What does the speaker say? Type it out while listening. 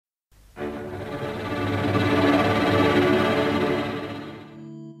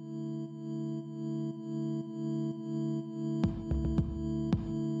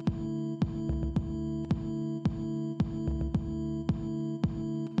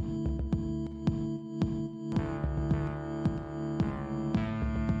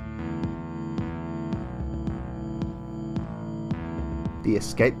the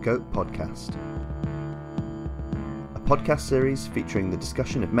EscapeGoat podcast, a podcast series featuring the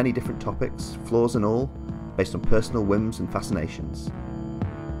discussion of many different topics, flaws and all, based on personal whims and fascinations.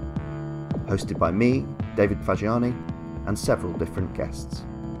 Hosted by me, David Fagiani, and several different guests.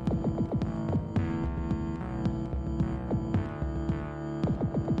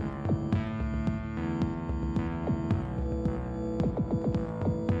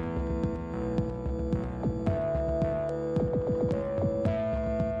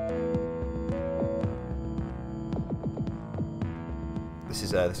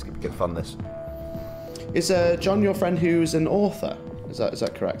 This could be good fun. This is John, your friend who's an author. Is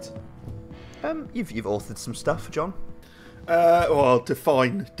that correct? You've authored some stuff, John. Well,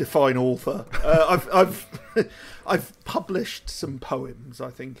 define author. I've published some poems. I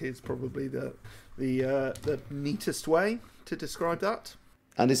think is probably the neatest way to describe that.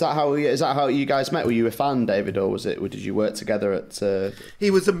 And is that how you guys met? Were you a fan, David, or did you work together at? He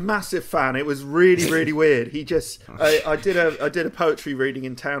was a massive fan. It was really weird. He just I did a poetry reading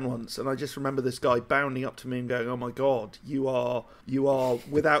in town once, and I just remember this guy bounding up to me and going, "Oh my God, you are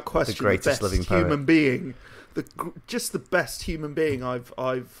without question the best living human being." Just the best human being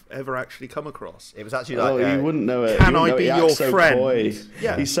I've ever actually come across. It was actually like you wouldn't know it. Can I be your friend? Coy.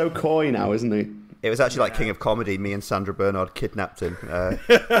 Yeah, he's so coy now, isn't he? It was actually like King of Comedy. Me and Sandra Bernard kidnapped him.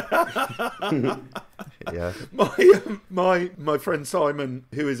 Yeah. My friend Simon,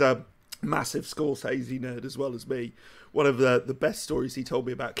 who is a massive Scorsese nerd as well as me, one of the best stories he told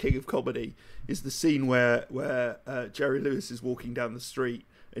me about King of Comedy is the scene where Jerry Lewis is walking down the street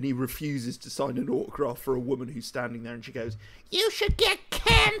and he refuses to sign an autograph for a woman who's standing there, and she goes, "You should get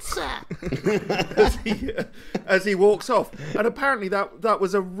cancer," as he walks off. And apparently that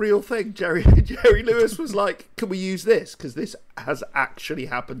was a real thing. Jerry Lewis was like, "Can we use this? Because this has actually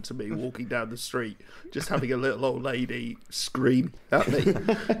happened to me walking down the street, just having a little old lady scream at me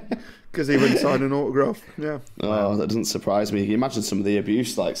because he wouldn't sign an autograph." Yeah. Oh, that doesn't surprise me. You imagine some of the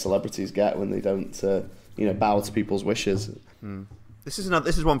abuse like celebrities get when they don't, bow to people's wishes. This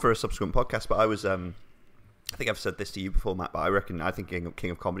is one for a subsequent podcast, but I was I think I've said this to you before, Matt, but I think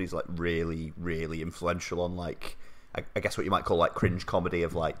King of Comedy is like really influential on like I guess what you might call like cringe comedy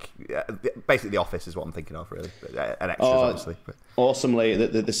of like basically The Office is what I'm thinking of, really, and Extras obviously. But. Awesomely,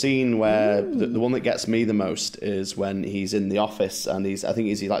 the scene where the one that gets me the most is when he's in the office and he's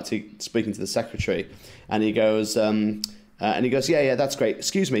speaking to the secretary, and he goes yeah, that's great.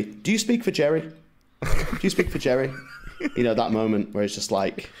 Excuse me, do you speak for Jerry? Do you speak for Jerry? That moment where it's just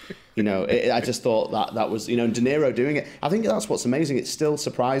like, I just thought that was, De Niro doing it. I think that's what's amazing. It still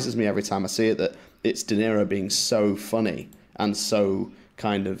surprises me every time I see it that it's De Niro being so funny and so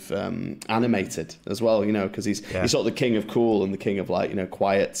kind of animated as well, because he's sort of the king of cool and the king of like,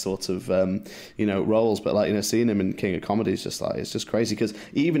 quiet sort of, roles. But like, seeing him in King of Comedy is just like, it's just crazy because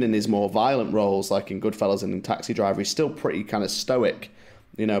even in his more violent roles, like in Goodfellas and in Taxi Driver, he's still pretty kind of stoic,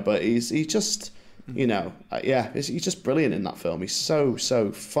 but he's just... he's just brilliant in that film. He's so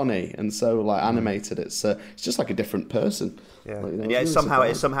funny and so like animated. It's just like a different person. Yeah, like, it's somehow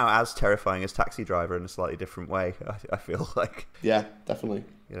as terrifying as Taxi Driver in a slightly different way. I feel like. Yeah, definitely.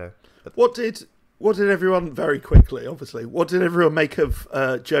 What did everyone very quickly? Obviously, what did everyone make of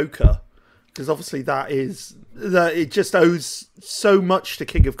Joker? Because obviously that it just owes so much to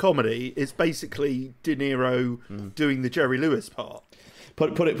King of Comedy. It's basically De Niro doing the Jerry Lewis part.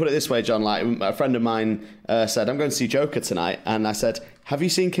 Put it this way, John. Like a friend of mine said, "I'm going to see Joker tonight," and I said, "Have you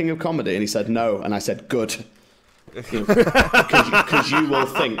seen King of Comedy?" And he said, "No," and I said, "Good," because you will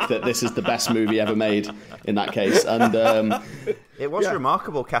think that this is the best movie ever made in that case. And it was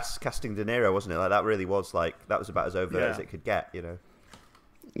remarkable casting De Niro, wasn't it? Like that really was like that was about as overt as it could get,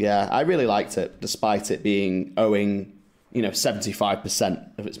 Yeah, I really liked it, despite it being owing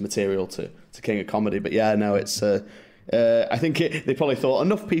 75% of its material to King of Comedy. But yeah, no, it's. I think they probably thought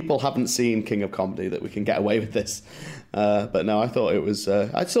enough people haven't seen King of Comedy that we can get away with this. But no, I thought it was.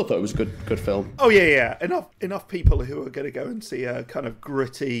 I still thought it was a good film. Oh yeah. Enough people who are going to go and see a kind of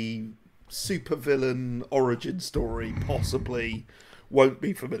gritty supervillain origin story possibly won't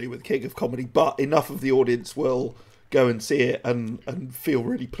be familiar with King of Comedy, but enough of the audience will go and see it and feel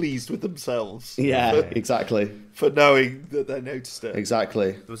really pleased with themselves. Yeah, exactly. For knowing that they noticed it.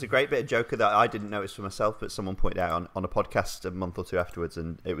 Exactly. There was a great bit of Joker that I didn't notice for myself, but someone pointed out on a podcast a month or two afterwards,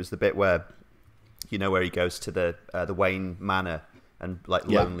 and it was the bit where, where he goes to the Wayne Manor and like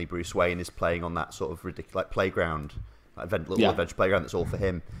lonely Bruce Wayne is playing on that sort of ridiculous like playground, little adventure playground that's all for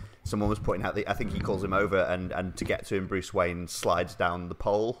him. someone was pointing out that I think he calls him over, and to get to him, Bruce Wayne slides down the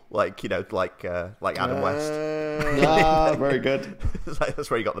pole, like Adam West. Very good.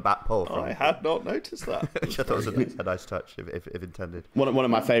 That's where he got the bat pole from. I had not noticed that. Which I thought was a nice touch, if intended. One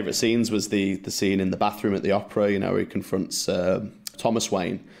of my favourite scenes was the scene in the bathroom at the opera, where he confronts Thomas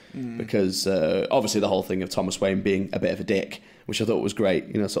Wayne, because obviously the whole thing of Thomas Wayne being a bit of a dick, which I thought was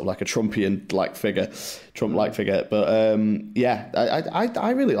great, sort of like a Trump-like figure. But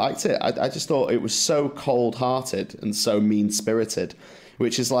I really liked it. I just thought it was so cold-hearted and so mean-spirited,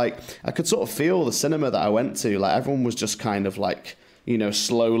 which is like, I could sort of feel the cinema that I went to, like everyone was just kind of like,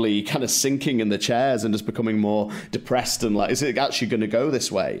 slowly kind of sinking in the chairs and just becoming more depressed and like, is it actually going to go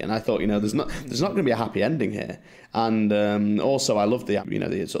this way? And I thought, there's not going to be a happy ending here. And also, I loved the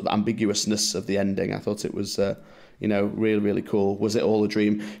sort of ambiguousness of the ending. I thought it was, really, really cool. Was it all a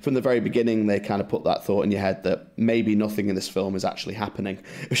dream? From the very beginning, they kind of put that thought in your head that maybe nothing in this film is actually happening,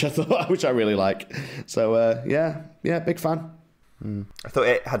 which I really like. So big fan. I thought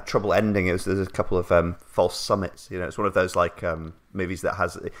it had trouble ending. There's a couple of false summits. It's one of those like movies that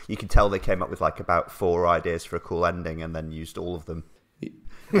has. You can tell they came up with like about 4 ideas for a cool ending and then used all of them,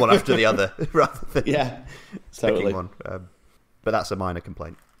 one after the other, rather than picking one. But that's a minor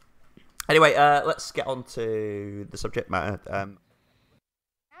complaint. Anyway, let's get on to the subject matter.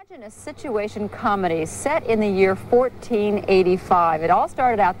 Imagine a situation comedy set in the year 1485. It all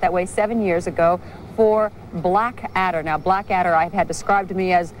started out that way 7 years ago for Blackadder. Now, Blackadder I've had described to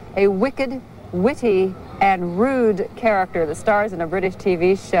me as a wicked, witty, and rude character that stars in a British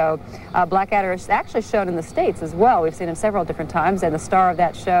TV show. Blackadder is actually shown in the States as well. We've seen him several different times, and the star of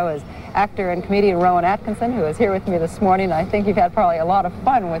that show is actor and comedian Rowan Atkinson, who is here with me this morning. I think you've had probably a lot of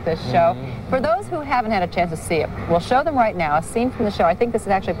fun with this show. For those who haven't had a chance to see it, we'll show them right now a scene from the show. I think this is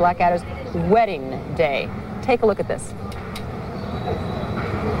actually Blackadder's wedding day. Take a look at this.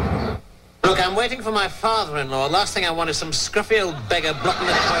 Look, I'm waiting for my father-in-law. Last thing I want is some scruffy old beggar blocking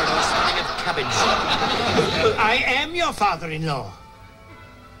the corridor smelling of cabbage. I am your father-in-law.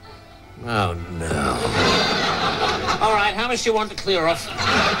 Oh, no. All right, how much do you want to clear off?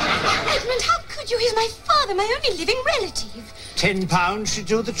 Edmund, how could you? He's my father, my only living relative. £10 should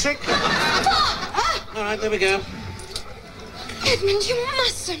do the trick. Father! All right, there we go. Edmund, you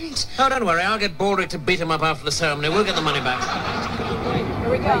mustn't. Oh, don't worry. I'll get Baldrick to beat him up after the ceremony. We'll get the money back. Here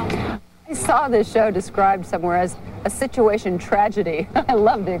we go. I saw this show described somewhere as a situation tragedy. I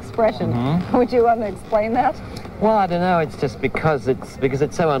love the expression. Would you want to explain that? Well, I don't know. It's just because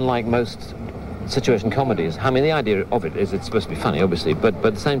it's so unlike most situation comedies. I mean, the idea of it is it's supposed to be funny, obviously, but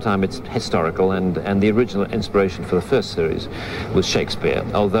at the same time it's historical, and the original inspiration for the first series was Shakespeare.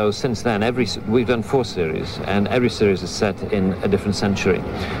 Although since then we've done 4 series, and every series is set in a different century.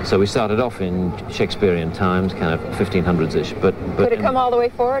 So we started off in Shakespearean times, kind of 1500s-ish, but could it come all the way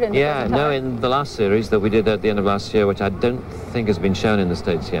forward? In in the last series that we did at the end of last year, which I don't think has been shown in the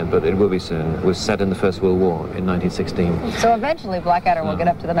States yet, but it will be soon, was set in the First World War in 1916. So eventually Blackadder will get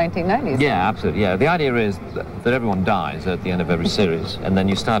up to the 1990s. Yeah, absolutely. Yeah, the idea is that everyone dies at the end of every series, and then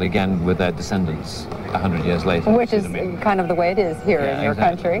you start again with their descendants 100 years later. Which is kind of the way it is here in your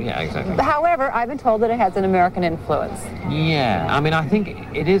country. Yeah, exactly. However, I've been told that it has an American influence. Yeah, I mean, I think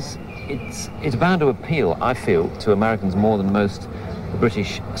it is. It's bound to appeal, I feel, to Americans more than most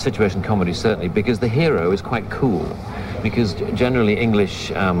British situation comedies, certainly, because the hero is quite cool. Because generally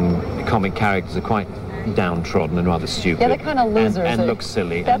English comic characters are quite downtrodden and rather stupid. Yeah, they're kind of losers. And look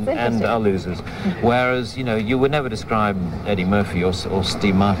silly and are losers. Whereas, you would never describe Eddie Murphy or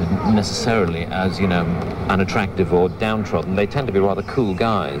Steve Martin necessarily as, unattractive or downtrodden. They tend to be rather cool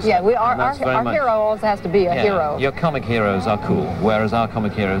guys. Yeah, our hero always has to be a hero. Your comic heroes are cool, whereas our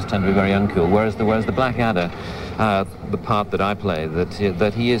comic heroes tend to be very uncool. Whereas the Blackadder, the part that I play,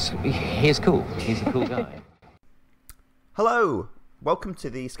 that he is cool. He's a cool guy. Hello, welcome to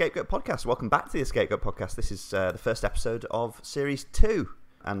the EscapeGoat podcast. Welcome back to the EscapeGoat podcast. This is the first episode of Series 2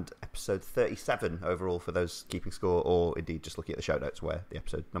 and episode 37 overall for those keeping score, or indeed just looking at the show notes where the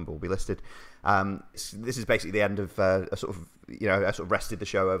episode number will be listed. This is basically the end of I sort of rested the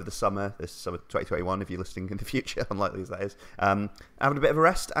show over the summer, this summer 2021, if you're listening in the future, unlikely as that is. Having a bit of a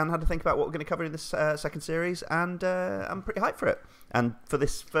rest and had to think about what we're going to cover in this second series, and I'm pretty hyped for it. And for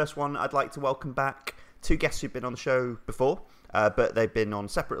this first one, I'd like to welcome back 2 guests who've been on the show before, but they've been on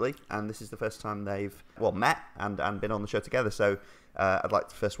separately, and this is the first time they've met and been on the show together. So I'd like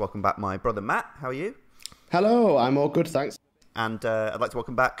to first welcome back my brother Matt. How are you? Hello, I'm all good, thanks. And I'd like to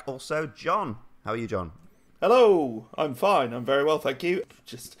welcome back also John. How are you, John? Hello, I'm fine. I'm very well, thank you.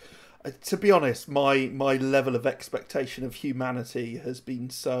 Just to be honest, my level of expectation of humanity has been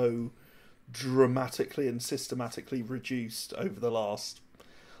so dramatically and systematically reduced over the last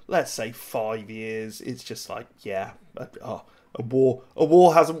let's say 5 years, it's just like, yeah, a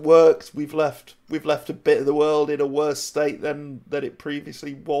war hasn't worked. We've left a bit of the world in a worse state than it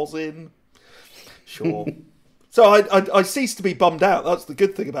previously was in. Sure. So I cease to be bummed out. That's the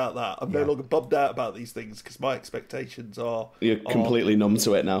good thing about that. I'm no longer bummed out about these things because my expectations are... You're completely numb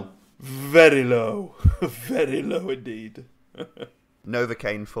to it now. Very low. Very low indeed.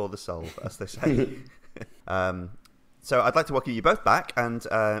 Novocaine for the soul, as they say. So I'd like to welcome you both back, and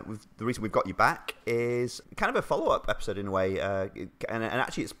the reason we've got you back is kind of a follow-up episode in a way, and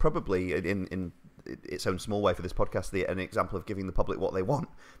actually it's probably in its own small way for this podcast an example of giving the public what they want,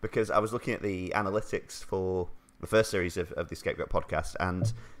 because I was looking at the analytics for the first series of the EscapeGoat podcast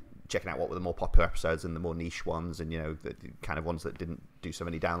and checking out what were the more popular episodes and the more niche ones, and the kind of ones that didn't do so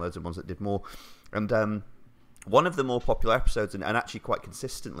many downloads and ones that did more. And one of the more popular episodes, and actually quite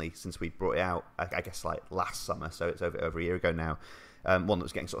consistently since we brought it out, I guess like last summer, so it's over a year ago now, one that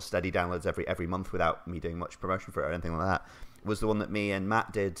was getting sort of steady downloads every month without me doing much promotion for it or anything like that, was the one that me and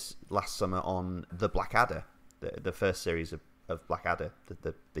Matt did last summer on the Blackadder, the first series of Blackadder,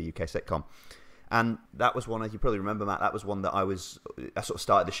 the UK sitcom. And that was one, as you probably remember, Matt, that was one that I sort of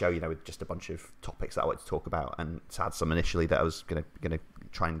started the show, with just a bunch of topics that I wanted to talk about, and had some initially that I was going to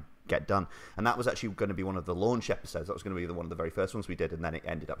try and get done. And that was actually going to be one of the launch episodes. That was going to be one of the very first ones we did, and then it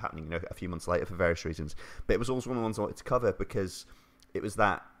ended up happening, a few months later for various reasons. But it was also one of the ones I wanted to cover because it was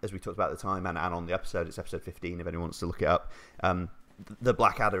that, as we talked about at the time, and on the episode, it's episode 15 if anyone wants to look it up, the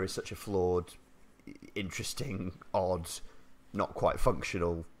Blackadder is such a flawed, interesting, odd, not quite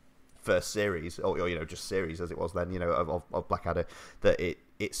functional first series, or just series as it was then, of Blackadder, that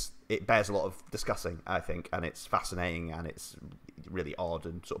it bears a lot of discussing, I think, and it's fascinating, and it's really odd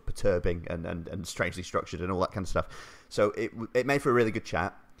and sort of perturbing and strangely structured and all that kind of stuff. So it made for a really good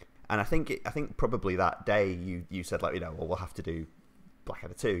chat, and I think probably that day you said well, we'll have to do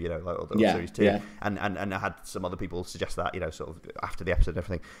Blackadder 2, series 2, and I had some other people suggest that, sort of after the episode and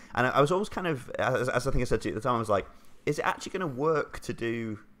everything, and I was always kind of, as I think I said to you at the time, I was like, is it actually going to work to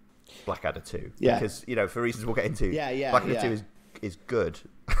do Blackadder 2? Because for reasons we'll get into, Blackadder 2 is good.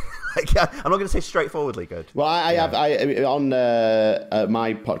 I'm not going to say straightforwardly good. Well, I have on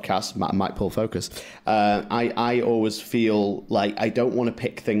my podcast, Might Pull Focus. I always feel like I don't want to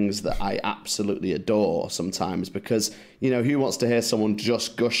pick things that I absolutely adore sometimes, because who wants to hear someone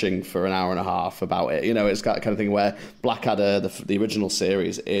just gushing for an hour and a half about it? It's that kind of thing where Blackadder, the original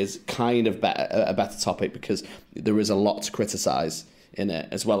series, is kind of a better topic because there is a lot to criticize in it,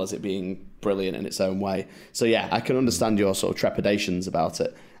 as well as it being brilliant in its own way. So yeah, I can understand your sort of trepidations about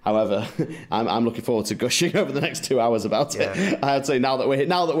it. However, I'm looking forward to gushing over the next 2 hours about it. I'd say now that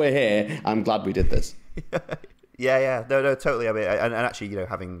we're here, I'm glad we did this. Yeah, no, totally. I mean, and actually,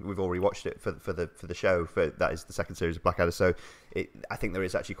 we've already watched it for the show. That is the second series of Blackadder. So I think there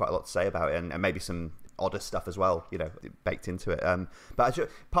is actually quite a lot to say about it, and maybe some odder stuff as well, baked into it. But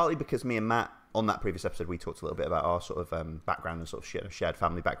partly because me and Matt, on that previous episode, we talked a little bit about our sort of background and sort of shared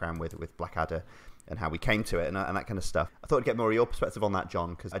family background with Blackadder and how we came to it and that kind of stuff. I thought I'd get more of your perspective on that,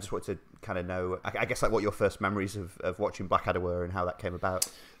 John, because I just wanted to kind of know, I guess, what your first memories of watching Blackadder were and how that came about.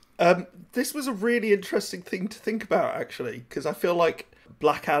 This was a really interesting thing to think about, actually, because I feel like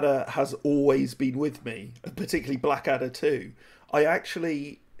Blackadder has always been with me, particularly Blackadder II. I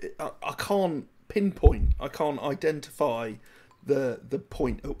can't pinpoint, I can't identify the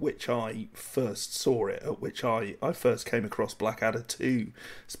point at which I first saw it, at which I first came across Blackadder 2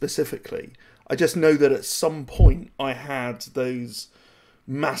 specifically. I just know that at some point I had those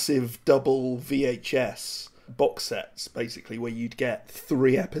massive double VHS box sets, basically, where you'd get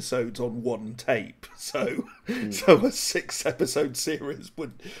 3 episodes on one tape. So a 6-episode series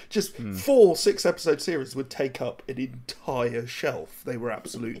would 4 6-episode series would take up an entire shelf. They were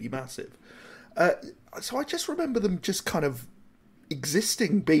absolutely massive. So I just remember them just kind of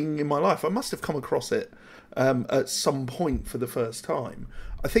existing, being in my life. I must have come across it at some point for the first time.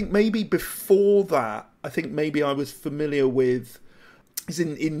 I think maybe before that, I was familiar with, is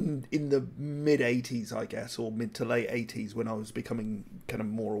in the mid 80s, I guess, or mid to late 80s, when I was becoming kind of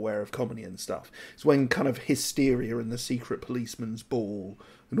more aware of comedy and stuff. It's when kind of Hysteria and The Secret Policeman's Ball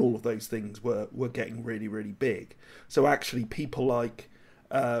and all of those things were getting really, really big. So actually people like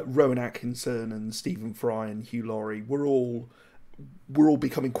Rowan Atkinson and Stephen Fry and Hugh Laurie were all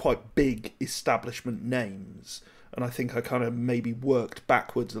becoming quite big establishment names. And I think I kind of maybe worked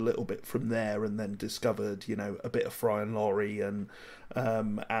backwards a little bit from there, and then discovered, a bit of Fry and Laurie and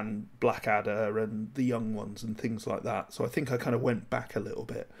Blackadder and the young ones and things like that. So I think I kind of went back a little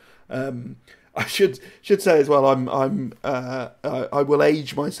bit. I should say as well, I will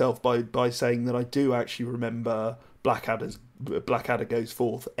age myself by saying that I do actually remember Blackadder's Blackadder Goes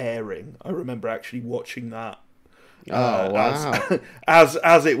Forth airing, I remember actually watching that. Wow!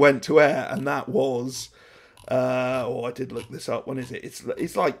 As it went to air, and that was. I did look this up. When is it?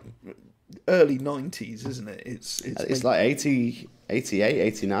 It's like early 90s, isn't it? It's like 80, 88,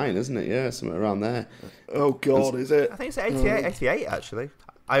 89, isn't it? Yeah, something around there. Oh God, is it? I think it's 88 actually.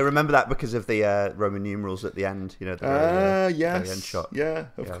 I remember that because of the Roman numerals at the end. You know, the very end shot. Yeah,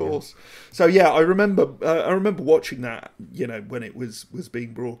 of course. Yeah. So yeah, I remember watching that. You know, when it was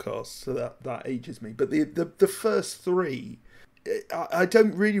being broadcast. So that ages me. But the first three, I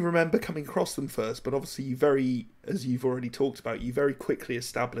don't really remember coming across them first. But obviously, as you've already talked about, you very quickly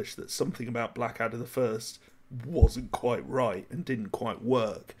established that something about Blackadder the First wasn't quite right and didn't quite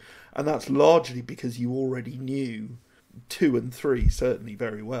work, and that's largely because you already knew 2 and 3 certainly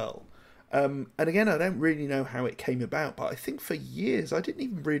very well. And again, I don't really know how it came about, but I think for years I didn't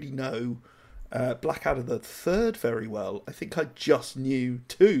even really know Blackadder the Third very well. I think I just knew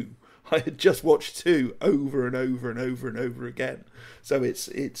 2. I had just watched 2 over and over and over and over again. So it's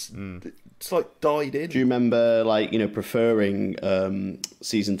like died in. Do you remember, like, you know, preferring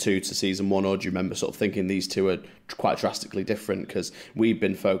season 2 to season 1, or do you remember sort of thinking these two are quite drastically different? Because we've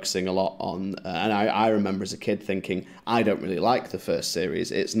been focusing a lot on, and I remember as a kid thinking, I don't really like the first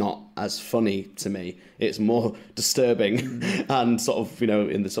series. It's not as funny to me. It's more disturbing and sort of, you know,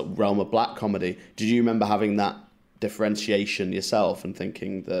 in the sort of realm of black comedy. Did you remember having that differentiation yourself and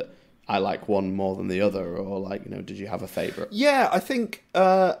thinking that I like one more than the other, or like, you know, did you have a favourite? Yeah, I think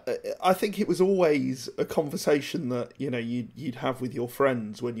it was always a conversation that, you know, you'd have with your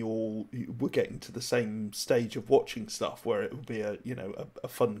friends when you were getting to the same stage of watching stuff, where it would be a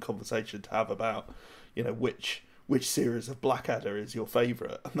fun conversation to have about, you know, which series of Blackadder is your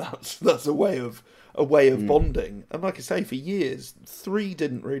favourite, and that's a way of bonding. And like I say, for years 3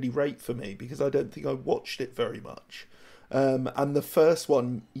 didn't really rate for me because I don't think I watched it very much. And the first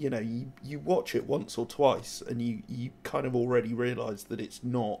one, you know, you watch it once or twice and you kind of already realise that it's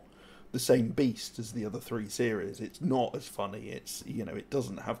not the same beast as the other 3 series. It's not as funny. It's, you know, it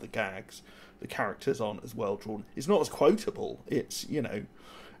doesn't have the gags. The characters aren't as well drawn. It's not as quotable. It's, you know,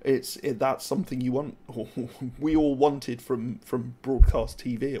 that's something you want. We all wanted from broadcast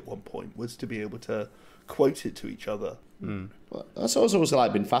TV at one point, was to be able to quote it to each other. Well, that's always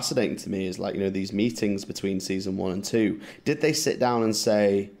like been fascinating to me, is like, you know, these meetings between season 1 and 2. Did they sit down and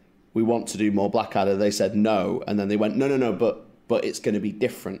say, we want to do more Blackadder? They said no, and then they went, no, but it's going to be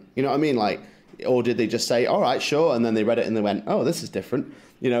different. You know what I mean? Like, or did they just say, all right, sure, and then they read it and they went, oh, this is different.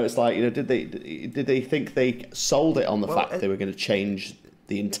 You know, it's like, you know, did they think they sold it on the fact they were going to change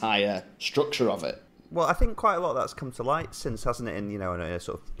the entire structure of it? Well, I think quite a lot of that's come to light since, hasn't it? In, you know, in a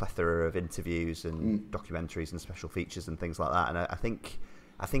sort of plethora of interviews and documentaries and special features and things like that. And I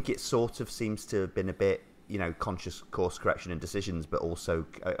think it sort of seems to have been a bit, you know, conscious course correction and decisions, but also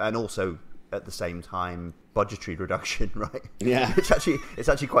at the same time budgetary reduction, right? Yeah, it's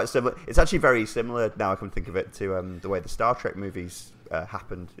actually quite similar. It's actually very similar now I can think of it to the way the Star Trek movies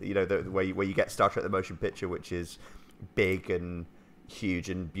happened. You know, the way where you get Star Trek the Motion Picture, which is big and huge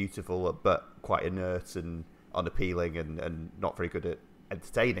and beautiful, but quite inert and unappealing and not very good at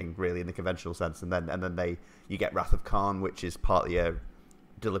entertaining, really, in the conventional sense. And then you get Wrath of Khan, which is partly a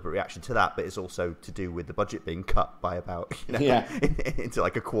deliberate reaction to that, but it's also to do with the budget being cut by about, you know, into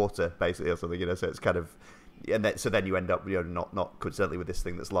like a quarter, basically, or something. You know, so it's kind of, so then you end up, you know, not coincidentally with this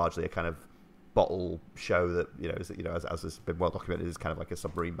thing that's largely a kind of bottle show that, you know, as has been well documented, is kind of like a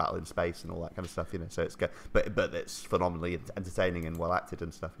submarine battle in space and all that kind of stuff, you know. So it's but it's phenomenally entertaining and well acted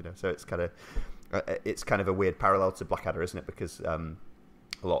and stuff, you know. So it's kind of a weird parallel to Blackadder, isn't it? Because a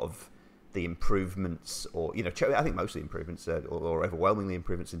lot of the improvements, or, you know, I think most of the improvements or overwhelmingly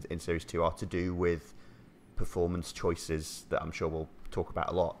improvements in series 2 are to do with performance choices that I'm sure we'll talk about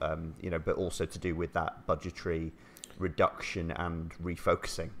a lot, you know, but also to do with that budgetary reduction and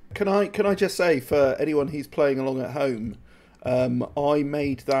refocusing. Can I just say, for anyone who's playing along at home, I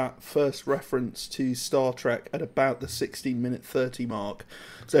made that first reference to Star Trek at about the 16-minute 30 mark.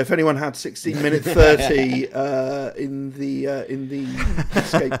 So if anyone had 16-minute 30 in the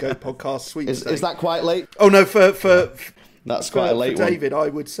EscapeGoat podcast sweepstakes, is that quite late? Oh no, that's quite a late for one. David, I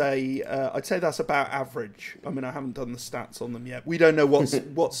would say I'd say that's about average. I mean, I haven't done the stats on them yet. We don't know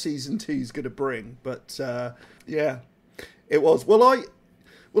what season 2 is going to bring, but yeah, it was. Well, I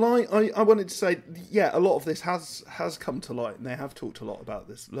wanted to say, yeah, a lot of this has come to light, and they have talked a lot about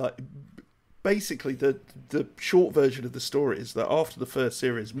this. Like, basically, the short version of the story is that after the first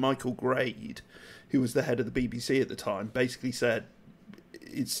series, Michael Grade, who was the head of the BBC at the time, basically said,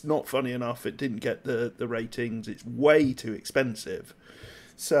 it's not funny enough, it didn't get the ratings, it's way too expensive.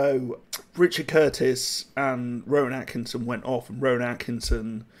 So Richard Curtis and Rowan Atkinson went off, and Rowan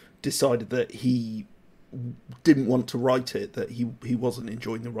Atkinson decided that he didn't want to write it, that he wasn't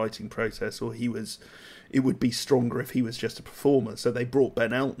enjoying the writing process, or it would be stronger if he was just a performer. So they brought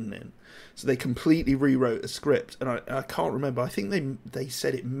Ben Elton in. So they completely rewrote a script, and I can't remember. I think they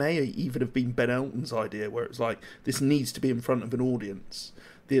said it may even have been Ben Elton's idea, where it's like, this needs to be in front of an audience.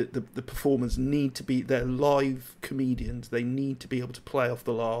 The performers need to be, they're live comedians. They need to be able to play off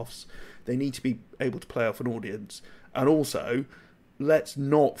the laughs. They need to be able to play off an audience. And also, let's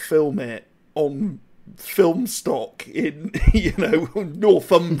not film it on film stock in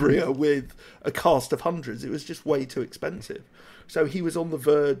Northumbria with a cast of hundreds. It was just way too expensive. So he was on the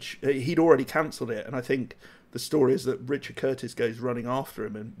verge. He'd already cancelled it, and I think the story is that Richard Curtis goes running after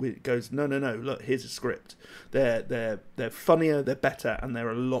him and goes, no, look, here's a script. They're funnier, they're better, and they're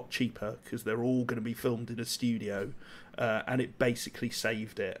a lot cheaper because they're all going to be filmed in a studio. And it basically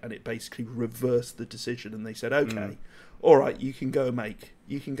saved it, and it basically reversed the decision. And they said, okay, all right, you can go and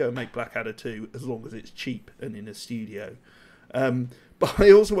make Blackadder 2 as long as it's cheap and in a studio. But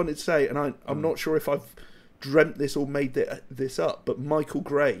I also wanted to say, and I'm not sure if I've dreamt this or made this up, but Michael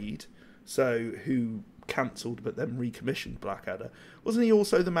Grade, who cancelled but then recommissioned Blackadder, wasn't he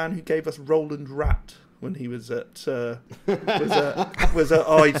also the man who gave us Roland Rat when he was at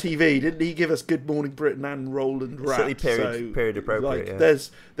ITV? Didn't he give us Good Morning Britain and Roland Rat? Certainly period appropriate.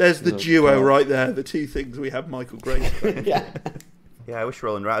 Like, there's the duo right there. The two things we have Michael Grade for. Yeah, I wish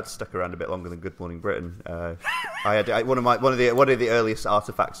Roland Rat had stuck around a bit longer than Good Morning Britain. One of the earliest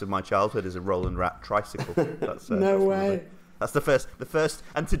artifacts of my childhood is a Roland Rat tricycle. That's, no way. That's the first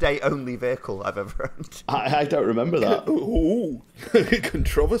and today only vehicle I've ever owned. I don't remember that. Ooh,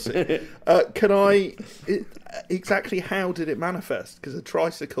 controversy. Exactly how did it manifest? Because a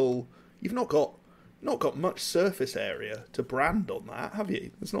tricycle, you've not got much surface area to brand on that, have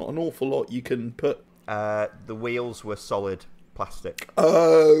you? There's not an awful lot you can put. The wheels were solid plastic.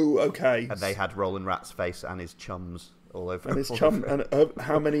 Oh, okay. And they had Roland Rat's face and his chums all over. And his chum. And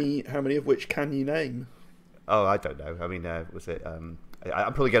how many of which can you name? Oh, I don't know. I mean, was it? I'm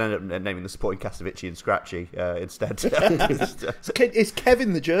probably going to end up naming the supporting cast of Itchy and Scratchy instead. It's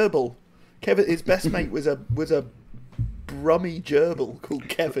Kevin the Gerbil. Kevin, his best mate was a brummy gerbil called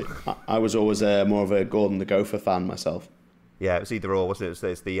Kevin. I was always more of a Gordon the Gopher fan myself. Yeah, it was either or, wasn't it?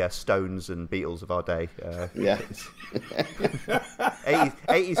 It's the Stones and Beatles of our day. Yeah.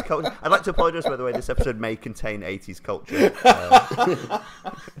 80s culture. I'd like to apologise, by the way, this episode may contain 80s culture.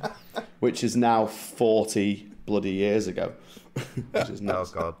 Which is now 40 bloody years ago. Which is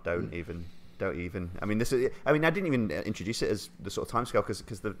nuts. Oh, God, don't even. I mean, I didn't even introduce it as the sort of timescale,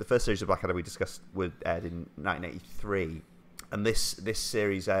 because the first series of Blackadder we discussed aired in 1983. And this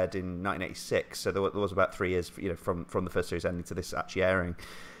series aired in 1986, so there was about 3 years, from the first series ending to this actually airing.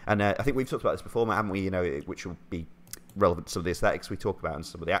 And I think we've talked about this before, haven't we? Which will be relevant to some of the aesthetics we talk about and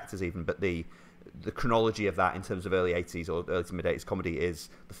some of the actors even. But the chronology of that in terms of early 80s or early to mid 80s comedy is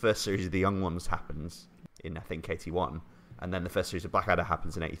the first series of The Young Ones happens in, I think, 81, and then the first series of Blackadder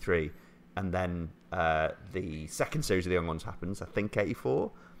happens in 83, and then the second series of The Young Ones happens, I think,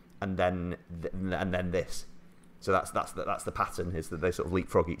 84, and then this. So that's the pattern, is that they sort of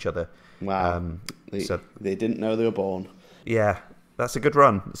leapfrog each other. Wow. They didn't know they were born. Yeah, that's a good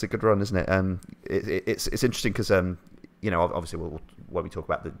run. It's a good run, isn't it? It's interesting because obviously when we talk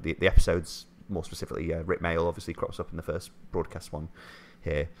about the episodes more specifically, Rick Mail obviously crops up in the first broadcast one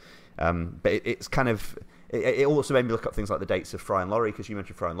here. But it's kind of it also made me look up things like the dates of Fry and Laurie, because you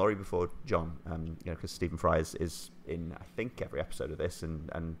mentioned Fry and Laurie before, John. Because Stephen Fry is in, I think, every episode of this,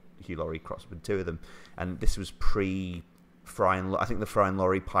 and Hugh Laurie crops up in 2 of them. And this was pre Fry and I think the Fry and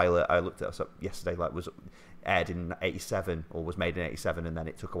Laurie pilot, I looked it up yesterday, was aired in 87 or was made in 87, and then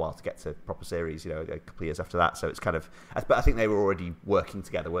it took a while to get to proper series, a couple of years after that. So it's kind of, but I think they were already working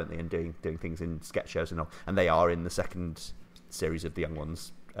together, weren't they, and doing things in sketch shows and all. And they are in the second series of The Young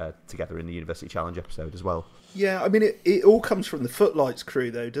Ones together in the University Challenge episode as well. Yeah, I mean, it all comes from the Footlights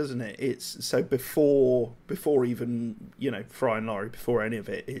crew, though, doesn't it? It's so before even Fry and Laurie, before any of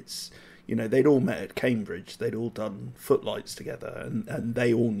it, it's they'd all met at Cambridge, they'd all done Footlights together, and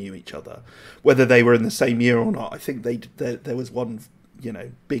they all knew each other, whether they were in the same year or not. I think there was one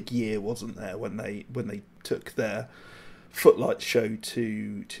big year, wasn't there, when they took their Footlights show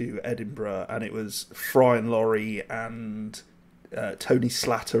to Edinburgh, and it was Fry and Laurie and Tony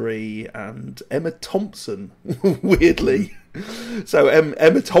Slattery and Emma Thompson, weirdly. So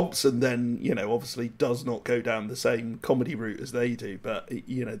Emma Thompson then, obviously does not go down the same comedy route as they do, but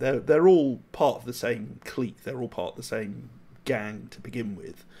they're all part of the same clique. They're all part of the same gang to begin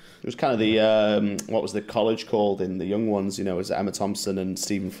with. It was kind of the what was the college called in the young ones? You know, it was Emma Thompson and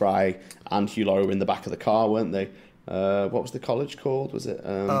Stephen Fry and Hugh Laurie were in the back of the car, weren't they? What was the college called? Was it?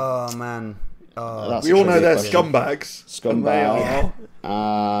 Oh man, we all know they're scumbags. Scumbag.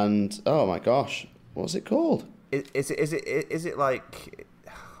 And oh my gosh, what was it called? Is it like?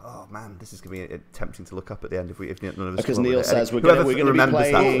 Oh man, this is going to be tempting to look up at the end if none of us. Because Neil says we're going to be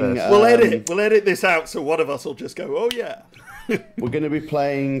playing. We'll edit this out, so one of us will just go, "Oh yeah." We're going to be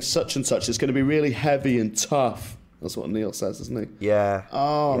playing such and such. It's going to be really heavy and tough. That's what Neil says, isn't he? Yeah.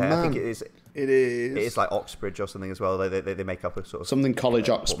 Oh man, I think it is. It is. It's like Oxbridge or something as well. They make up a sort of something College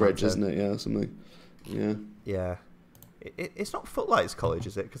Oxbridge, isn't it? Yeah, something. Yeah. Yeah. It's not Footlights College,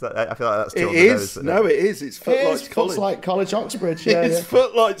 is it? Because I feel like that's too it is. No, it is. It's Footlights College. Footlights College Oxbridge. Yeah, it's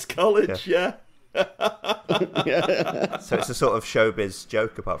Footlights College. Yeah. So it's a sort of showbiz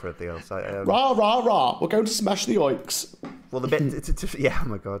joke apart from everything else. Rah rah rah! We're going to smash the oiks. Well, the bit yeah, oh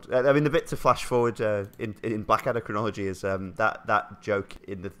my god! I mean, the bit to flash forward in Blackadder chronology is that joke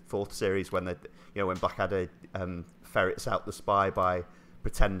in the 4th series when when Blackadder ferrets out the spy by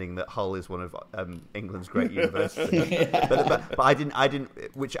pretending that Hull is one of England's great universities. but I didn't,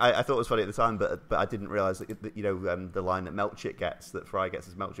 which I thought was funny at the time, but I didn't realise that the line that Melchett gets, that Fry gets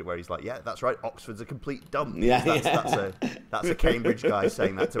as Melchett, where he's like, yeah, that's right, Oxford's a complete dump. That's a Cambridge guy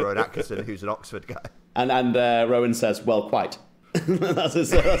saying that to Rowan Atkinson, who's an Oxford guy. And Rowan says, well, quite. that's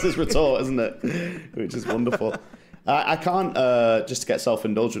his retort, isn't it? Which is wonderful. I can't, just to get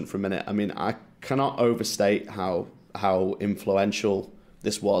self-indulgent for a minute, I mean, I cannot overstate how influential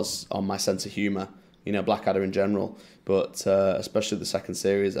this was on my sense of humour, Blackadder in general, but especially the 2nd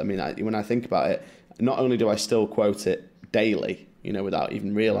series. I mean, when I think about it, not only do I still quote it daily, without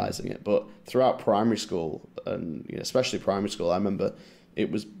even realising it, but throughout primary school, and especially primary school, I remember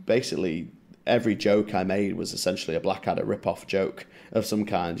it was basically every joke I made was essentially a Blackadder rip-off joke of some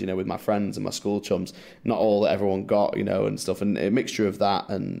kind, with my friends and my school chums. Not all that everyone got, and stuff, and a mixture of that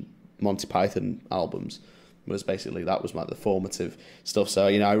and Monty Python albums was basically, that was like the formative stuff. So,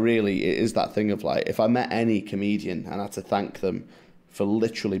 it is that thing of like, if I met any comedian and I had to thank them for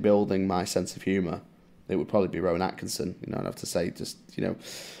literally building my sense of humour, it would probably be Rowan Atkinson. I'd have to say, just,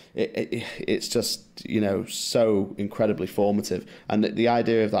 it's just, so incredibly formative. And the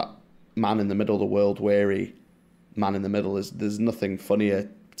idea of that man in the middle, the world-weary man in the middle, there's nothing funnier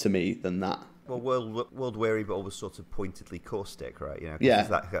to me than that. Well, world weary, but always sort of pointedly caustic, right? Yeah. It's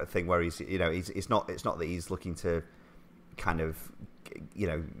that kind of thing where he's, it's not that he's looking to kind of,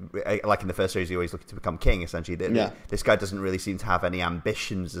 like in the first series, he's always looking to become king. Essentially, this guy doesn't really seem to have any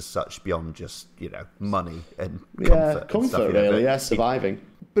ambitions as such beyond just money and comfort and stuff, really, surviving.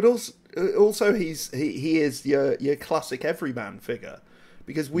 But also he is your classic everyman figure,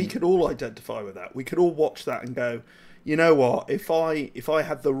 because we could all identify with that. We could all watch that and go, you know what? If I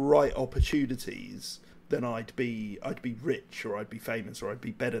had the right opportunities, then I'd be rich, or I'd be famous, or I'd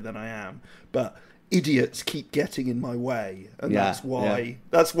be better than I am. But idiots keep getting in my way, and that's why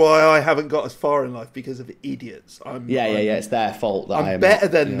I haven't got as far in life, because of idiots. It's their fault that I'm better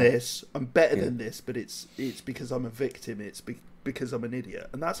than this. I'm better than this, but it's because I'm a victim. It's because I'm an idiot,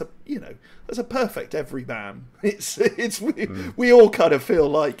 and that's a perfect everyman. We all kind of feel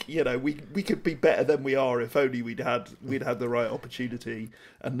like we could be better than we are if only we'd had the right opportunity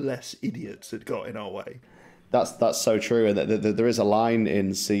and less idiots had got in our way. That's so true, and there is a line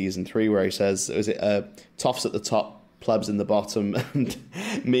in season 3 where he says, "Is it toffs at the top, plebs in the bottom, and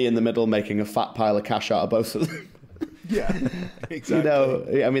me in the middle, making a fat pile of cash out of both of them." Yeah,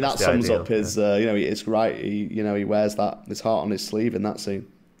 exactly. I mean, that sums up his. It's right. He wears his heart on his sleeve in that scene.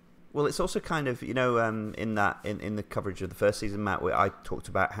 Well, it's also kind of in the coverage of the first season, Matt, where I talked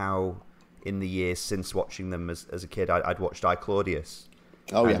about how in the years since watching them as a kid, I'd watched I, Claudius.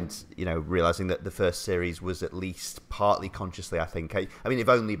 Oh, and realizing that the first series was at least partly consciously, I think. I mean, if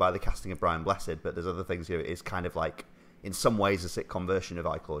only by the casting of Brian Blessed, but there's other things. It's kind of like in some ways a sitcom version of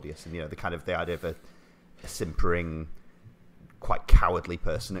I, Claudius, and the idea of a simpering, quite cowardly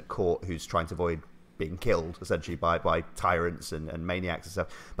person at court who's trying to avoid being killed, essentially, by tyrants and maniacs and stuff.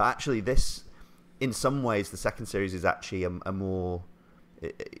 But actually, this, in some ways, the second series is actually a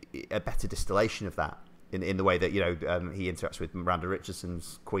better distillation of that, in the way that he interacts with Miranda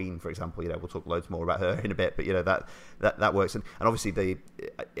Richardson's Queen, for example. We'll talk loads more about her in a bit, but that works. And obviously,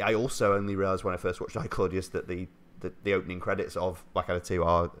 I also only realised when I first watched I, Claudius that the opening credits of Blackadder II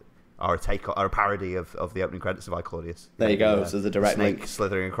are a parody of the opening credits of I, Claudius. There you go. So the direct snake link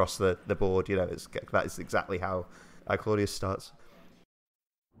slithering across the board. That is exactly how I, Claudius starts.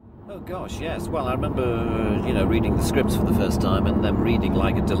 Oh gosh, yes. Well, I remember, reading the scripts for the first time and them reading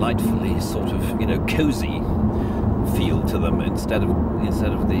like a delightfully sort of, cozy feel to them instead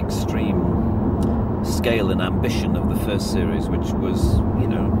of the extreme scale and ambition of the first series, which was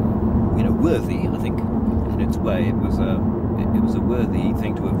worthy. I think in its way it was a worthy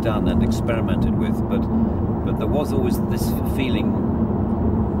thing to have done and experimented with, but there was always this feeling.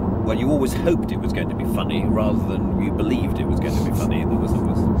 Well, you always hoped it was going to be funny rather than you believed it was going to be funny.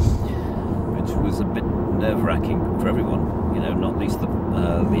 Which was a bit nerve-wracking for everyone, not least the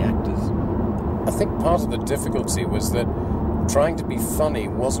actors. I think part of the difficulty was that trying to be funny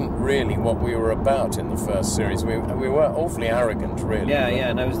wasn't really what we were about in the first series. We were awfully arrogant, really.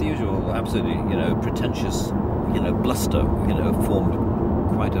 Yeah, no, it was the usual, absolutely, pretentious, bluster, formed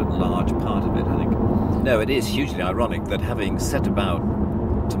quite a large part of it, I think. No, it is hugely ironic that having set about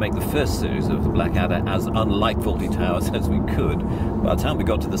to make the first series of the Blackadder as unlike Fawlty Towers as we could, by the time we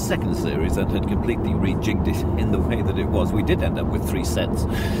got to the second series and had completely rejigged it in the way that it was, we did end up with 3 sets,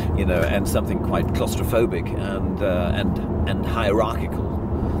 and something quite claustrophobic and hierarchical.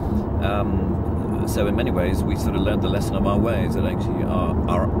 So in many ways, we sort of learned the lesson of our ways, that actually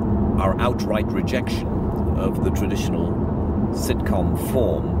our outright rejection of the traditional sitcom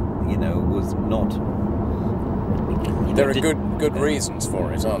form, was not. There are good reasons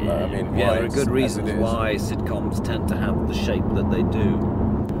for it, aren't there? I mean, there are good reasons why sitcoms tend to have the shape that they do.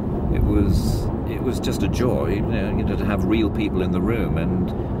 It was just a joy, to have real people in the room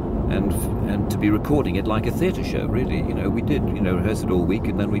and to be recording it like a theatre show. Really, we did rehearse it all week,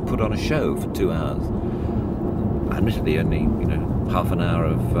 and then we put on a show for 2 hours. Admittedly, only half an hour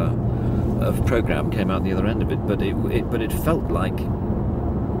of program came out the other end of it, but it felt like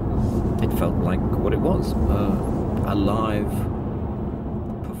what it was. A live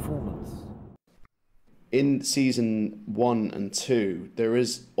performance. In season 1 and 2, there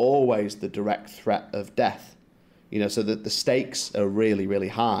is always the direct threat of death. So that the stakes are really, really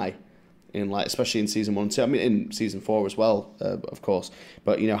high. Especially in season 1 and 2. I mean, in season 4 as well, of course.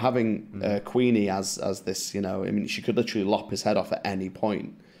 But having Queenie as this, she could literally lop his head off at any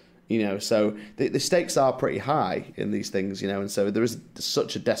point. So the stakes are pretty high in these things, and so there is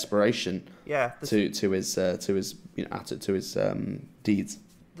such a desperation to his deeds.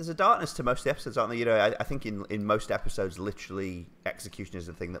 There's a darkness to most of the episodes, aren't there? I think in most episodes, literally execution is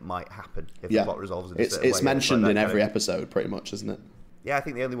the thing that might happen if the plot resolves in a certain way. It's mentioned in every episode, pretty much, isn't it? Yeah, I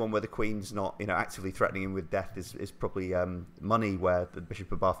think the only one where the Queen's not, actively threatening him with death is probably Money, where the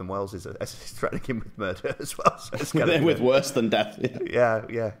Bishop of Bath and Wells is threatening him with murder as well. So it's kind of, with worse than death.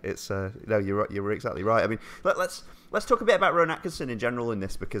 Yeah. It's no, you're exactly right. I mean, let's talk a bit about Rowan Atkinson in general in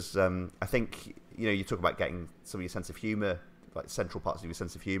this, because I think you talk about getting some of your sense of humour, like central parts of your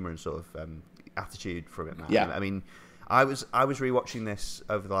sense of humour and sort of attitude from it, Matt. Yeah. I mean, I was rewatching this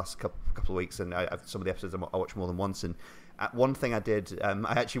over the last couple of weeks, and some of the episodes I watched more than once, and. One thing I did,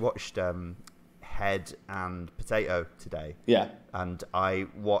 I actually watched Head and Potato today. Yeah. And I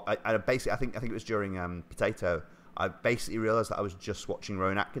basically, I think it was during Potato, I basically realised that I was just watching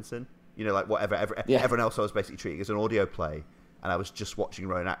Rowan Atkinson. Like whatever everyone else I was basically treating as an audio play, and I was just watching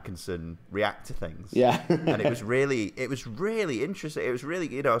Rowan Atkinson react to things. Yeah. And it was really interesting. It was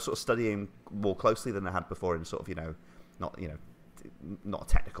really, I was sort of studying more closely than I had before, in sort of, not a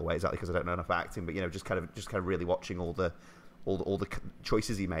technical way exactly, because I don't know enough about acting, but just kind of really watching all the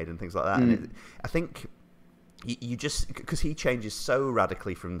choices he made and things like that. And I think you just, because he changes so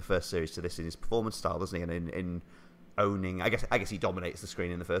radically from the first series to this in his performance style, doesn't he? And in owning, I guess he dominates the screen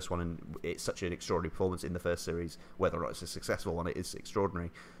in the first one, and it's such an extraordinary performance in the first series. Whether or not it's a successful one, it is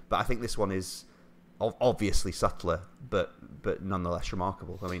extraordinary. But I think this one is obviously subtler, but nonetheless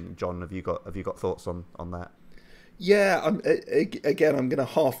remarkable. I mean, John, have you got thoughts on that? Yeah, I'm going to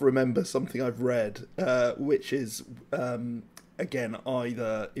half remember something I've read, which is, again,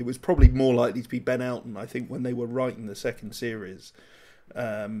 either it was probably more likely to be Ben Elton. I think when they were writing the second series,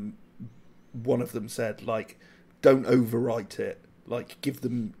 one of them said, don't overwrite it. Give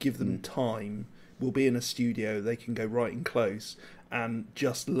them time. We'll be in a studio. They can go writing close, and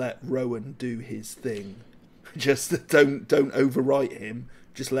just let Rowan do his thing. Just don't overwrite him.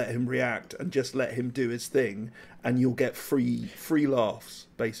 Just let him react and just let him do his thing, and you'll get free laughs,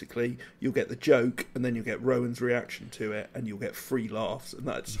 basically. You'll get the joke, and then you'll get Rowan's reaction to it, and you'll get free laughs. And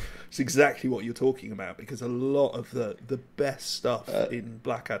that's exactly what you're talking about, because a lot of the best stuff in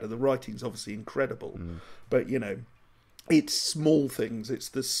Blackadder, the writing's obviously incredible, but, it's small things. It's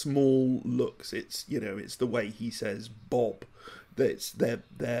the small looks. It's, it's the way he says Bob. They're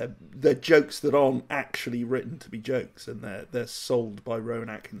jokes that aren't actually written to be jokes, and they're sold by Rowan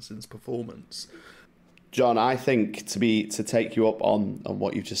Atkinson's performance. John, I think to take you up on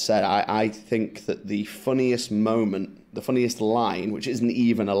what you've just said, I think that the funniest moment, the funniest line, which isn't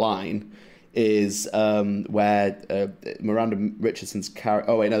even a line, is where Miranda Richardson's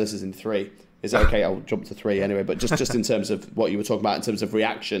character... Oh, wait, no, this is in 3. Is it okay? I'll jump to 3 anyway. But just in terms of what you were talking about, in terms of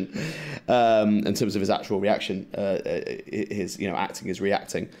reaction, in terms of his actual reaction, his acting is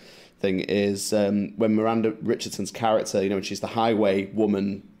reacting thing is when Miranda Richardson's character, when she's the highway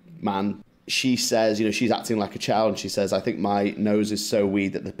man, she says, she's acting like a child, and she says, "I think my nose is so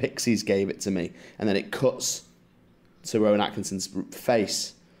weird that the pixies gave it to me," and then it cuts to Rowan Atkinson's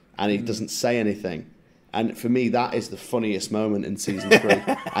face, and he doesn't say anything. And for me, that is the funniest moment in season 3,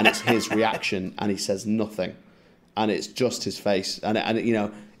 and it's his reaction, and he says nothing, and it's just his face, and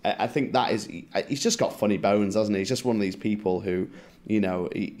I think that is, he's just got funny bones, hasn't he? He's just one of these people who, he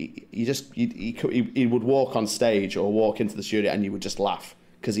would walk on stage or walk into the studio, and you would just laugh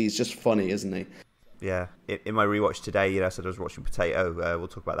because he's just funny, isn't he? Yeah, in my rewatch today, I said I was watching Potato. We'll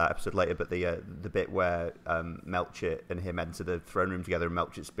talk about that episode later. But the bit where Melchett and him enter the throne room together, and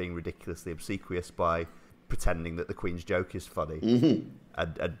Melchett's being ridiculously obsequious by pretending that the Queen's joke is funny,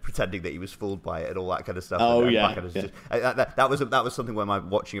 and pretending that he was fooled by it and all that kind of stuff. Oh, and yeah. That was something where my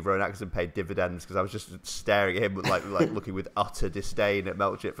watching of Rowan Atkinson paid dividends, because I was just staring at him like looking with utter disdain at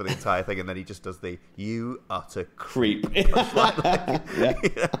Melchett for the entire thing, and then he just does the "you utter creep." It's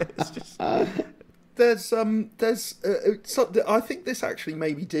just. There's I think this actually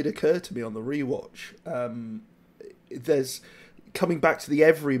maybe did occur to me on the rewatch. There's, coming back to the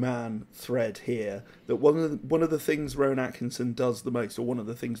everyman thread here, that one of the things Rowan Atkinson does the most, or one of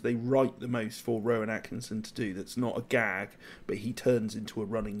the things they write the most for Rowan Atkinson to do, that's not a gag, but he turns into a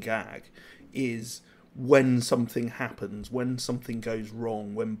running gag, is when something happens, when something goes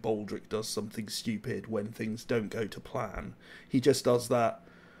wrong, when Baldrick does something stupid, when things don't go to plan. He just does that,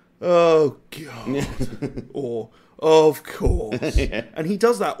 "Oh, God," or "Of course." Yeah. And he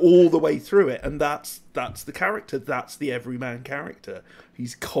does that all the way through it, and that's the character, that's the everyman character.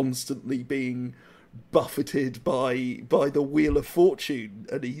 He's constantly being buffeted by the wheel of fortune,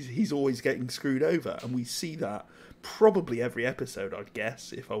 and he's always getting screwed over, and we see that probably every episode, I'd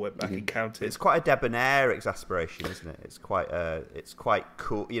guess, if I went back and counted. It's quite a debonair exasperation, isn't it? It's quite cool. It's quite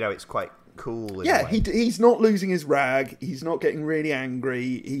cool. Yeah, he's not losing his rag. He's not getting really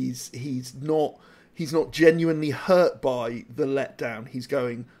angry. He's not genuinely hurt by the letdown. He's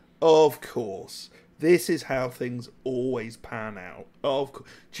going, "Of course, this is how things always pan out.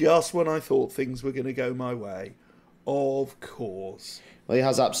 Just when I thought things were going to go my way, of course." Well, he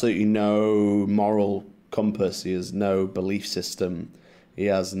has absolutely no moral compass. He has no belief system. He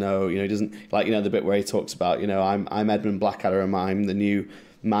has no, he doesn't, the bit where he talks about, I'm Edmund Blackadder, and I'm the new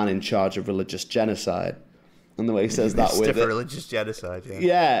man in charge of religious genocide. And the way he says that with religious genocide, yeah.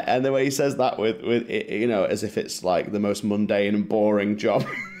 Yeah, and the way he says that with as if it's like the most mundane and boring job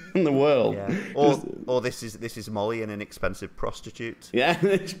in the world. Yeah. Or this is Molly, an inexpensive prostitute. Yeah, an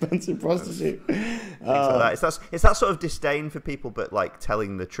expensive prostitute. Like that. It's that sort of disdain for people, but like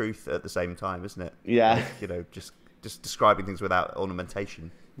telling the truth at the same time, isn't it? Yeah. Like, just describing things without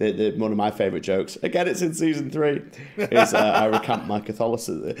ornamentation. One of my favourite jokes, again, it's in season 3, is I recant my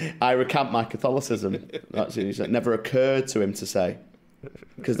Catholicism. Actually, it never occurred to him to say,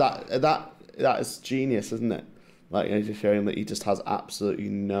 because that is genius, isn't it? Like, just showing that he just has absolutely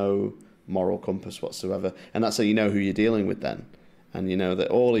no moral compass whatsoever, and that's how you know who you're dealing with then, and you know that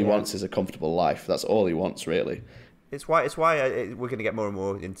all he wants is a comfortable life. That's all he wants, really. It's why we're going to get more and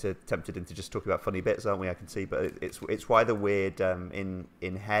more tempted into just talking about funny bits, aren't we? I can see, but it's why the weird in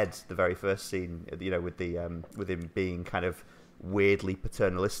Head, the very first scene, with him being kind of weirdly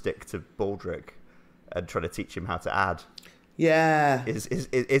paternalistic to Baldrick and trying to teach him how to add. Yeah,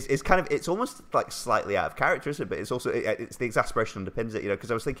 is kind of, it's almost like slightly out of character, isn't it? But it's also it's the exasperation underpins it, because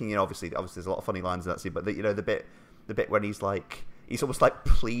I was thinking, obviously there's a lot of funny lines in that scene, but the bit when he's like. He's almost like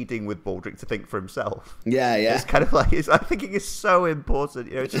pleading with Baldrick to think for himself. Yeah. It's kind of like, I thinking is so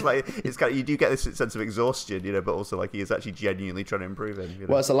important. It's just like, it's kind of, you do get this sense of exhaustion, but also like he is actually genuinely trying to improve him.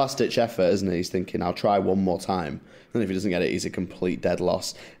 Well, it's a last ditch effort, isn't it? He's thinking, I'll try one more time. And if he doesn't get it, he's a complete dead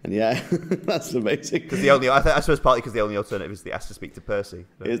loss. And that's amazing. Because I suppose partly because the only alternative is he has to speak to Percy.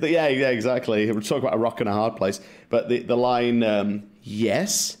 So. Yeah, exactly. We're talking about a rock and a hard place. But the line,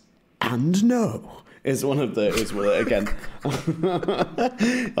 yes and no. Is one of the again.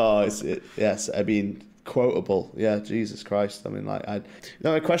 Yes. I mean, quotable. Yeah, Jesus Christ. I mean,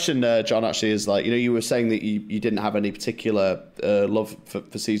 my question, John, actually is like, you were saying that you didn't have any particular love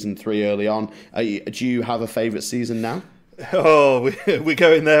for season 3 early on. Do you have a favourite season now? Oh, we're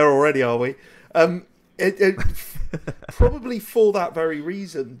going there already, are we? Probably for that very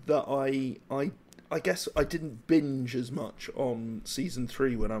reason that I guess I didn't binge as much on season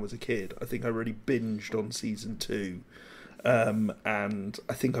 3 when I was a kid. I think I really binged on season 2. and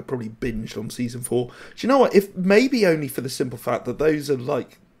I think I probably binged on season 4. Do you know what? If maybe only for the simple fact that those are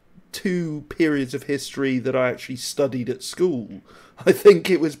like 2 periods of history that I actually studied at school. I think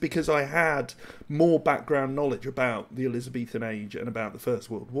it was because I had more background knowledge about the Elizabethan age and about the First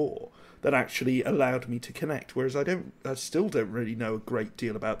World War that actually allowed me to connect. Whereas I still don't really know a great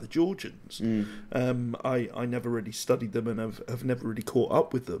deal about the Georgians. I never really studied them and have never really caught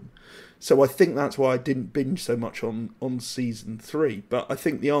up with them. So I think that's why I didn't binge so much on season 3. But I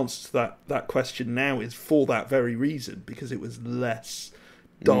think the answer to that question now is for that very reason, because it was less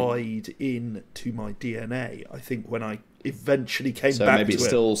died into my DNA. I think when I eventually came back to it. So maybe it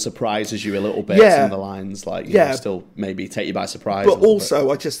still surprises you a little bit, some of the lines, like, you know, still maybe take you by surprise. But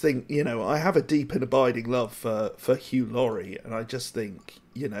also, I just think, you know, I have a deep and abiding love for Hugh Laurie, and I just think,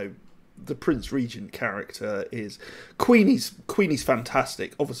 you know, the Prince Regent character is... Queenie's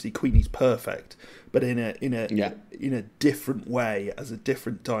fantastic. Obviously, Queenie's perfect, but in a different way, as a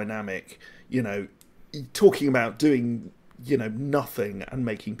different dynamic, you know, talking about doing, you know, nothing and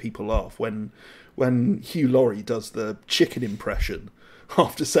making people laugh. When Hugh Laurie does the chicken impression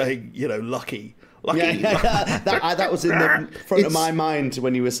after saying, you know, lucky. That was in the front of my mind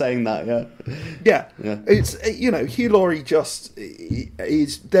when you were saying that. Yeah. It's, you know, Hugh Laurie just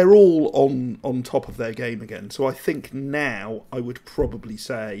is. They're all on top of their game again. So I think now I would probably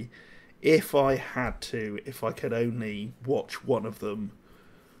say, if I could only watch one of them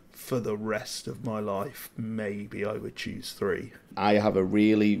for the rest of my life, maybe I would choose 3. I have a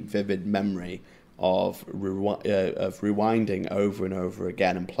really vivid memory of rewinding over and over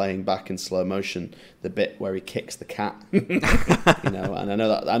again and playing back in slow motion the bit where he kicks the cat. You know, and I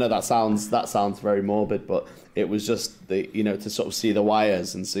know that sounds very morbid, but it was just to sort of see the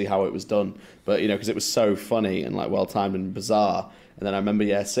wires and see how it was done. But, you know, because it was so funny and like well timed and bizarre. And then I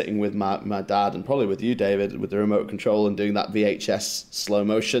remember, sitting with my dad and probably with you, David, with the remote control and doing that VHS slow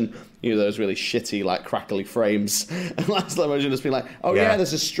motion. You know, those really shitty, like, crackly frames. And like slow motion just being like,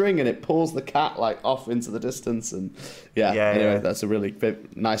 there's a string and it pulls the cat, like, off into the distance. And, anyway, that's a really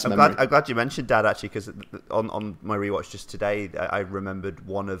nice memory. I'm glad you mentioned Dad, actually, because on my rewatch just today, I remembered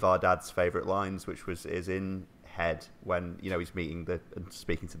one of our dad's favourite lines, which is in Head, when, you know, he's meeting and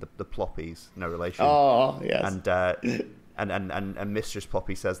speaking to the Ploppies, no relation. Oh, yes. And Mistress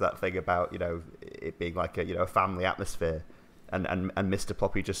Ploppy says that thing about, you know, it being like a family atmosphere, and Mr.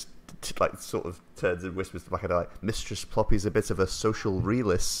 Ploppy just like sort of turns and whispers to Blackadder, like, Mistress Ploppy's a bit of a social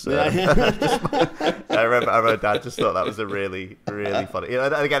realist. I remember Dad just thought that was a really, really funny. You know,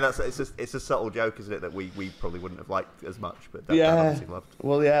 and again, it's a subtle joke, isn't it, that we probably wouldn't have liked as much, but Dad obviously loved.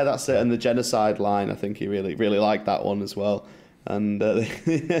 Well, that's it. And the genocide line, I think he really, really liked that one as well. And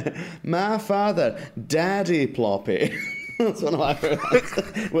my father, Daddy Ploppy. That's one of my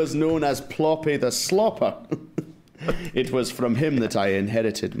favorites. Was known as Ploppy the Slopper. It was from him that I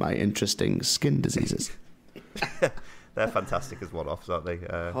inherited my interesting skin diseases. They're fantastic as one-offs, aren't they?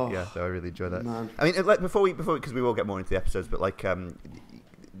 I really enjoy that. Man. I mean, like before we because we will get more into the episodes, but like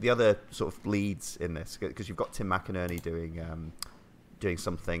the other sort of leads in this, because you've got Tim McInerney doing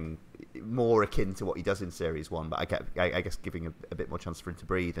something more akin to what he does in series 1, but I guess giving a bit more chance for him to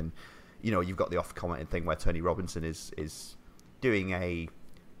breathe. And, you know, you've got the off-commenting thing where Tony Robinson is doing a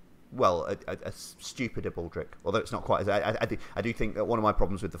stupider Baldrick, although it's not quite as I do think that one of my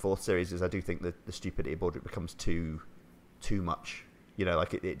problems with the 4th series is I do think that the stupidity of Baldrick becomes too much. You know,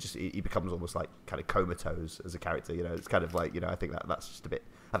 like he becomes almost like kind of comatose as a character. You know, it's kind of like, you know, I think that's just a bit.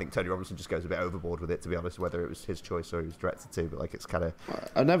 I think Tony Robinson just goes a bit overboard with it, to be honest, whether it was his choice or he was directed to. But like, it's kind of.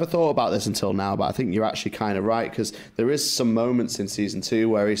 I never thought about this until now, but I think you're actually kind of right, because there is some moments in season 2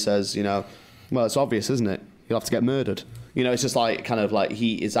 where he says, you know, well, it's obvious, isn't it? You'll have to get murdered. You know, it's just like kind of like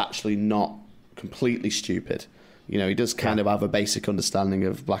he is actually not completely stupid. You know, he does kind of have a basic understanding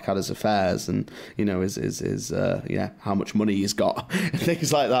of Blackadder's affairs and, you know, how much money he's got,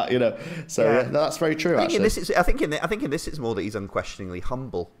 things like that. You know, so that's very true. I think in this it's more that he's unquestioningly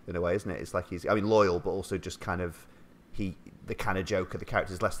humble in a way, isn't it? It's like he's loyal, but also just kind of the kind of joke of the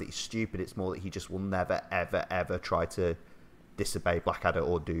character is less that he's stupid. It's more that he just will never ever ever try to disobey Blackadder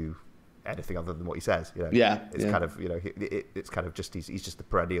or do anything other than what he says. You know? It's kind of, you know, it's kind of just he's just the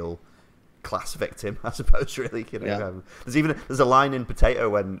perennial class victim, I suppose. Really, you know. There's a line in Potato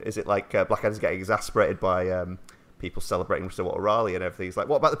when is it like Blackadder's getting exasperated by people celebrating Mr. Watt-O'Reilly and everything. He's like,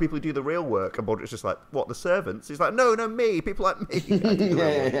 what about the people who do the real work? And Baldrick's just like, what, the servants? He's like, no, me, people like me.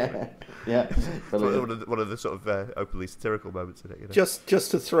 One of the sort of openly satirical moments in it. You know?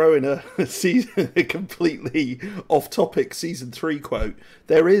 Just to throw in a completely off-topic season 3 quote,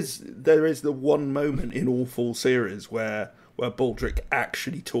 there is the one moment in all 4 series where Baldrick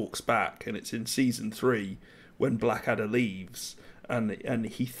actually talks back, and it's in season 3 when Blackadder leaves. And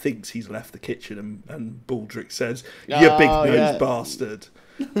he thinks he's left the kitchen, and Baldric says, "You big-nosed bastard."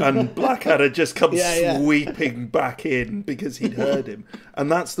 And Blackadder just comes sweeping back in because he'd heard him. And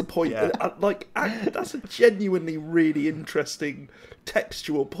that's the point. That's a genuinely really interesting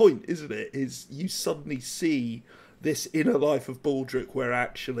textual point, isn't it? Is you suddenly see this inner life of Baldric where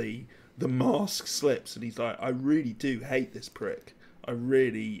actually the mask slips and he's like, I really do hate this prick. I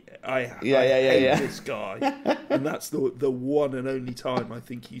hate this guy. And that's the one and only time I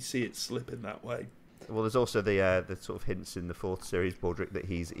think you see it slip in that way. Well, there's also the sort of hints in the fourth series, Baldric, that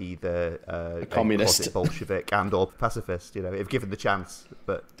he's either a communist, Bolshevik, and/or pacifist. If given the chance,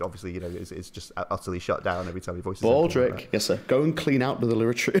 but obviously, is just utterly shut down every time he voices. Baldric, yes sir, go and clean out the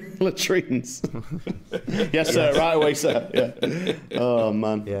latrines. Yes sir, right away, sir. Yeah. Oh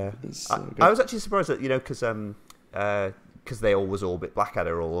man. Yeah. I was actually surprised that because they always orbit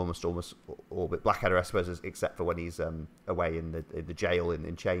Blackadder, or almost orbit Blackadder, I suppose, except for when he's away in the jail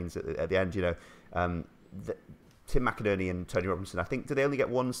in chains at the end. Tim McInerney and Tony Robinson, I think, do they only get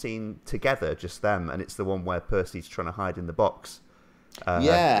one scene together, just them, and it's the one where Percy's trying to hide in the box.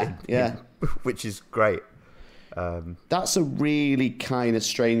 Which is great. That's a really kind of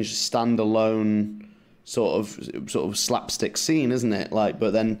strange standalone sort of slapstick scene, isn't it?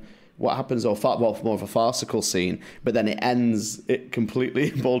 But then what happens, more of a farcical scene, but then it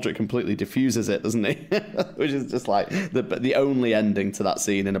completely, Baldric completely diffuses it, doesn't he? Which is just like the only ending to that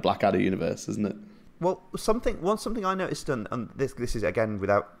scene in a Blackadder universe, isn't it? Well, something I noticed, and this is, again,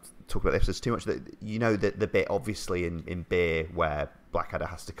 without talking about the episodes too much, that the bit obviously in Beer where Blackadder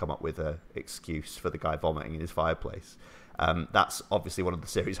has to come up with an excuse for the guy vomiting in his fireplace. That's obviously one of the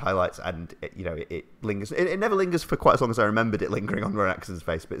series highlights, and it lingers. It never lingers for quite as long as I remembered it lingering on Ron Atkinson's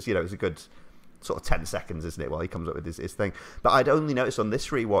face, but it's a good sort of 10 seconds, isn't it, while he comes up with his thing. But I'd only noticed on this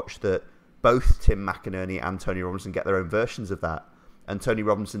rewatch that both Tim McInerney and Tony Robinson get their own versions of that, and Tony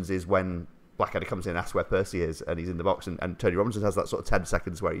Robinson's is when Blackadder comes in and asks where Percy is, and he's in the box, and Tony Robinson has that sort of 10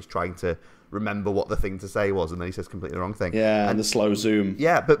 seconds where he's trying to remember what the thing to say was, and then he says completely the wrong thing. Yeah, and the slow zoom.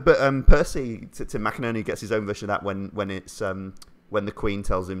 Yeah, but Percy, Tim McInerney, gets his own version of that when it's when the Queen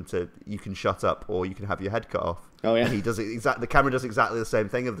tells him you can shut up or you can have your head cut off. Oh yeah, and he does it the camera does exactly the same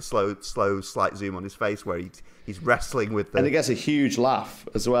thing of the slow slight zoom on his face where he's wrestling with and it gets a huge laugh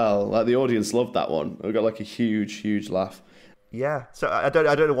as well. Like the audience loved that one. We got like a huge laugh. Yeah, so I don't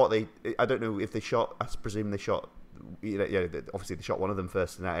know I don't know if they shot. I presume they shot. Obviously they shot one of them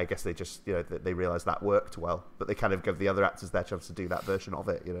first, and I guess they just they realised that worked well, but they kind of give the other actors their chance to do that version of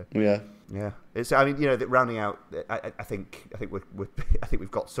it. Yeah. It's rounding out. I think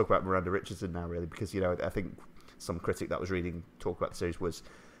we've got to talk about Miranda Richardson now, really, because I think some critic that was reading talk about the series was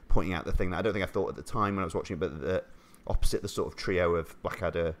pointing out the thing that I don't think I thought at the time when I was watching it, but that opposite the sort of trio of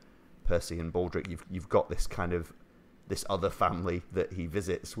Blackadder, Percy, and Baldric, you've got this kind of this other family that he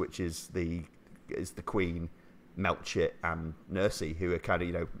visits, which is the Queen, Melchett, and Nursey, who are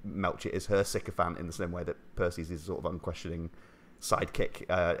kind of Melchett is her sycophant in the same way that Percy's his sort of unquestioning sidekick,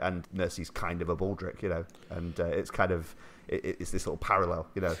 and Nursey's kind of a Baldric, and it's kind of it's this little parallel,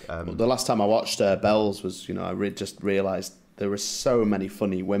 Well, the last time I watched Bells was I just realised there were so many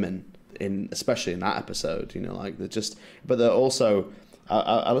funny women especially in that episode, but they're also.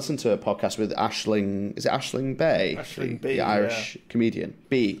 I listened to a podcast with Aisling. Is it Aisling Bay? Aisling B, the Irish comedian.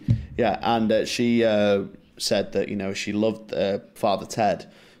 B, yeah, and she said that she loved Father Ted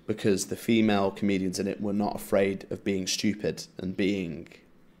because the female comedians in it were not afraid of being stupid and being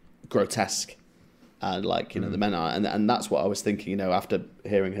grotesque, and the men are, and that's what I was thinking. After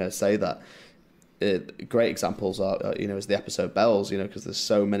hearing her say that, great examples are is the episode Bells. Because there's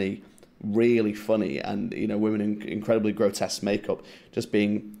so many really funny and women in incredibly grotesque makeup just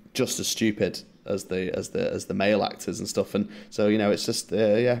being just as stupid as the male actors and stuff, and so it's just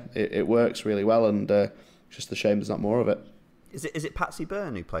it works really well, and just a shame there's not more of it. Is it Patsy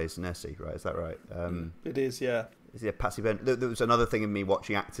Byrne who plays Nursey, right? Is that right? It is, yeah. Is it Patsy Byrne? There was another thing in me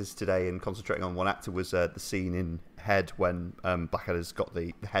watching actors today and concentrating on one actor was the scene in Head when Blackadder's got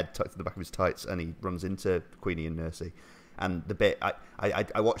the head tucked to the back of his tights and he runs into Queenie and Nursey. And the bit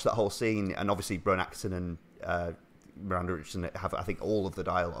I watched that whole scene, and obviously Rowan Atkinson and Miranda Richardson have, I think, all of the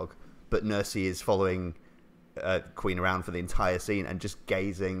dialogue, but Nursey is following Queen around for the entire scene and just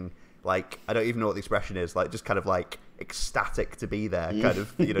gazing, I don't even know what the expression is, just kind of ecstatic to be there, kind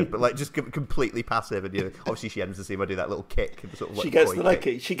of, but just completely passive, and obviously she ends the scene by doing that little kick, sort of she gets the leg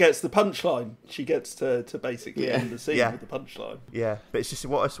kick. She gets the punchline. She gets to basically end the scene with the punchline. Yeah, but it's just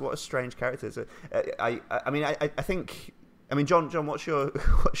what a strange character. So, I mean, I think. I mean, John, what's your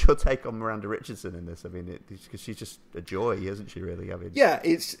what's your take on Miranda Richardson in this? I mean, because she's just a joy, isn't she? Really, I mean, yeah,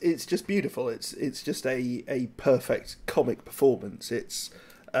 it's just beautiful. It's just a perfect comic performance. It's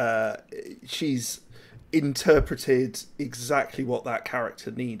she's interpreted exactly what that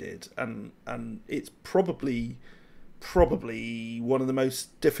character needed, and it's probably one of the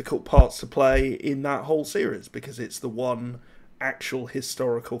most difficult parts to play in that whole series, because it's the one actual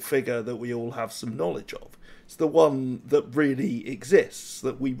historical figure that we all have some knowledge of. It's the one that really exists,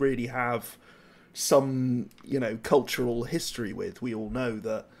 that we really have some, cultural history with. We all know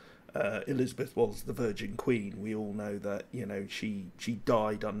that Elizabeth was the Virgin Queen. We all know that, she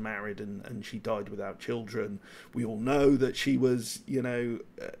died unmarried and she died without children. We all know that she was,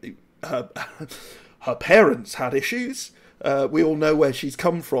 her parents had issues. We all know where she's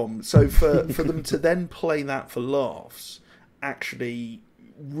come from. So for them to then play that for laughs actually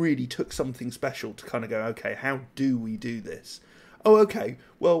really took something special to kind of go, okay, how do we do this? Oh, okay,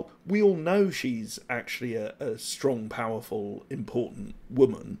 well, we all know she's actually a strong, powerful, important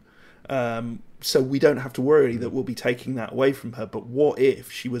woman. So we don't have to worry that we'll be taking that away from her. But what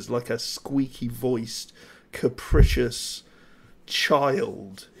if she was like a squeaky-voiced, capricious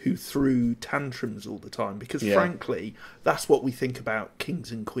child who threw tantrums all the time? Because frankly, that's what we think about kings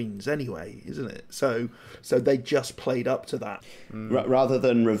and queens anyway, isn't it? So they just played up to that. Rather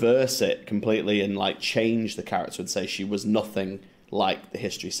than reverse it completely and like change the character and say she was nothing like the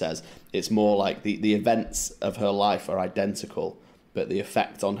history says, it's more like the events of her life are identical, but the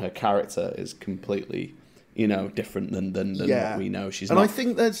effect on her character is completely, different than what we know. She's I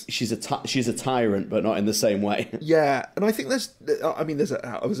think she's a tyrant, but not in the same way. Yeah, and I think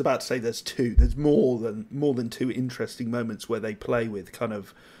I was about to say there's two. There's more than two interesting moments where they play with kind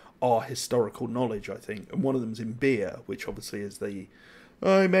of our historical knowledge, I think. And one of them's in Beer, which obviously is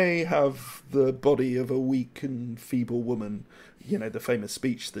I may have the body of a weak and feeble woman, the famous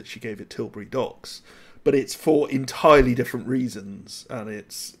speech that she gave at Tilbury Docks. But it's for entirely different reasons, and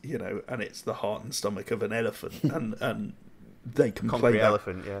it's the heart and stomach of an elephant, and they can play that.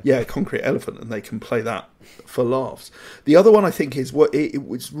 Elephant, concrete elephant, and they can play that for laughs. The other one I think is what it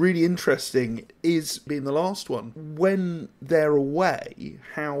was really interesting is being the last one when they're away,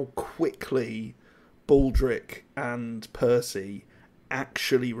 how quickly Baldric and Percy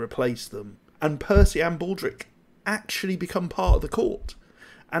actually replace them, and Percy and Baldric actually become part of the court,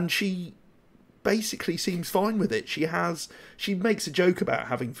 and she basically seems fine with it. She makes a joke about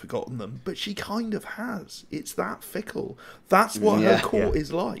having forgotten them, but she kind of has. It's that fickle. That's what her court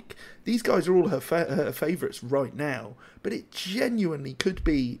is like. These guys are all her favourites right now, but it genuinely could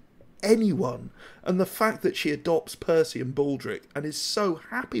be anyone. And the fact that she adopts Percy and Baldric and is so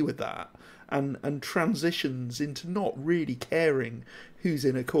happy with that, and transitions into not really caring who's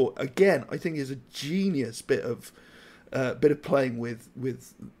in her court, again, I think is a genius bit of playing with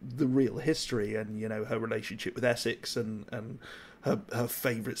the real history, and her relationship with Essex, and her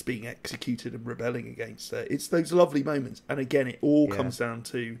favourites being executed and rebelling against her. It's those lovely moments, and again, it all comes down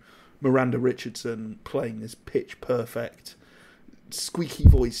to Miranda Richardson playing this pitch perfect, squeaky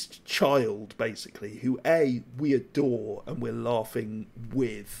voiced child, basically, who we adore and we're laughing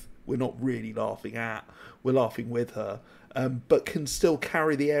with. We're not really laughing at, we're laughing with her, but can still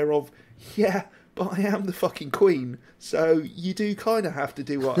carry the air of but I am the fucking queen, so you do kind of have to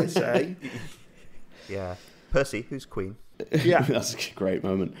do what I say. Yeah. Percy, who's queen? Yeah. That's a great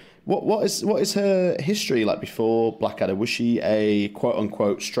moment. What is her history like before Blackadder? Was she a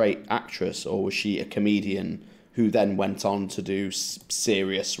quote-unquote straight actress, or was she a comedian who then went on to do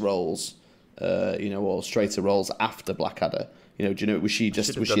serious roles, or straighter roles after Blackadder? Do you know, was she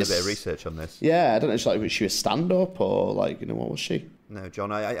just... was she a bit of research on this. Yeah, I don't know, was she a stand-up, or what was she? No,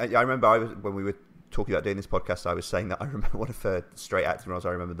 John, I remember when we were talking about doing this podcast, I was saying that I remember one of her straight acting roles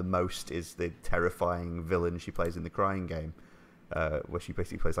I remember the most is the terrifying villain she plays in The Crying Game, where she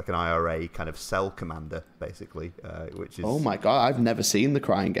basically plays like an IRA kind of cell commander, basically, which is... Oh my God, I've never seen The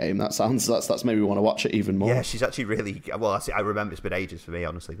Crying Game. That's made me want to watch it even more. Yeah, she's actually really... Well, I remember, it's been ages for me,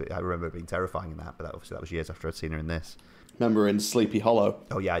 honestly, but I remember it being terrifying in that, but that was years after I'd seen her in this. Remember in Sleepy Hollow?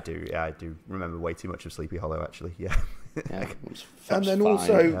 Oh yeah, I do. Yeah, I do remember way too much of Sleepy Hollow, actually. Yeah. And then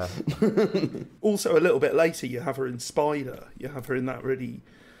also a little bit later, you have her in Spider. You have her in that really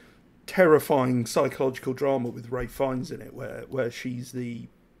terrifying psychological drama with Ray Fiennes in it, where she's the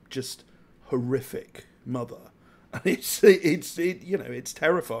just horrific mother, and it's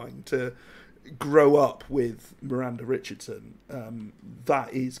terrifying to grow up with Miranda Richardson.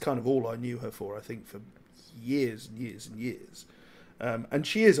 That is kind of all I knew her for, I think, for years and years and years. And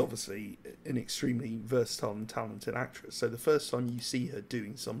she is obviously an extremely versatile and talented actress. So the first time you see her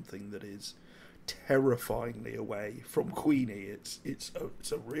doing something that is terrifyingly away from Queenie. It's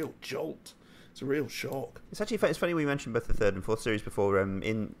a real jolt. It's a real shock. It's actually it's funny we mentioned both the third and fourth series before.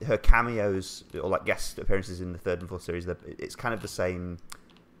 In her cameos or like guest appearances in the third and fourth series, it's kind of the same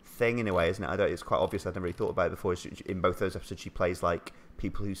thing in a way, isn't it? It's quite obvious. I've never really thought about it before. In both those episodes, she plays like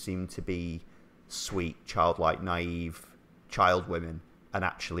people who seem to be sweet, childlike, naive child women, and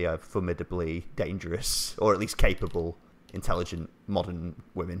actually are formidably dangerous, or at least capable, intelligent, modern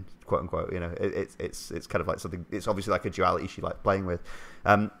women, quote unquote. You know, it's kind of like something. It's obviously like a duality she likes playing with.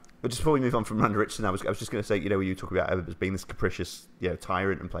 But just before we move on from Miranda Richardson, I was just going to say, you know, when you talk about Emma as being this capricious, you know,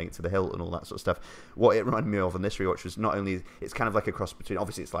 tyrant and playing it to the hilt and all that sort of stuff, what it reminded me of on this rewatch was not only, it's kind of like a cross between,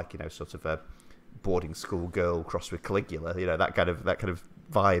 obviously it's like, you know, sort of a boarding school girl crossed with Caligula, you know, that kind of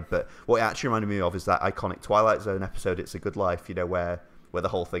vibe, but what it actually reminded me of is that iconic Twilight Zone episode, It's a Good Life, you know, where the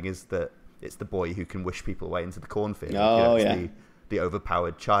whole thing is that it's the boy who can wish people away into the cornfield. Oh, you know, the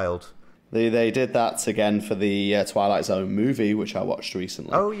overpowered child. They did that again for the Twilight Zone movie, which I watched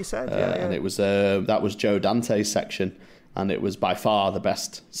recently. Oh, you said, yeah. And it was that was Joe Dante's section, and it was by far the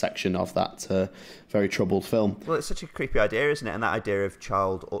best section of that very troubled film. Well, it's such a creepy idea, isn't it? And that idea of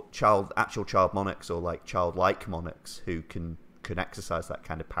actual child monarchs or like childlike monarchs who can exercise that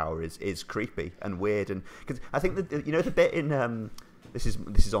kind of power is creepy and weird. And cause I think that, you know, the bit in this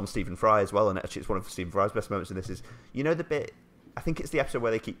is on Stephen Fry as well, and actually it's one of Stephen Fry's best moments in this is, you know, the bit. I think it's the episode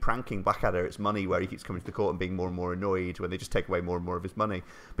where they keep pranking Blackadder. It's money, where he keeps coming to the court and being more and more annoyed when they just take away more and more of his money.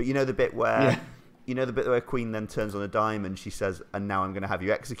 But you know the bit where, Queen then turns on a dime and she says, "And now I'm going to have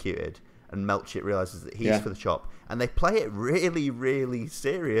you executed." And Melchett realizes that he's for the chop, and they play it really, really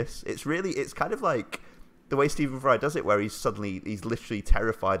serious. It's kind of like the way Stephen Fry does it, where he's literally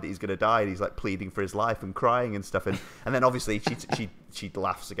terrified that he's going to die, and he's like pleading for his life and crying and stuff. And then obviously she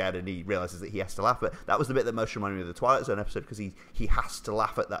laughs again, and he realizes that he has to laugh. But that was the bit that most reminded me of the Twilight Zone episode, because he has to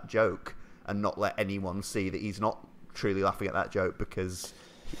laugh at that joke and not let anyone see that he's not truly laughing at that joke, because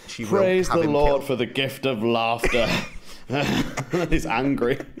she Praise will have the him Lord killed. for the gift of laughter. He's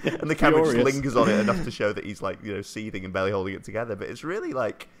angry, and the camera furious. just lingers on it enough to show that he's like, you know, seething and barely holding it together. But it's really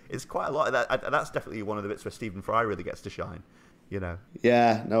like, it's quite a lot of that. And that's definitely one of the bits where Stephen Fry really gets to shine. You know.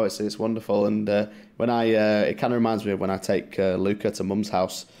 Yeah, no, it's wonderful. And when it kind of reminds me of when I take Luca to Mum's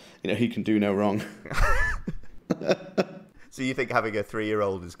house. You know, he can do no wrong. So you think having a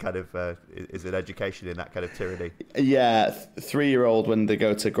 3-year-old is kind of is an education in that kind of tyranny? Yeah, 3-year-old when they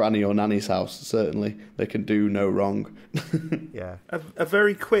go to Granny or Nanny's house, certainly they can do no wrong. Yeah. A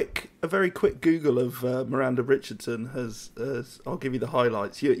very quick Google of Miranda Richardson has I'll give you the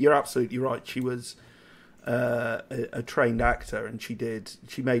highlights. You're absolutely right. She was a trained actor, and she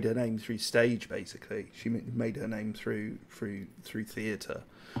made her name through stage. Basically, she made her name through theatre.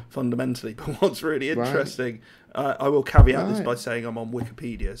 Fundamentally, but what's really interesting, I will caveat this by saying I'm on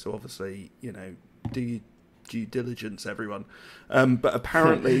Wikipedia, so obviously, you know, do your due diligence, everyone. But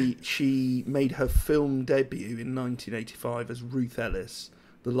apparently, she made her film debut in 1985 as Ruth Ellis,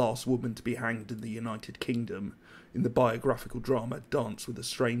 the last woman to be hanged in the United Kingdom, in the biographical drama Dance with a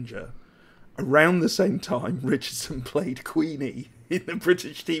Stranger. Around the same time, Richardson played Queenie in the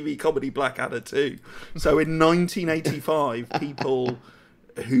British TV comedy Blackadder II. So in 1985, people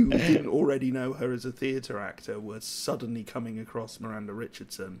who didn't already know her as a theatre actor were suddenly coming across Miranda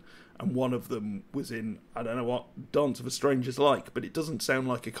Richardson, and one of them was in, I don't know what Dance of a Stranger's like, but it doesn't sound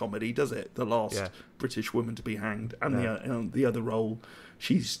like a comedy, does it? The last British woman to be hanged, and the other role,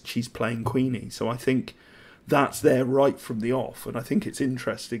 she's playing Queenie. So I think that's there right from the off, and I think it's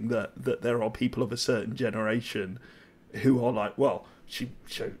interesting that there are people of a certain generation who are like, well, she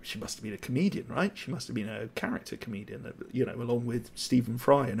must have been a comedian, right? She must have been a character comedian, you know, along with Stephen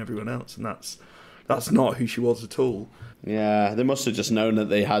Fry and everyone else, and that's not who she was at all. Yeah, they must have just known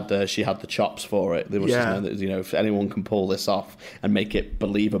that she had the chops for it. They must have known that, you know, if anyone can pull this off and make it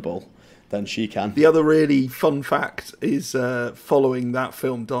believable, then she can. The other really fun fact is following that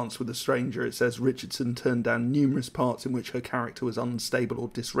film Dance with a Stranger, it says Richardson turned down numerous parts in which her character was unstable or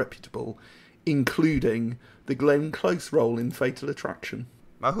disreputable, including the Glenn Close role in Fatal Attraction.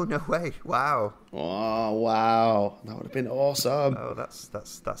 Oh, no way. Wow. Oh, wow. That would have been awesome. Oh,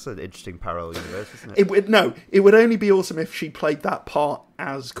 that's an interesting parallel universe, isn't it? It would only be awesome if she played that part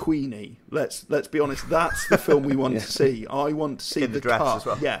as Queenie. Let's be honest, that's the film we want to see. I want to see in the dress cut. as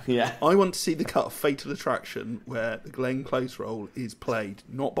well. Yeah. I want to see the cut of Fatal Attraction where the Glenn Close role is played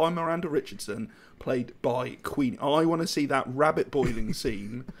not by Miranda Richardson, played by Queenie. I want to see that rabbit boiling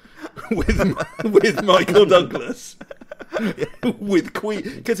scene with Michael Douglas. with Queen,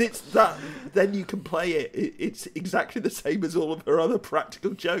 because it's that. Then you can play it. It's exactly the same as all of her other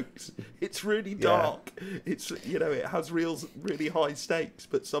practical jokes. It's really dark. It's it has really high stakes,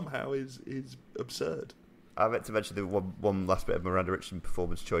 but somehow is absurd. I meant to mention the one last bit of Miranda Richardson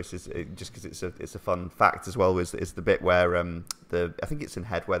performance choices, just because it's a fun fact as well. Is the bit where I think it's in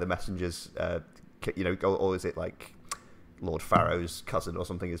Head where the messengers or is it like Lord Pharaoh's cousin or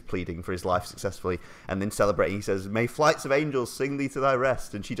something is pleading for his life successfully, and then celebrating, he says, "May flights of angels sing thee to thy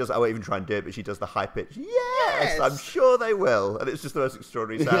rest," and she does. I won't even try and do it, but she does the high pitch. Yes, I'm sure they will, and it's just the most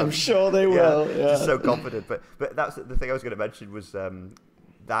extraordinary sound. I'm sure they will. Yeah. Just so confident. But that's the thing I was going to mention was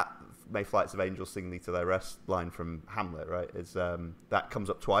that "May flights of angels sing thee to thy rest" line from Hamlet, right? Is that comes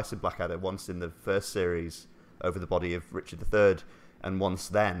up twice in Blackadder, once in the first series over the body of Richard III, and once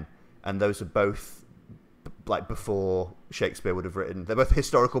then, and those are both like before Shakespeare would have written. They're both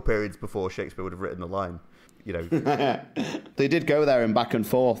historical periods before Shakespeare would have written the line. They did go there and back and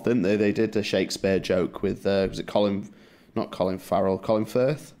forth, didn't they? They did a Shakespeare joke with was it Colin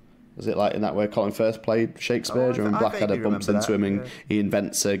Firth? Was it like in that way Colin Firth played Shakespeare? Do you remember Blackadder bumps into him and he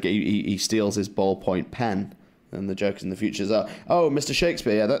invents he steals his ballpoint pen, and the joke in the future is, "Oh, Mr.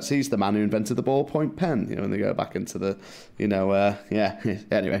 Shakespeare, he's the man who invented the ballpoint pen." And they go back into the,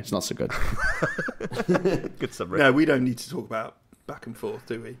 Anyway, it's not so good. Good summary. No, we don't need to talk about back and forth,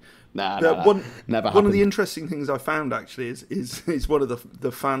 do we? Nah, never happened. One of the interesting things I found actually is one of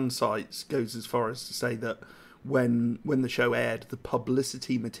the fan sites goes as far as to say that when the show aired, the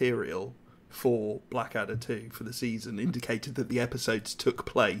publicity material for Blackadder II for the season indicated that the episodes took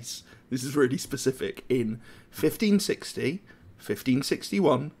place, this is really specific, in 1560,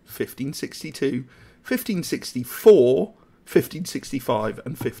 1561, 1562, 1564, 1565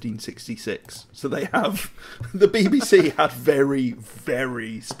 and 1566. So they have, the BBC had very,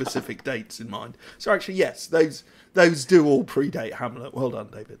 very specific dates in mind. So actually, yes, those do all predate Hamlet. Well done,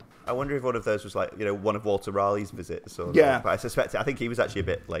 David. I wonder if one of those was like, one of Walter Raleigh's visits. Or but I think he was actually a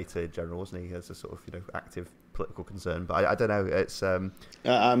bit later in general, wasn't he? As a sort of, active political concern. But I don't know. It's. I'm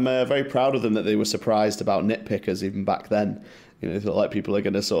very proud of them that they were surprised about nitpickers even back then. It's not like people are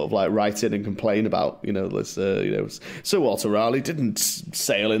going to sort of like write in and complain about, Sir Walter Raleigh didn't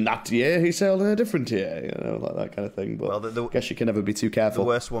sail in that year, he sailed in a different year, like that kind of thing. But I guess you can never be too careful. The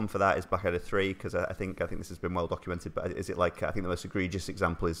worst one for that is Blackadder III, because I think this has been well documented. But is it like, I think the most egregious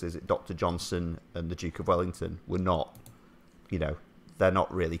example is it Dr. Johnson and the Duke of Wellington were not, they're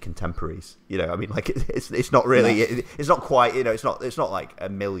not really contemporaries. It's not really. It's not quite. It's not like a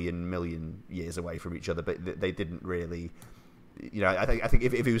million years away from each other. But they didn't really. I think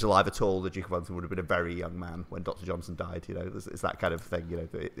if he was alive at all, the Duke of Wellington would have been a very young man when Dr. Johnson died. It's that kind of thing.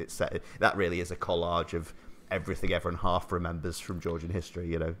 It's set, that really is a collage of everything everyone half remembers from Georgian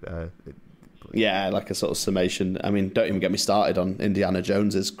history. Yeah, like a sort of summation. I mean, don't even get me started on Indiana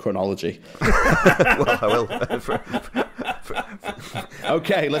Jones's chronology. Well, I will.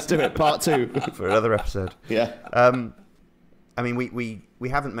 Okay, let's do it. Part 2 for another episode. Yeah. I mean, we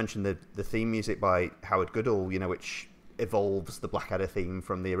haven't mentioned the theme music by Howard Goodall, which evolves the Blackadder theme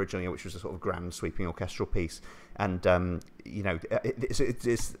from the original, which was a sort of grand sweeping orchestral piece. And I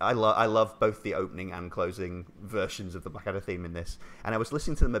love both the opening and closing versions of the Blackadder theme in this. And I was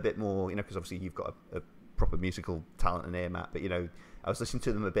listening to them a bit more, because obviously you've got a proper musical talent and ear, Matt. But I was listening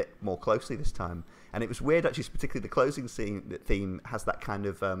to them a bit more closely this time, and it was weird actually. Particularly the closing theme has that kind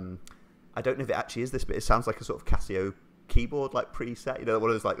of I don't know if it actually is this, but it sounds like a sort of Casio keyboard like preset. One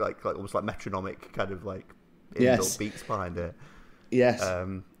of those like almost like metronomic kind of like. Yes. Beats behind it. Yes.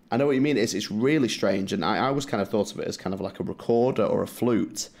 I know what you mean. It's really strange, and I always kind of thought of it as kind of like a recorder or a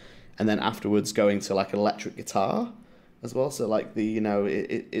flute, and then afterwards going to like an electric guitar as well. So like the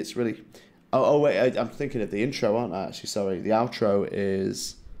it's really. Oh wait, I'm thinking of the intro, aren't I? Actually, sorry. The outro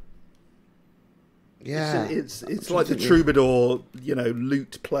is. Yeah, it's like the troubadour,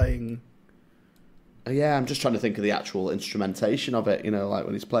 lute playing. Yeah, I'm just trying to think of the actual instrumentation of it. Like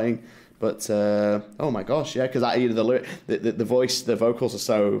when he's playing. But oh my gosh, yeah, because the voice, the vocals are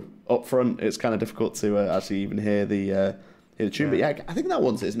so upfront, it's kind of difficult to actually even hear the tune. But yeah, I think that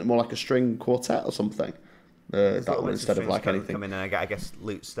one's, isn't it more like a string quartet or something? That one instead of like anything. Come in and I guess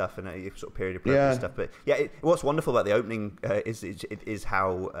lute stuff and sort of period appropriate stuff. But yeah, what's wonderful about the opening is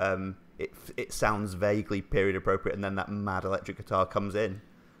how it sounds vaguely period appropriate, and then that mad electric guitar comes in.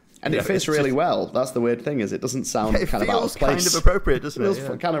 And it fits really well. That's the weird thing, is it doesn't sound kind of out of place. It feels kind of appropriate, doesn't it? It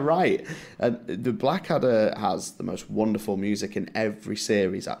feels kind of right. The Blackadder has the most wonderful music in every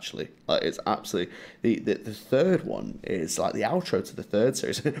series, actually. Like, it's absolutely... The third one is like the outro to the third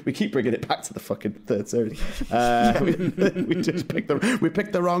series. We keep bringing it back to the fucking third series. We just picked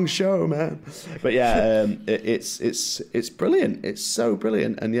the wrong show, man. But yeah, it's brilliant. It's so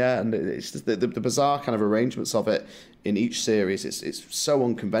brilliant. And yeah, and it's just the bizarre kind of arrangements of it in each series. It's so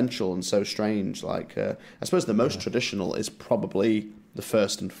unconventional and so strange. Like I suppose the most traditional is probably the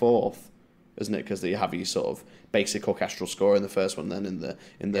first and fourth, isn't it? Because you have your sort of basic orchestral score in the first one, then in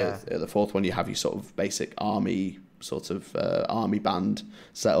the fourth one you have your sort of basic army army band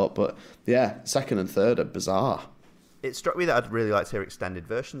set up. But yeah, second and third are bizarre. It struck me that I'd really like to hear extended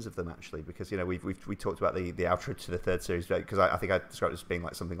versions of them, actually, because we talked about the outro to the third series, because I think I described it as being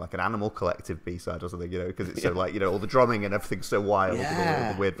like something like an Animal Collective B-side or something, because it's so like all the drumming and everything's so wild, with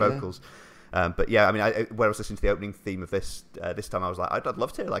all the weird vocals. But yeah, I mean, when I was listening to the opening theme of this time, I was like, I'd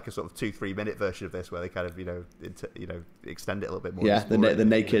love to hear like a sort of 2-3 minute version of this where they kind of extend it a little bit more. Yeah,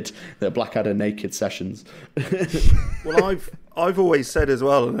 the Blackadder naked sessions. Well, I've always said as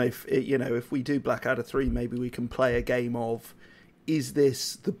well, and if we do Blackadder 3, maybe we can play a game of, is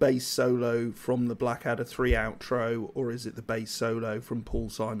this the bass solo from the Blackadder 3 outro, or is it the bass solo from Paul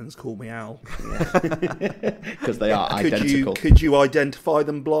Simon's Call Me Al? Because they are identical. Could you identify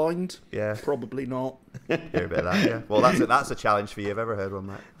them blind? Yeah. Probably not. Hear a bit of that, yeah. Well, that's a challenge for you. I've ever heard one,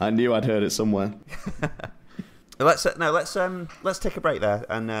 Matt. I knew I'd heard it somewhere. Let's take a break there,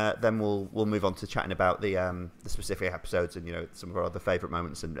 and then we'll move on to chatting about the specific episodes and some of our other favourite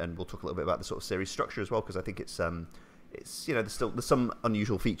moments, and we'll talk a little bit about the sort of series structure as well, because I think it's there's some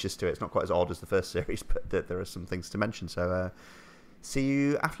unusual features to it. It's not quite as odd as the first series, but there are some things to mention. So see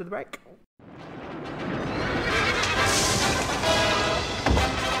you after the break.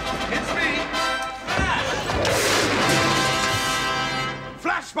 It's me,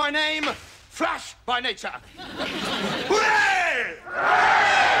 Flash by name, Flash by nature. Hooray!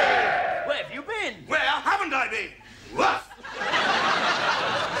 Where have you been? Where haven't I been? Woof!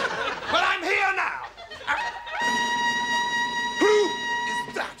 Well, I'm here now. Who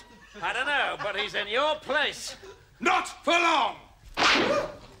is that? I don't know, but he's in your place. Not for long.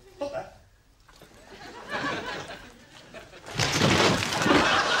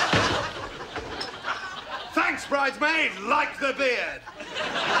 Thanks, bridesmaid. Like the beard.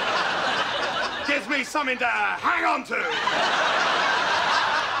 Gives me something to hang on to.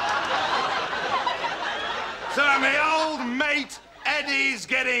 So my old mate Eddie's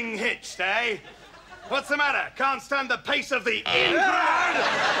getting hitched, eh? What's the matter? Can't stand the pace of the in-crowd?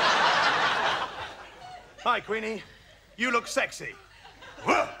 Hi, Queenie. You look sexy.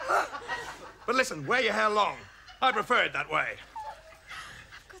 Whoa. But listen, wear your hair long. I prefer it that way.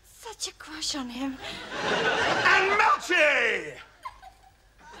 I've got such a crush on him. And Melchi!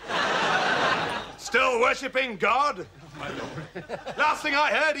 Still worshipping God? My lord. Last thing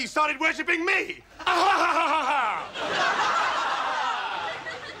I heard, he started worshipping me.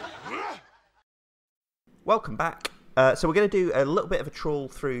 Welcome back. So we're going to do a little bit of a trawl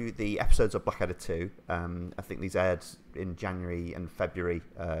through the episodes of Blackadder 2. I think these aired in January and February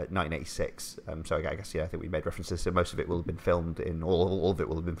 1986. So I guess, I think we made references. So most of it will have been filmed all of it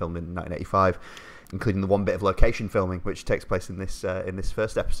will have been filmed in 1985, including the one bit of location filming, which takes place in this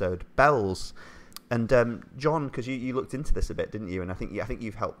first episode, Bells. And John, because you looked into this a bit, didn't you? And I think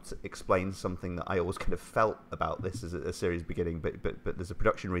you've helped explain something that I always kind of felt about this as a series beginning, but there's a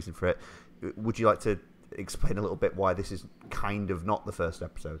production reason for it. Would you like to explain a little bit why this is kind of not the first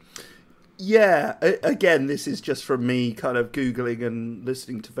episode? Yeah, again, this is just from me kind of Googling and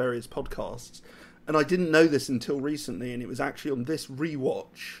listening to various podcasts. And I didn't know this until recently, and it was actually on this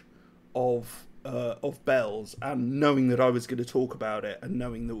rewatch of Bells, and knowing that I was going to talk about it, and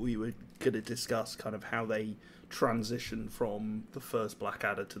knowing that we were going to discuss kind of how they transitioned from the first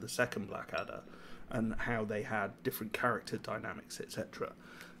Blackadder to the second Blackadder, and how they had different character dynamics, etc.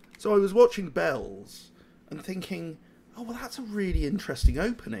 So I was watching Bells and thinking, oh, well, that's a really interesting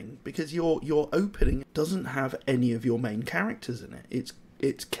opening, because your opening doesn't have any of your main characters in it.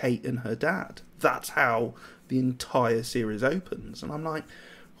 It's Kate and her dad. That's how the entire series opens. And I'm like,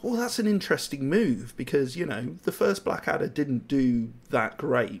 well, that's an interesting move, because, the first Blackadder didn't do that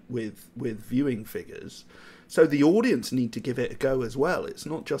great with viewing figures. So the audience need to give it a go as well. It's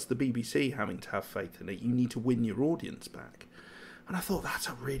not just the BBC having to have faith in it. You need to win your audience back. And I thought, that's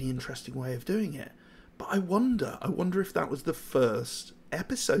a really interesting way of doing it. But I wonder if that was the first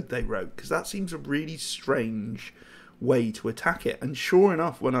episode they wrote, because that seems a really strange way to attack it. And sure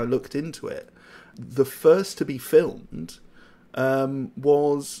enough, when I looked into it, the first to be filmed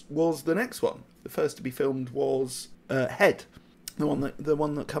was the next one. The first to be filmed was Head, the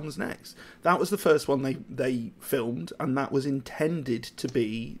one that comes next. That was the first one they filmed, and that was intended to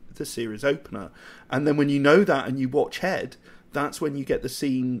be the series opener. And then when you know that and you watch Head, that's when you get the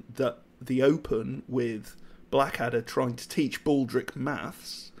scene that the open with Blackadder trying to teach Baldric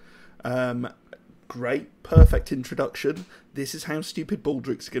maths. Great, perfect introduction. This is how stupid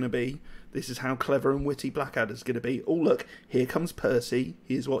Baldric's going to be. This is how clever and witty Blackadder's going to be. Oh, look, here comes Percy.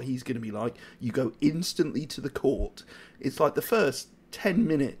 Here's what he's going to be like. You go instantly to the court. It's like the first 10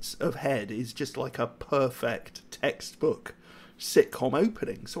 minutes of Head is just like a perfect textbook sitcom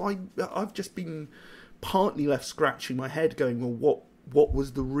opening. So I've just been partly left scratching my head going, well, what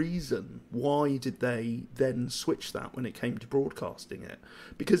was the reason? Why did they then switch that when it came to broadcasting it?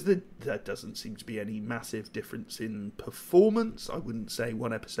 Because there doesn't seem to be any massive difference in performance. I wouldn't say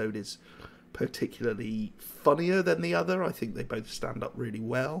one episode is particularly funnier than the other. I think they both stand up really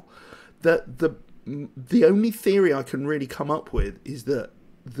well. The only theory I can really come up with is that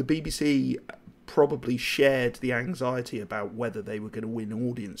the BBC probably shared the anxiety about whether they were going to win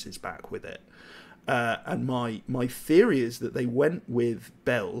audiences back with it. And my theory is that they went with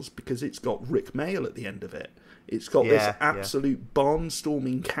Bells because it's got Rick Mayall at the end of it. It's got this absolute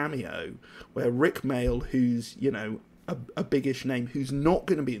barnstorming cameo where Rick Mayall, who's, you know, a biggish name, who's not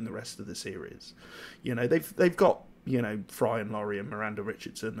going to be in the rest of the series. You know, they've got, you know, Fry and Laurie and Miranda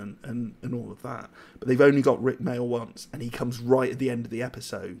Richardson and all of that. But they've only got Rick Mayall once, and he comes right at the end of the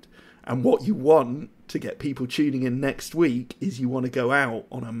episode. And what you want to get people tuning in next week is you want to go out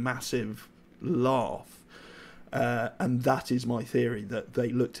on a massive laugh. And that is my theory, that they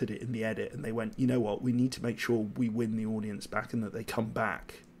looked at it in the edit and they went, you know what, we need to make sure we win the audience back and that they come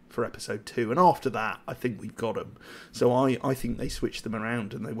back for episode 2. And after that, I think we've got them. So I think they switched them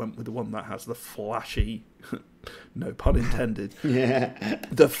around and they went with the one that has the flashy, no pun intended,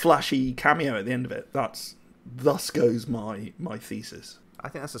 the flashy cameo at the end of it. Thus goes my thesis. I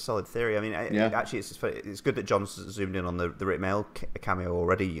think that's a solid theory. I mean, actually, it's good that John's zoomed in on the Rick Mayall cameo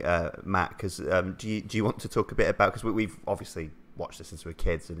already, Matt. Because do you want to talk a bit about? Because we've obviously watched this since we were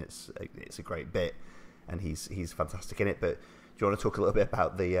kids, and it's a great bit, and he's fantastic in it. But do you want to talk a little bit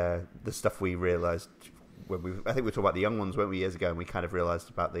about the stuff we realised when I think we were talking about the young ones, weren't we, years ago, and we kind of realised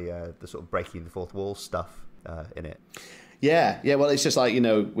about the sort of breaking the fourth wall stuff in it. Yeah. Well, it's just like, you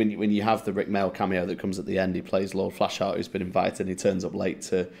know, when you have the Rick Mayall cameo that comes at the end, he plays Lord Flashheart, who's been invited, and he turns up late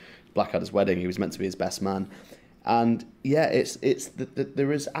to Blackadder's wedding. He was meant to be his best man, and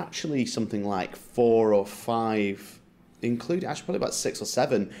there is actually something like 4 or 5, including actually probably about 6 or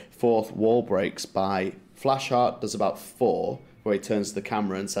 7 fourth wall breaks by Flashheart. Does about 4 where he turns to the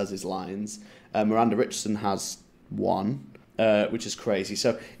camera and says his lines. Miranda Richardson has 1. Which is crazy.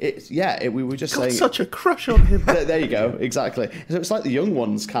 So we were just saying such a crush on him. There you go, exactly. So it's like the young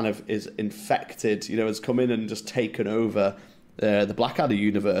ones kind of is infected, you know, has come in and just taken over the Blackadder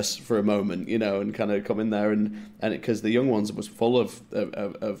universe for a moment, you know, and kind of come in there and because the young ones was full of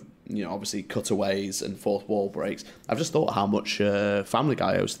you know, obviously cutaways and fourth wall breaks. I've just thought how much Family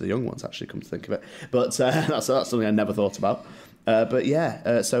Guy owes to the young ones, actually, come to think of it. But that's something I never thought about. Rick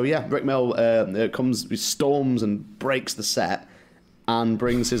Mayall comes, storms and breaks the set and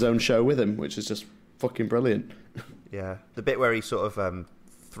brings his own show with him, which is just fucking brilliant. Yeah, the bit where he sort of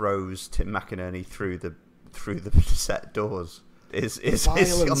throws Tim McInerney through the set doors is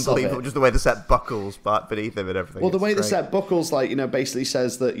unbelievable. Just the way the set buckles beneath him and everything. Well, the way the set buckles, like, you know, basically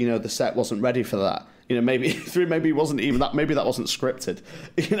says that, you know, the set wasn't ready for that. You know, maybe it wasn't even that. Maybe that wasn't scripted.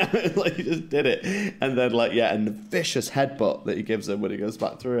 You know, like, he just did it, and then and the vicious headbutt that he gives him when he goes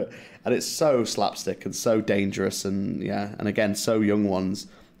back through it, and it's so slapstick and so dangerous, and again, so young ones.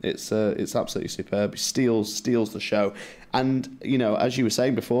 It's absolutely superb. He steals the show, and, you know, as you were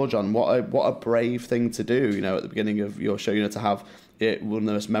saying before, John, what a brave thing to do. You know, at the beginning of your show, you know, to have one of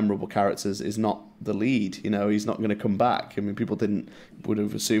the most memorable characters is not the lead. You know, he's not going to come back. I mean, people would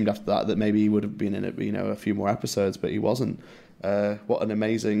have assumed after that maybe he would have been in it, you know, a few more episodes, but he wasn't. What an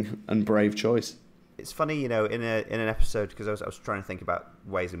amazing and brave choice. It's funny, you know, in an episode, because I was trying to think about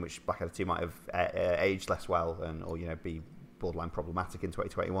ways in which Blackadder II might have aged less well, or you know, be borderline problematic in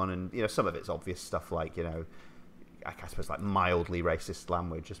 2021, and, you know, some of it's obvious stuff, like, you know, I suppose like mildly racist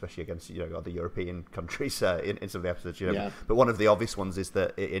language, especially against, you know, other European countries in some of the episodes, you know. Yeah. But one of the obvious ones is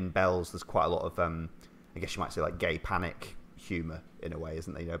that in Bells there's quite a lot of I guess you might say like gay panic humour in a way,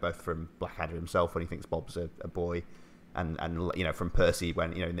 isn't there? You know, both from Blackadder himself when he thinks Bob's a boy, and you know, from Percy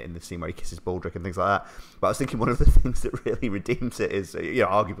when, you know, in the scene where he kisses Baldric and things like that. But I was thinking one of the things that really redeems it is, you know,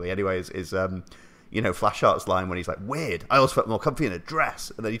 arguably anyway, is Flash Art's line when he's like, weird, I always felt more comfy in a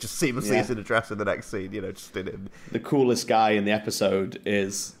dress, and then he just seamlessly is in a dress in the next scene, just in it. The coolest guy in the episode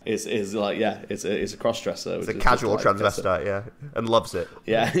is like, is a cross-dresser. It's a casual transvestite, and loves it.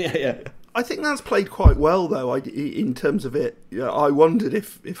 Yeah. I think that's played quite well, though. In terms of it, I wondered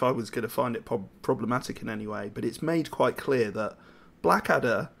if I was going to find it problematic in any way, but it's made quite clear that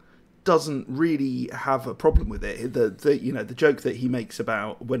Blackadder doesn't really have a problem with it. The joke that he makes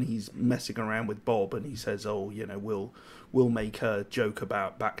about when he's messing around with Bob and he says, we'll make a joke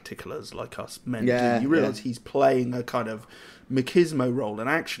about back ticklers like us men do. You realise he's playing a kind of machismo role, and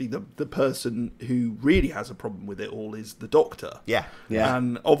actually the person who really has a problem with it all is the Doctor. Yeah.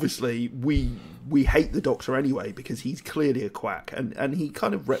 And obviously we hate the Doctor anyway because he's clearly a quack, and he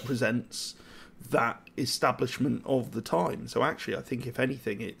kind of represents that establishment of the time. So actually, I think if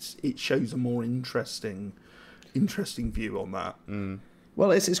anything, it shows a more interesting view on that.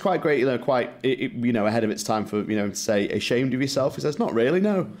 Well, it's quite great, quite ahead of its time for to say ashamed of yourself. He says, not really,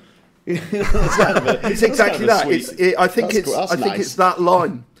 no. It's exactly that. I think it's that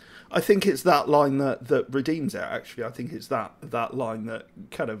line. I think it's that line that redeems it. Actually, I think it's that line that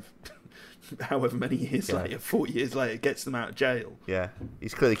kind of, however many years later, 40 years later, gets them out of jail. Yeah,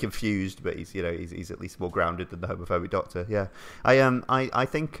 he's clearly confused, but he's at least more grounded than the homophobic Doctor. Yeah, I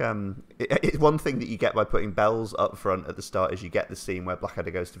think it's one thing that you get by putting bells up front at the start is you get the scene where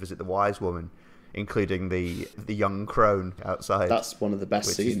Blackadder goes to visit the wise woman, including the young crone outside. That's one of the best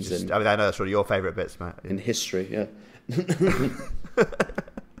scenes. I know that's one of your favourite bits, Matt. In history, yeah.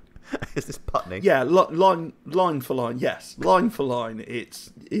 Is this Putney? Yeah, line for line. Yes, line for line.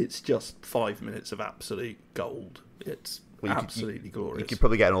 It's just 5 minutes of absolute gold. It's absolutely glorious. You could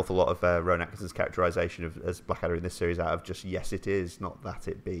probably get an awful lot of Rowan Atkinson's characterisation as Blackadder in this series out of just yes, it is, not that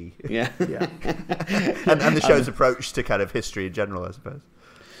it be. Yeah. and the show's approach to kind of history in general, I suppose.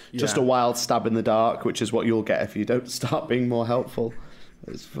 Just a wild stab in the dark, which is what you'll get if you don't start being more helpful.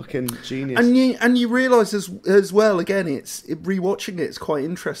 It's fucking genius. And you realise as well, again, rewatching it's quite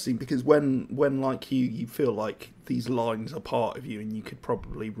interesting because when like you feel like these lines are part of you and you could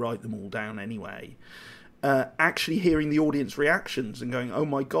probably write them all down anyway, actually hearing the audience reactions and going, oh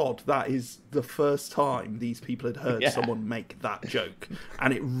my God, that is the first time these people had heard someone make that joke.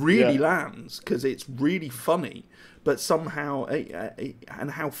 And it really lands because it's really funny. But somehow,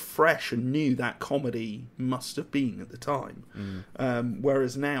 and how fresh and new that comedy must have been at the time.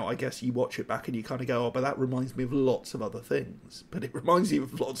 Whereas now, I guess you watch it back and you kind of go, oh, but that reminds me of lots of other things. But it reminds you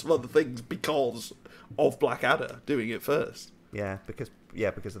of lots of other things because of Blackadder doing it first. Yeah, because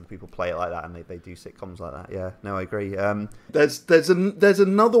other people play it like that and they do sitcoms like that. Yeah, no, I agree. There's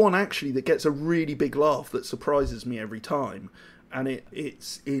another one actually that gets a really big laugh that surprises me every time, and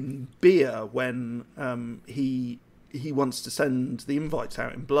it's in Beer when he wants to send the invites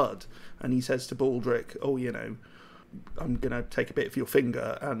out in blood, and he says to Baldrick, I'm going to take a bit of your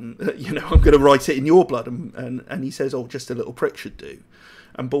finger and, I'm going to write it in your blood. And he says, just a little prick should do.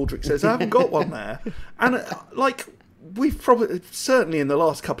 And Baldrick says, I haven't got one there. And, we've probably, certainly in the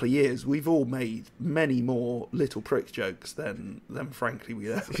last couple of years, we've all made many more little prick jokes than frankly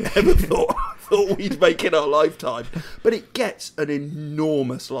we ever thought we'd make in our lifetime. But it gets an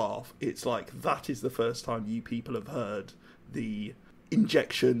enormous laugh. It's like, that is the first time you people have heard the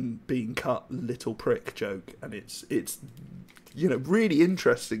injection being cut little prick joke. And it's really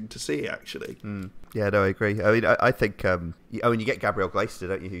interesting to see, actually. Yeah, no, I agree. I mean, I think, you get Gabrielle Glaister,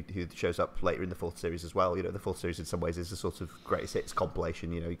 don't you, who shows up later in the fourth series as well. The fourth series in some ways is a sort of greatest hits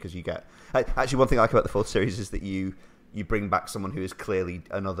compilation, because you get... Actually, one thing I like about the fourth series is that you bring back someone who is clearly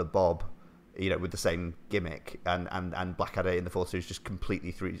another Bob, with the same gimmick, and Blackadder in the fourth series just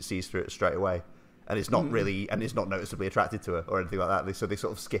completely sees through it straight away. And it's not really, and it's not noticeably attracted to her or anything like that. So they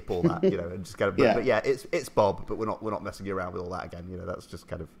sort of skip all that, and just kind of. But yeah, it's Bob, but we're not messing you around with all that again. That's just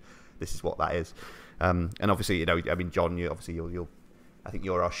kind of, this is what that is. And obviously, I mean, John, you'll I think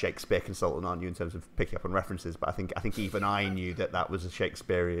you're our Shakespeare consultant, aren't you, in terms of picking up on references? But I think even I knew that was a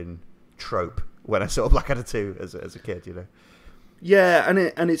Shakespearean trope when I saw Blackadder II as a kid. Yeah,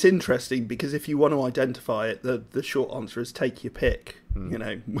 and it's interesting because if you want to identify it, the short answer is take your pick.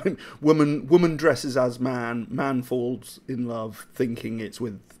 When woman dresses as man falls in love thinking it's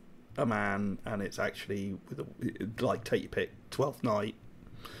with a man, and it's actually with take your pick, 12th Night,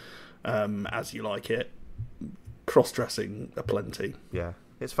 As You Like It, cross-dressing aplenty. Yeah.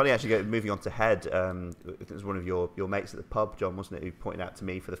 It's funny, actually, moving on to Head. It was one of your mates at the pub, John, wasn't it, who pointed out to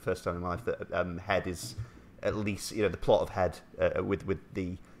me for the first time in life that Head is... at least, the plot of Head with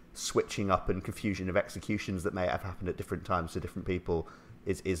the switching up and confusion of executions that may have happened at different times to different people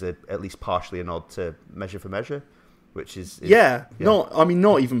is at least partially a nod to Measure for Measure. which is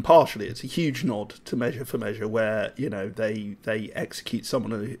not even partially. It's a huge nod to Measure for Measure, where they execute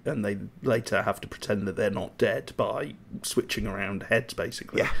someone and they later have to pretend that they're not dead by switching around heads,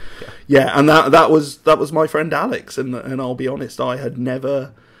 basically. And that was my friend Alex, and I'll be honest, I'd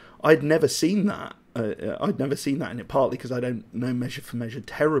never seen that. I'd never seen that in it, partly because I don't know Measure for Measure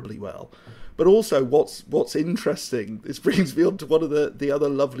terribly well, but also what's interesting. This brings me on to one of the other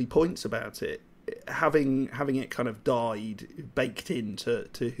lovely points about it. Having it kind of baked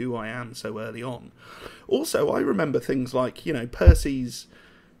into who I am so early on. Also, I remember things like, Percy's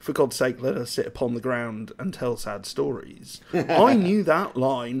 "For God's sake, let us sit upon the ground and tell sad stories." I knew that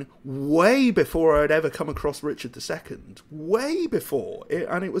line way before I'd ever come across Richard II. Way before.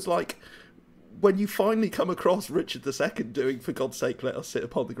 And it was like, when you finally come across Richard II doing "For God's sake, let us sit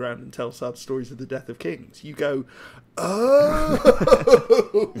upon the ground and tell sad stories of the death of kings," you go,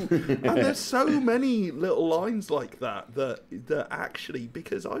 oh! And there's so many little lines like that actually,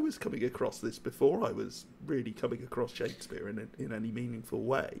 because I was coming across this before I was really coming across Shakespeare in any meaningful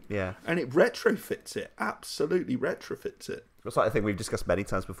way. Yeah. And it retrofits it, absolutely retrofits it. It's like a thing we've discussed many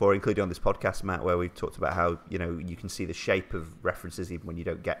times before, including on this podcast, Matt, where we've talked about how you can see the shape of references even when you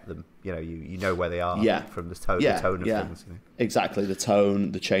don't get them. You know where they are from the tone of things. Exactly, the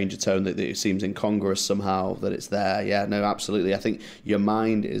tone, the change of tone, that it seems incongruous somehow that it's there. Yeah, no, absolutely. I think your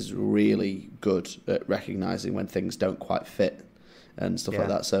mind is really good at recognising when things don't quite fit and stuff like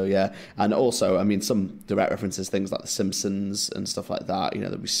that. So and also, I mean, some direct references, things like The Simpsons and stuff like that.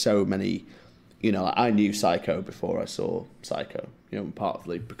 There'd be so many. I knew Psycho before I saw Psycho,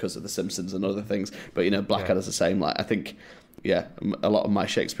 partly because of The Simpsons and other things. But, Blackadder's the same. Like, I think, a lot of my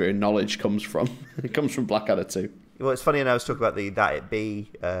Shakespearean knowledge comes from Blackadder II. Well, it's funny, and I was talking about that it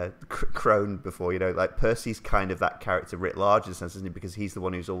be crone before, like Percy's kind of that character writ large in a sense, isn't he? Because he's the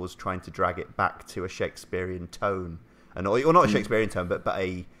one who's always trying to drag it back to a Shakespearean tone. Or not a Shakespearean tone, but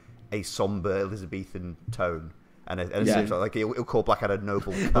a sombre Elizabethan tone. And it seems like he'll call Blackadder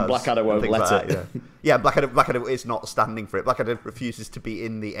noble. And Blackadder won't let it. Blackadder is not standing for it. Blackadder refuses to be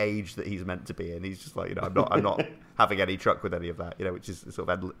in the age that he's meant to be in. He's just like, I'm not having any truck with any of that. Which is sort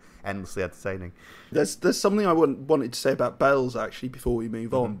of endlessly entertaining. There's something I wanted to say about Bells actually before we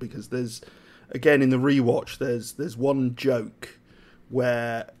move on, because there's, again, in the rewatch, there's one joke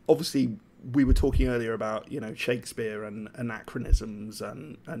where obviously we were talking earlier about Shakespeare and anachronisms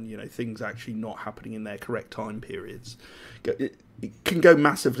and things actually not happening in their correct time periods. It can go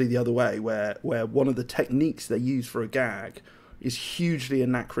massively the other way, where one of the techniques they use for a gag is hugely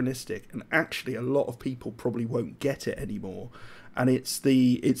anachronistic, and actually a lot of people probably won't get it anymore. And it's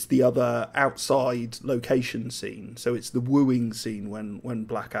the other outside location scene. So it's the wooing scene when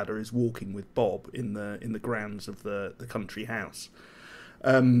Blackadder is walking with Bob in the grounds of the country house.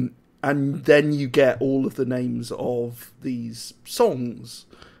 And then you get all of the names of these songs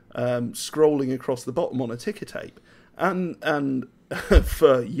scrolling across the bottom on a ticker tape. And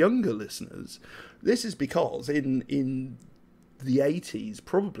for younger listeners, this is because in the 80s,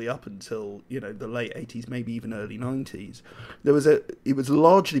 probably up until the late 80s, maybe even early 90s, it was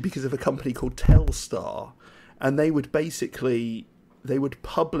largely because of a company called Telstar, and they would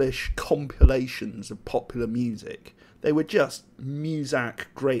publish compilations of popular music. They were just Muzak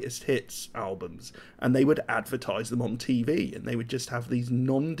greatest hits albums, and they would advertise them on TV, and they would just have these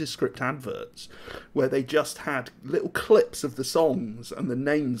nondescript adverts where they just had little clips of the songs and the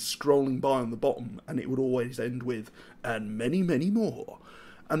names scrolling by on the bottom, and it would always end with, "and many, many more."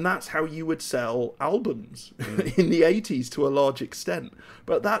 And that's how you would sell albums in the 80s to a large extent.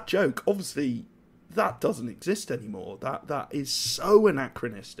 But that joke, obviously, that doesn't exist anymore. That is so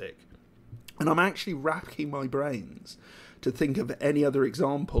anachronistic. And I'm actually racking my brains to think of any other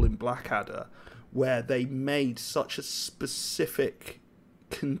example in Blackadder where they made such a specific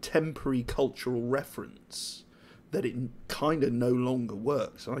contemporary cultural reference that it kind of no longer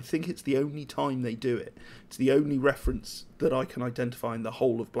works. And I think it's the only time they do it. It's the only reference that I can identify in the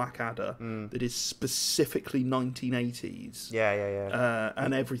whole of Blackadder that is specifically 1980s.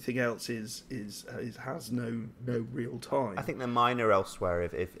 And everything else has no real time. I think they're minor elsewhere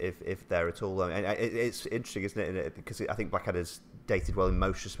if they're at all. I mean, it's interesting, isn't it? Because I think Blackadder's dated well in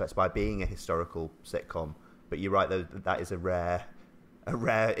most respects by being a historical sitcom. But you're right, though, that is a rare,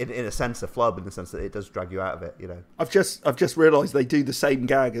 in a sense, a flub, in the sense that it does drag you out of it. I've just realised they do the same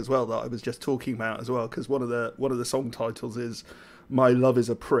gag as well that I was just talking about as well, because one of the song titles is "My Love Is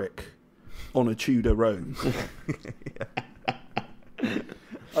a Prick on a Tudor Rome."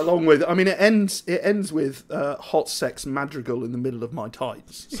 Along with, I mean, it ends with hot sex madrigal in the middle of my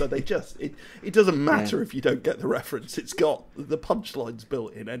tights. So they just it doesn't matter if you don't get the reference. It's got the punchlines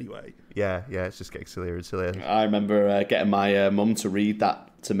built in anyway. Yeah, it's just getting sillier and sillier. I remember getting my mum to read that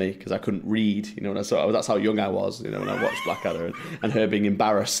to me because I couldn't read. You know, when I saw that's how young I was. You know, when I watched Blackadder and her being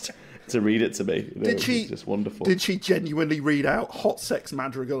embarrassed to read it to me. You know, Did she? Just wonderful. Did she genuinely read out hot sex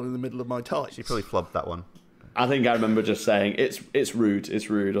madrigal in the middle of my tights? She probably flubbed that one. I think I remember just saying it's rude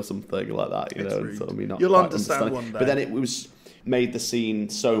or something like that. You It's know, rude. so me not You'll quite understand understanding. one day. But then it was made the scene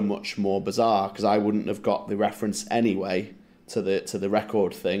so much more bizarre because I wouldn't have got the reference anyway to the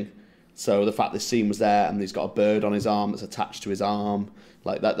record thing. So the fact this scene was there and he's got a bird on his arm that's attached to his arm,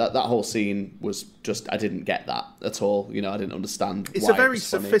 like that whole scene was just, I didn't get that at all. You know, I didn't understand. It's why a very it was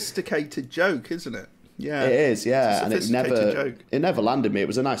funny. sophisticated joke, isn't it? Yeah, It is, yeah, and it's a it sophisticated joke. never landed me. It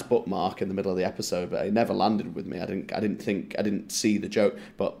was a nice bookmark in the middle of the episode, but it never landed with me. I didn't see the joke,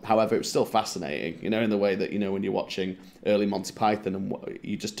 but however, it was still fascinating. You know, in the way that, you know, when you're watching early Monty Python and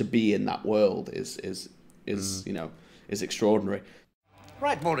you just to be in that world is you know, is extraordinary.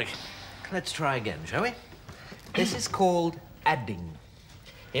 Right, Maury. Let's try again, shall we? This is called adding.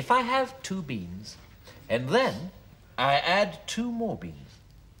 If I have 2 beans, and then I add 2 more beans,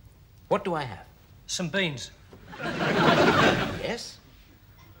 what do I have? Some beans. Yes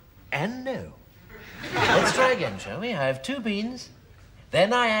and no. Let's try again, shall we? I have 2 beans,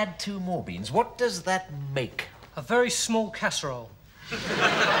 then I add 2 more beans. What does that make? A very small casserole.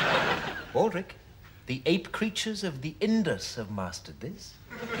 Baldric, the ape creatures of the Indus have mastered this.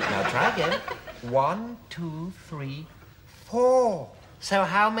 Now try again. 1, 2, 3, 4. So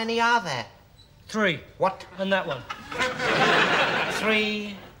how many are there? 3. What? And that one.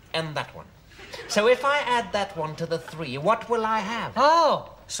 3 and that one. So if I add that one to the 3, what will I have?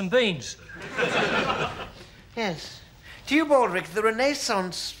 Oh, some beans. Yes. To you, Baldric, the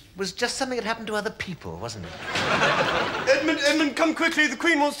Renaissance was just something that happened to other people, wasn't it? Edmund, come quickly. The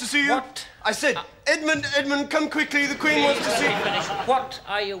Queen wants to see you. What? I said, Edmund, come quickly. The Queen wants to see you. What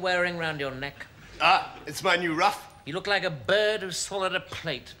are you wearing round your neck? Ah, it's my new ruff. You look like a bird who swallowed a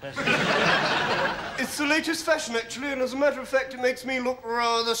plate. It's the latest fashion, actually, and as a matter of fact, it makes me look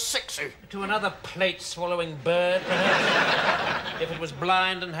rather sexy. To another plate-swallowing bird, perhaps? If it was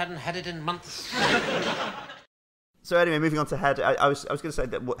blind and hadn't had it in months. So anyway, moving on to Head, I was going to say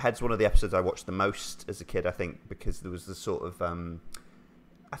that Head's one of the episodes I watched the most as a kid. I think because there was the sort of,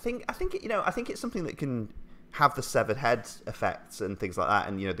 I think it's something that can have the severed head effects and things like that,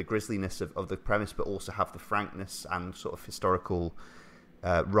 and you know the grisliness of the premise, but also have the frankness and sort of historical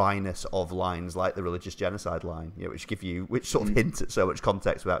wryness of lines like the religious genocide line, you know, which sort of hint at so much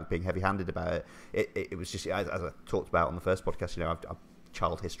context without being heavy-handed about it. It was just as I talked about on the first podcast, you know, I'm a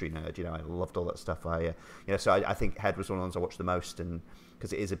child history nerd, you know, I loved all that stuff. So I think Head was one of the ones I watched the most, and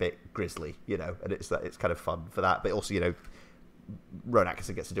because it is a bit grisly, you know, and it's kind of fun for that, but also, you know, Rowan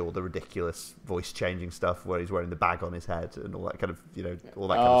Atkinson gets to do all the ridiculous voice changing stuff where he's wearing the bag on his head and all that kind of, you know, all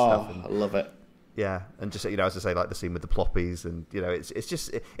that kind of stuff. And, I love it. Yeah, and just, you know, as I say, like the scene with the ploppies, and you know, it's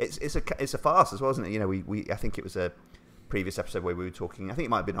a farce as well, isn't it? You know, we I think it was a previous episode where we were talking. I think it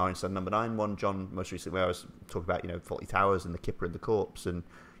might have been Iron Sun number 9 one, John, most recently, where I was talking about, you know, Fawlty Towers and the Kipper and the Corpse, and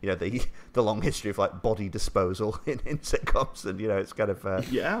you know the long history of like body disposal in sitcoms, and you know, it's kind of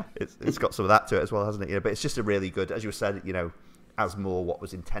it's got some of that to it as well, hasn't it? You know, but it's just a really good, as you said, you know, as more what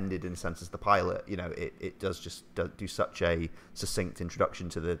was intended in a sense as the pilot, you know, it does just do such a succinct introduction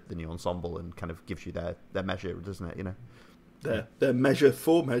to the new ensemble and kind of gives you their measure, doesn't it? You know, their measure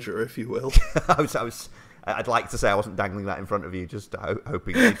for measure, if you will. I'd like to say I wasn't dangling that in front of you, just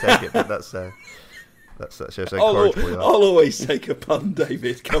hoping you'd take it, but that shows how incorrigible you are. I'll always take a pun,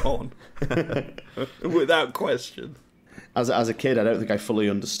 David. Come on, without question. As a kid, I don't think I fully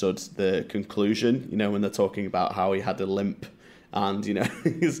understood the conclusion. You know, when they're talking about how he had a limp and, you know,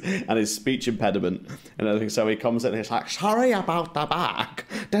 his speech impediment and everything. So he comes in and he's like, "Sorry about the back.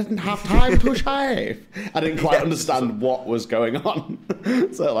 Didn't have time to shave." I didn't quite understand what was going on.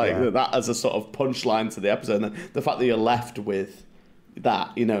 So that as a sort of punchline to the episode, and then the fact that you're left with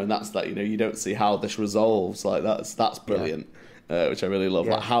that, you know, and that's that, you know, you don't see how this resolves. Like that's brilliant, which I really love.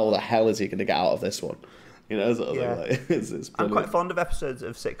 Yeah. Like, how the hell is he going to get out of this one? You know, sort of thing. Like, it's I'm quite fond of episodes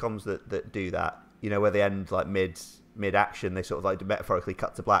of sitcoms that do that. You know, where they end like mid action, they sort of like metaphorically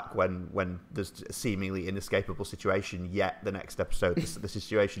cut to black when there's a seemingly inescapable situation, yet the next episode the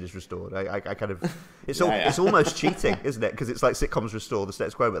situation is restored. I kind of it's almost cheating, isn't it? Because it's like sitcoms restore the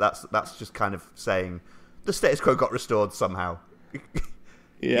status quo, but that's just kind of saying the status quo got restored somehow.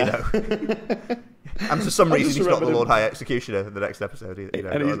 Yeah. You know? And for some reason he's not the Lord High Executioner in the next episode, you know,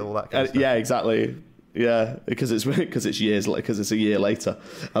 and all that kind of stuff. Yeah, exactly. Yeah, because it's a year later,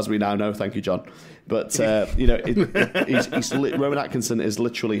 as we now know. Thank you, John. But Rowan Atkinson is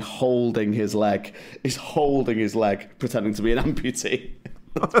literally holding his leg. He's holding his leg, pretending to be an amputee.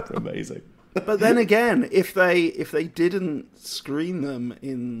 That's amazing. But then again, if they didn't screen them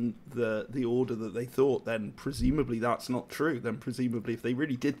in the order that they thought, then presumably that's not true. Then presumably, if they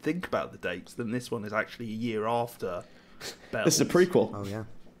really did think about the dates, then this one is actually a year after Bells. This is a prequel. Oh yeah.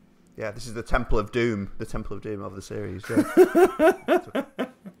 Yeah, this is the Temple of Doom of the series. Yeah.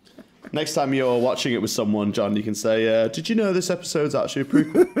 Next time you're watching it with someone, John, you can say, did you know this episode's actually a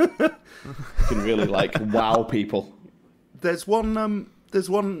prequel? You can really, wow people. There's one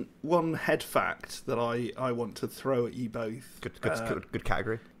head fact that I want to throw at you both. Good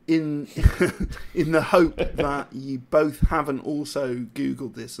category. In the hope that you both haven't also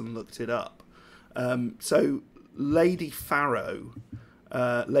Googled this and looked it up. So Lady Farrow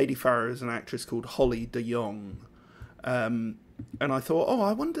is an actress called Holly de Jong, and I thought,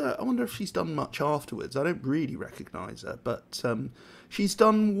 I wonder if she's done much afterwards. I don't really recognise her, but she's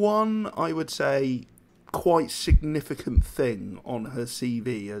done one, I would say, quite significant thing on her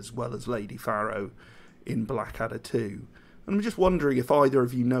CV, as well as Lady Farrow in Blackadder II. And I'm just wondering if either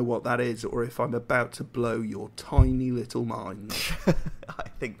of you know what that is, or if I'm about to blow your tiny little mind. I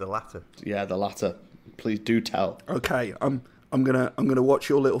think the latter. Yeah, the latter. Please do tell. Okay, I'm gonna watch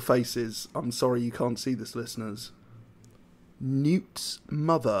your little faces. I'm sorry you can't see this, listeners. Newt's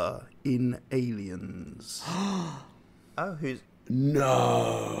mother in Aliens. Oh, who's...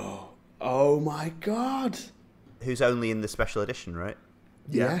 No. Oh my God. Who's only in the special edition, right?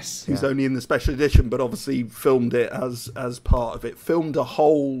 Yes. Who's only in the special edition, but obviously filmed it as part of it. Filmed a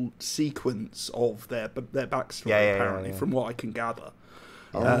whole sequence of their backstory, apparently, from what I can gather.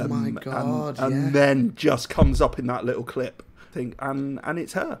 Oh my God. And then just comes up in that little clip thing, and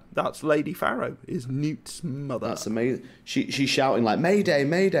it's her. That's Lady Farrow, is Newt's mother. That's amazing. She's shouting like "Mayday,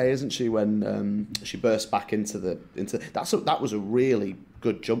 Mayday," isn't she? When she bursts back into that was a really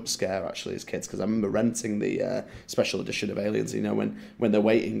good jump scare actually as kids, because I remember renting the special edition of Aliens. When they're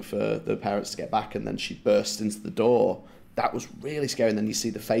waiting for the parents to get back, and then she bursts into the door. That was really scary. And then you see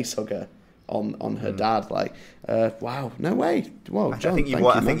the face hugger on her dad. Wow, no way. Whoa, John, I think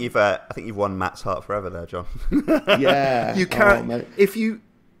you've won Matt's heart forever there, John. Yeah, you can if you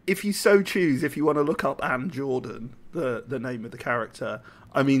so choose. If you want to look up Anne Jordan, the name of the character.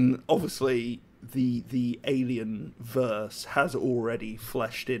 I mean, obviously the Alien verse has already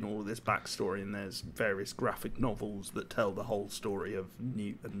fleshed in all of this backstory, and there's various graphic novels that tell the whole story of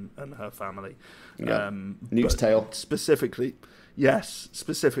Newt and her family. Yeah. Newt's tale specifically. Yes,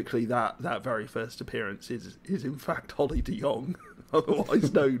 specifically that very first appearance is in fact Holly de Jong,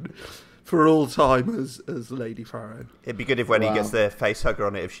 otherwise known for all time as Lady Farrow. It'd be good if when he gets the face hugger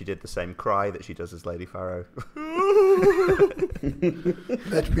on it, if she did the same cry that she does as Lady Farrow.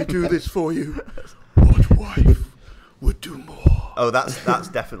 Let me do this for you. What wife would do more? Oh, that's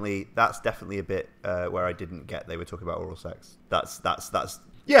definitely a bit where I didn't get. They were talking about oral sex. That's.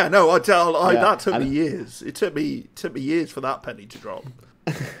 Yeah, no, that took me years. It took me years for that penny to drop.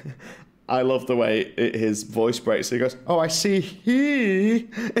 I love the way his voice breaks. He goes, "Oh, I see he."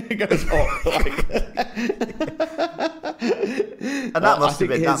 He goes, "Oh," and that must have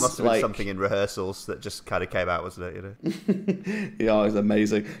been something in rehearsals that just kind of came out, wasn't it? Yeah, it's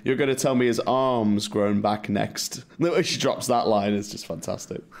amazing. You're going to tell me his arm's grown back next. The way she drops that line is just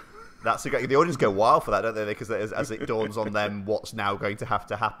fantastic. That's the audience go wild for that, don't they? Because as it dawns on them what's now going to have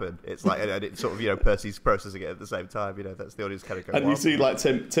to happen, it's like, and it's sort of, Percy's processing it at the same time. That's the audience kind of go wild. And you see,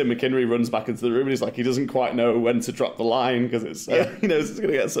 Tim McInnery runs back into the room, and he's like, he doesn't quite know when to drop the line because it's it's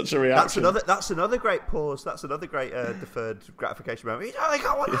going to get such a reaction. That's another great pause. That's another great deferred gratification moment. He's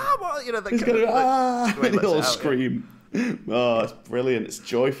going to he'll scream. Oh, it's brilliant! It's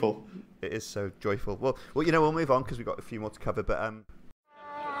joyful. It is so joyful. Well, we'll move on because we've got a few more to cover, but.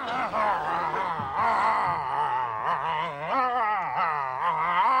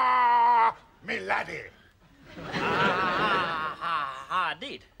 Me laddie.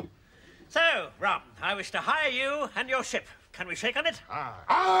 Indeed. So, Rom, I wish to hire you and your ship. Can we shake on it?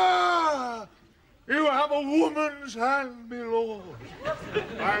 You have a woman's hand, my lord.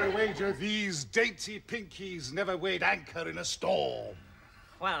 I'll wager these dainty pinkies never weighed anchor in a storm.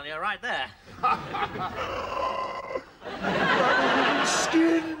 Well, you're right there.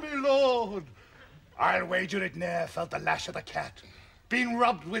 Skin, my lord. I'll wager it ne'er felt the lash of the cat. Been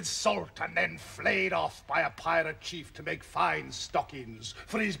rubbed with salt and then flayed off by a pirate chief to make fine stockings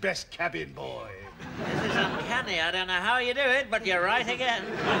for his best cabin boy. This is uncanny. I don't know how you do it, but you're right again.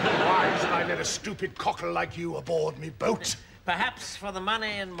 Why should I let a stupid cockle like you aboard me boat? Perhaps for the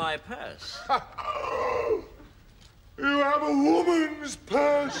money in my purse. You have a woman's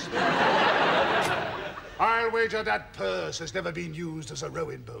purse. I'll wager that purse has never been used as a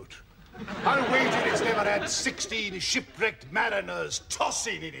rowing boat. I'll wager it's never had 16 shipwrecked mariners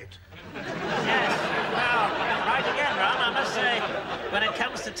tossing in it. Yes, well, right again, Ron. I must say, when it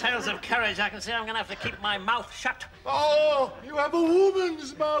comes to tales of courage, I can see I'm going to have to keep my mouth shut. Oh, you have a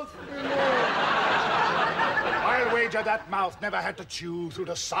woman's mouth, I'll wager that mouth never had to chew through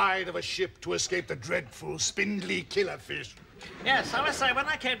the side of a ship to escape the dreadful, spindly killerfish. Yes, I must say, when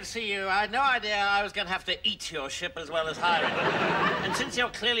I came to see you, I had no idea I was going to have to eat your ship as well as hire it. And since you're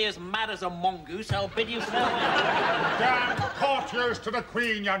clearly as mad as a mongoose, I'll bid you farewell. Damn courtiers to the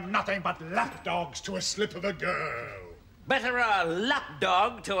Queen, you're nothing but lapdogs to a slip of a girl. Better a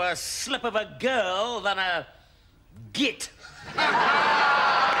lapdog to a slip of a girl than a git.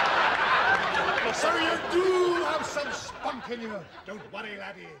 So you do have some spunk in you. Don't worry,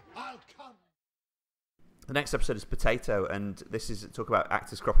 laddie. I'll come. The next episode is Potato, and this is talk about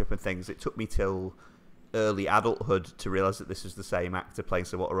actors cropping up and things. It took me till early adulthood to realise that this was the same actor playing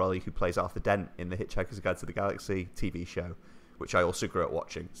Sir Walter Raleigh who plays Arthur Dent in the Hitchhiker's Guide to the Galaxy TV show, which I also grew up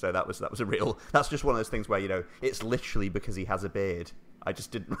watching. So that was a real. That's just one of those things where, you know, it's literally because he has a beard. I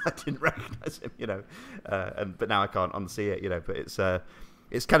just didn't recognise him, you know, but now I can't unsee it, you know. But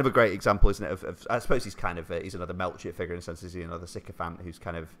it's kind of a great example, isn't it? Of I suppose he's kind of he's another Melchett figure in a sense. He's another sycophant who's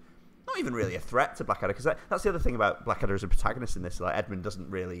kind of not even really a threat to Blackadder, because that's the other thing about Blackadder as a protagonist in this. Like, Edmund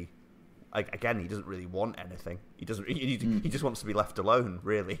doesn't really, again, he doesn't really want anything. He doesn't. He just wants to be left alone,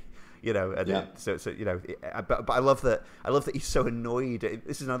 really. You know, and so you know, but I love that. I love that he's so annoyed.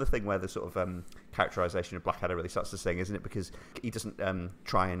 This is another thing where the sort of characterization of Blackadder really starts to sing, isn't it? Because he doesn't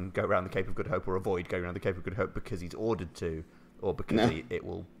try and go around the Cape of Good Hope or avoid going around the Cape of Good Hope because he's ordered to, or because it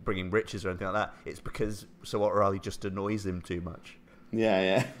will bring him riches or anything like that. It's because Sir Walter Raleigh just annoys him too much.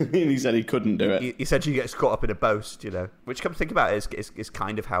 Yeah. He said he couldn't do it. He essentially gets caught up in a boast, you know. Which, come to think about it, is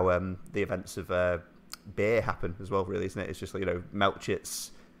kind of how the events of beer happen as well, really, isn't it? It's just like, you know,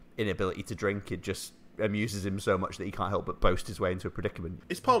 Melchett's inability to drink, it just amuses him so much that he can't help but boast his way into a predicament.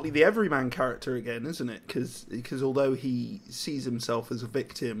 It's partly the everyman character again, isn't it? Because although he sees himself as a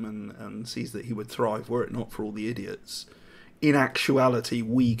victim and sees that he would thrive were it not for all the idiots, in actuality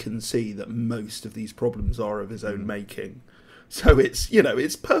we can see that most of these problems are of his own making. So it's, you know,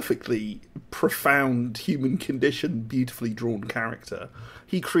 it's perfectly profound human condition, beautifully drawn character.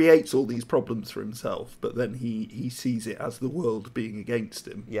 He creates all these problems for himself, but then he sees it as the world being against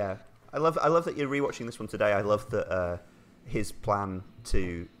him. Yeah. I love that you're rewatching this one today. I love that his plan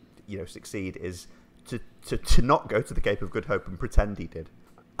to, you know, succeed is to not go to the Cape of Good Hope and pretend he did.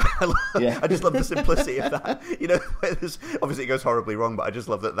 I just love the simplicity of that. You know, obviously it goes horribly wrong, but I just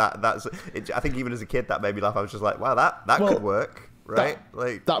love that's. I think even as a kid that made me laugh. I was just like, wow, that could work, right?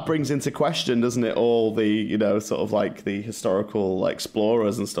 That brings into question, doesn't it, all the, you know, sort of like the historical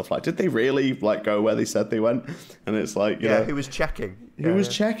explorers and stuff. Like, did they really go where they said they went? And it's like, you know, who was checking? Who was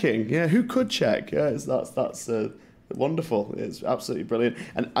checking? Yeah, who could check? Yeah, that's wonderful. It's absolutely brilliant.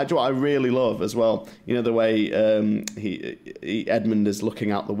 And what I really love as well, you know, the way Edmund is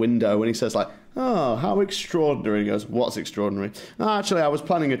looking out the window and he says, like, oh, how extraordinary. He goes, what's extraordinary? Oh, actually, I was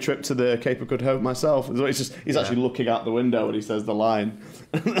planning a trip to the Cape of Good Hope myself. So he's actually looking out the window and he says the line.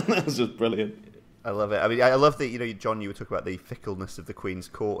 That was just brilliant. I love it. I mean, I love that, you know, John, you were talking about the fickleness of the Queen's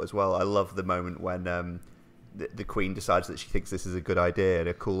court as well. I love the moment when the Queen decides that she thinks this is a good idea and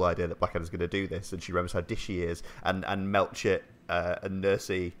a cool idea that Blackadder's going to do this, and she remembers how dish he is, and Melchett and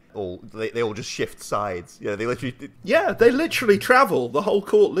Nursey they all just shift sides. You know, they literally travel. The whole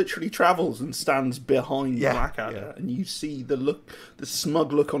court literally travels and stands behind Blackadder, and you see the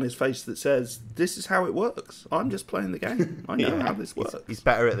smug look on his face that says, "This is how it works. I'm just playing the game. I know how this works." He's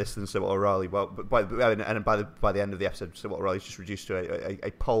better at this than Sir Walter Raleigh. Well, but by the end of the episode, Sir Walter Raleigh's just reduced to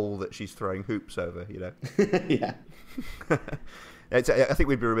a pole that she's throwing hoops over. You know. Yeah. I think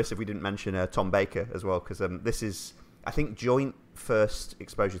we'd be remiss if we didn't mention Tom Baker as well, because this is, I think, joint first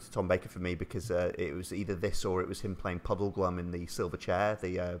exposure to Tom Baker for me, because it was either this or it was him playing Puddleglum in the Silver Chair,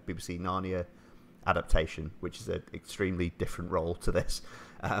 the BBC Narnia adaptation, which is an extremely different role to this.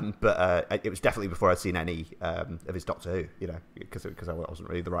 But it was definitely before I'd seen any of his Doctor Who, you know, because I wasn't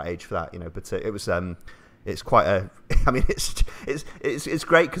really the right age for that, you know. But it was. It's quite a. I mean, it's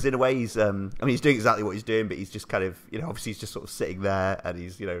great because in a way he's. I mean, he's doing exactly what he's doing, but he's just kind of, you know, obviously he's just sort of sitting there and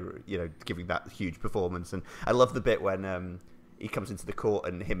he's, you know, giving that huge performance. And I love the bit when he comes into the court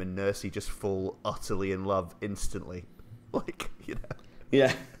and him and Nursey just fall utterly in love instantly, like, you know.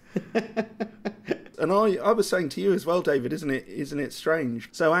 Yeah. And I was saying to you as well, David, isn't it strange?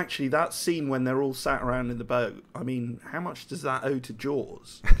 So actually that scene when they're all sat around in the boat, I mean, how much does that owe to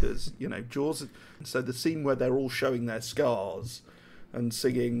Jaws? Because, you know, Jaws... So the scene where they're all showing their scars and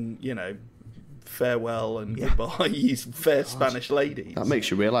singing, you know, farewell and goodbye, you fair Spanish ladies. That makes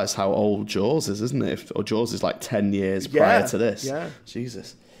you realise how old Jaws is, isn't it? Or Jaws is like 10 years prior to this. Yeah.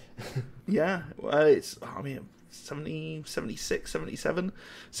 Jesus. Yeah. Well, it's, I mean... 70, 76, 77.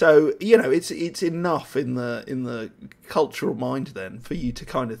 So, you know, it's enough in the cultural mind then for you to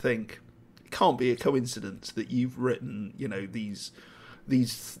kind of think it can't be a coincidence that you've written, you know, these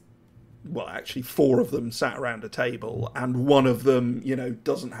well, actually 4 of them sat around a table and one of them, you know,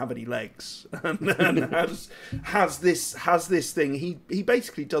 doesn't have any legs and has this thing. He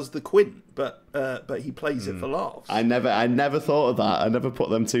basically does the quint, but he plays it for laughs. I never thought of that. I never put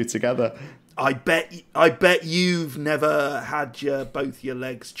them two together. I bet you've never had both your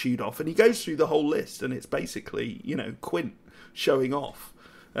legs chewed off. And he goes through the whole list, and it's basically, you know, Quint showing off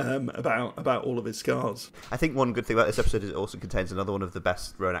about all of his scars. I think one good thing about this episode is it also contains another one of the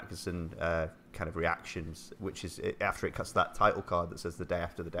best Rowan Atkinson kind of reactions, which is after it cuts that title card that says the day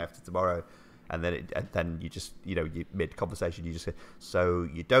after tomorrow, and then you just, you know, you mid conversation you just say, so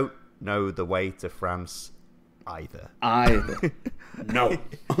you don't know the way to France either. No.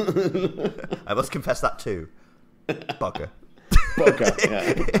 I must confess that too. Bugger.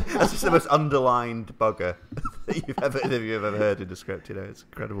 Yeah. That's just the most underlined bugger that you've ever heard in a script. You know, it's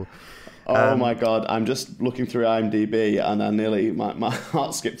incredible. Oh my God! I'm just looking through IMDb, and I nearly my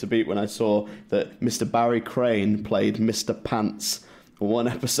heart skipped a beat when I saw that Mr. Barry Crane played Mr. Pants for one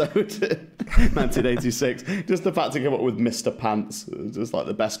episode, 1986. Just the fact to come up with Mr. Pants, just like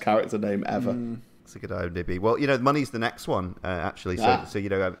the best character name ever. It's a good IMDb. Well, you know, money's the next one, actually. So you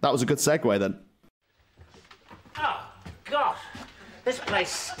know, that was a good segue then. Oh, God. This place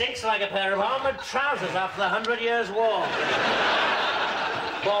stinks like a pair of armoured trousers after the 100 Years' War.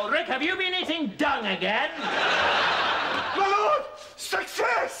 Baldrick, have you been eating dung again? My lord!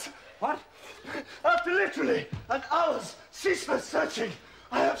 Success! What? After literally an hour's ceaseless searching,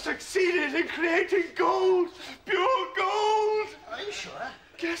 I have succeeded in creating gold! Pure gold! Are you sure?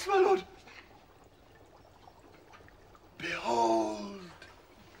 Yes, my lord. Behold.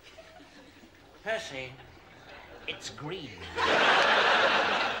 Percy, it's green.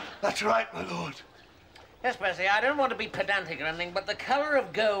 That's right, my lord. Yes, Percy, I don't want to be pedantic or anything, but the colour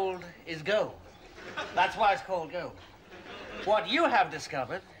of gold is gold. That's why it's called gold. What you have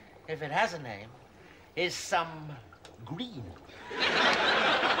discovered, if it has a name, is some green.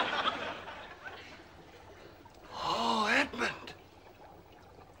 Oh, Edmund.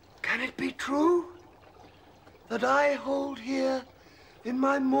 Can it be true that I hold here in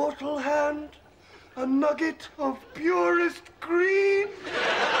my mortal hand a nugget of purest green?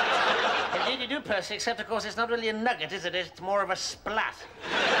 Indeed you do, Percy, except, of course, it's not really a nugget, is it? It's more of a splat.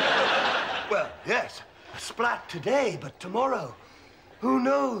 Well, yes, a splat today, but tomorrow, who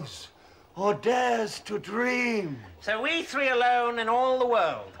knows or dares to dream? So we 3 alone in all the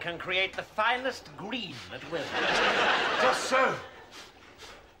world can create the finest green at will. Just so.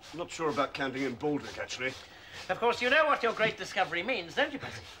 I'm not sure about counting in Baldrick, actually. Of course, you know what your great discovery means, don't you,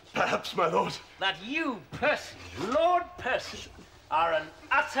 Percy? Perhaps, my lord. That you, Percy, Lord Percy, are an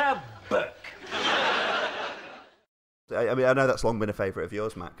utter Burke. I mean, I know that's long been a favourite of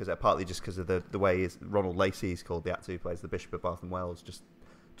yours, Matt, because partly just because of the way Ronald Lacey is called, the actor who plays the Bishop of Bath and Wells, just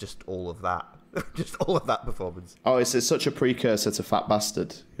all of that. Just all of that performance. Oh, it's such a precursor to Fat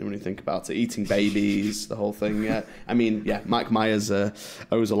Bastard, when you think about it. Eating babies, the whole thing, yeah. I mean, yeah, Mike Myers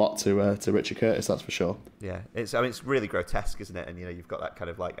owes a lot to Richard Curtis, that's for sure. Yeah, it's really grotesque, isn't it? And, you know, you've got that kind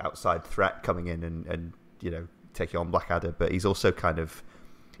of, like, outside threat coming in and you know, taking on Blackadder, but he's also kind of...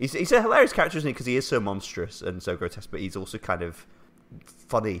 He's a hilarious character, isn't he? Because he is so monstrous and so grotesque, but he's also kind of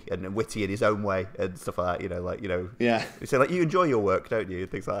funny and witty in his own way and stuff like that, you know, like, you know, yeah. You say, like, you enjoy your work, don't you? And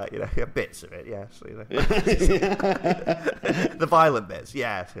things like that, you know, bits of it, yes, you know. The violent bits,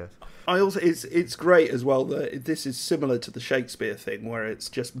 yes. I also, it's great as well that this is similar to the Shakespeare thing, where it's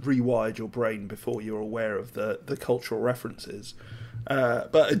just rewired your brain before you're aware of the cultural references.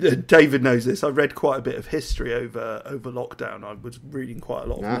 But David knows this. I read quite a bit of history over lockdown. I was reading quite a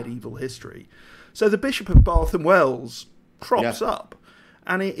lot of medieval history. So the Bishop of Bath and Wells crops up,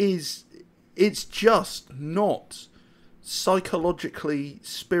 and it's just not psychologically,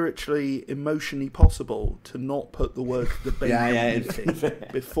 spiritually, emotionally possible to not put the word the baby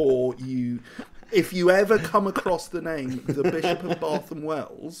before you. If you ever come across the name the Bishop of Bath and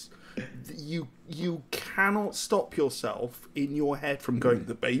Wells, you cannot stop yourself in your head from going,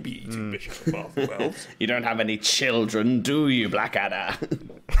 the baby eating Bishop of Bath and Wells. You don't have any children, do you, Blackadder?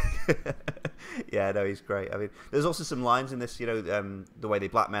 Yeah, no, he's great. I mean, there's also some lines in this, the way they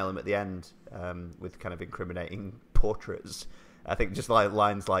blackmail him at the end with kind of incriminating portraits. I think just like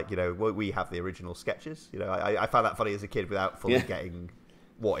lines like, we have the original sketches. I found that funny as a kid without fully getting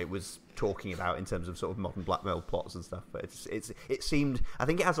what it was talking about in terms of sort of modern blackmail plots and stuff. But it seemed, I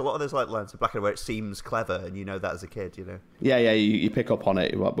think it has a lot of those like lines of Blackadder where it seems clever, and that as a kid, Yeah, you pick up on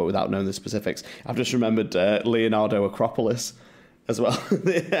it, but without knowing the specifics. I've just remembered Leonardo Acropolis as well.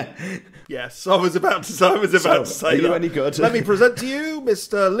 Yes, I was about to say that. Are you any good? Let me present to you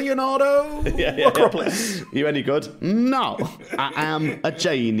Mr. Leonardo Acropolis. Are you any good? No, I am a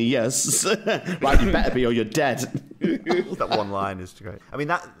genius. Right, you better be or you're dead. That one line is great. I mean,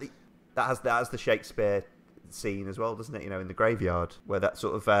 that has the Shakespeare scene as well, doesn't it? In the graveyard where that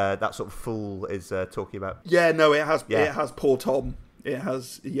sort of fool is talking about. Yeah, no, it has. Yeah. It has poor Tom. It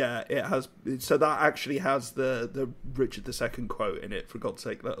has. So that actually has the Richard II quote in it. For God's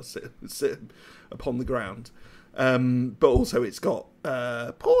sake, let us sit upon the ground. But also it's got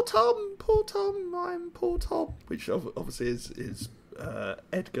poor Tom, I'm poor Tom, which obviously is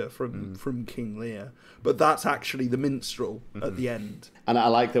Edgar from King Lear. But that's actually the minstrel at the end. And I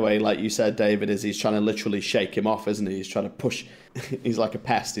like the way, like you said, David, is he's trying to literally shake him off, isn't he? He's trying to push. He's like a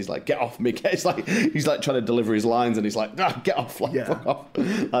pest. He's like, get off me. He's like trying to deliver his lines, and he's like, get off, fuck off,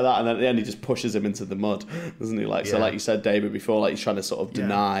 like that. And then at the end, he just pushes him into the mud, doesn't he? So, like you said, David, before, like he's trying to sort of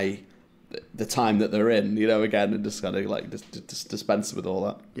deny the time that they're in, again, and just kind of like just dispense with all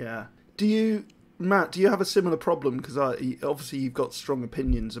that. Yeah. Matt, do you have a similar problem? Because obviously you've got strong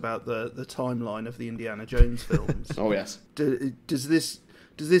opinions about the timeline of the Indiana Jones films. Oh yes. Does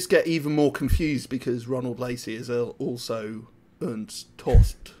this get even more confused because Ronald Lacey is also Ernst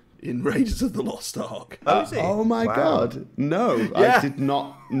Tost in Raiders of the Lost Ark? Oh my God! No, I did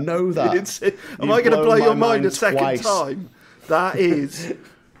not know that. Am I going to blow your mind a second time? That is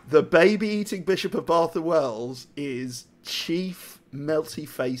the baby-eating Bishop of Bath and Wells is chief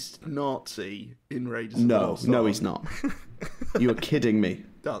melty-faced Nazi in Raiders of the Lost Ark. No, he's not. You are kidding me.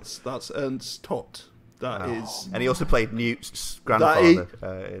 That's Ernst Todt. That is, and he also played Newt's grandfather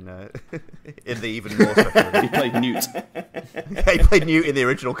in the even more special. He played Newt. He played Newt in the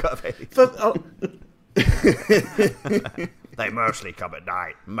original cut of it. They mostly come at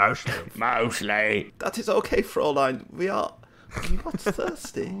night. Mostly. That is okay, Fraulein. We are not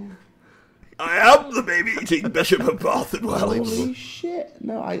thirsty. I am the baby-eating Bishop of Bath and Wells. Holy shit!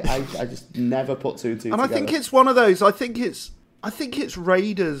 No, I just never put two and two together. And I think it's one of those. I think it's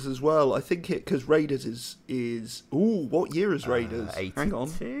Raiders as well. I think because Raiders is what year is Raiders? 82? Hang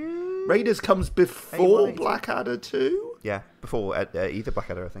on. Raiders comes before Blackadder II. Yeah, before either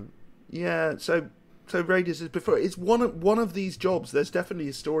Blackadder, I think. Yeah, so Raiders is before. It's one of these jobs. There's definitely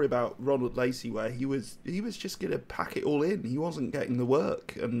a story about Ronald Lacey where he was just going to pack it all in. He wasn't getting the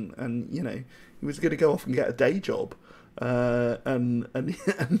work, and he was going to go off and get a day job. And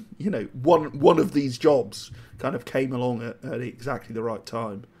one of these jobs kind of came along at exactly the right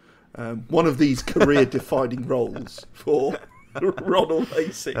time. One of these career-defining roles for Ronald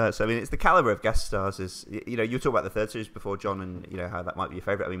Lacey. So I mean, it's the caliber of guest stars. Is you were talking about the third series before, John, and how that might be your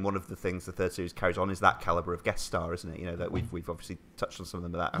favourite. I mean, one of the things the third series carries on is that caliber of guest star, isn't it? That we've obviously touched on some of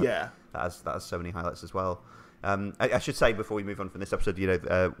them, but that has so many highlights as well. I should say before we move on from this episode,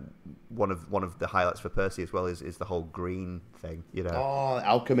 one of the highlights for Percy as well is the whole green thing. Oh,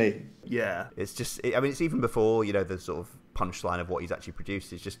 alchemy. Yeah, it's just. It's even before the sort of punchline of what he's actually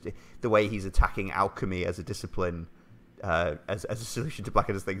produced. It's just the way he's attacking alchemy as a discipline. As a solution to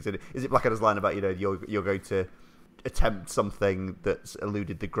Blackadder's things. Is it Blackadder's line about you're going to attempt something that's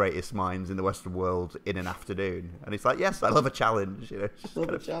eluded the greatest minds in the Western world in an afternoon? And it's like, yes, I love a challenge. Love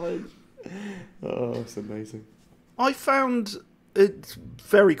a challenge. Oh, it's amazing. I found it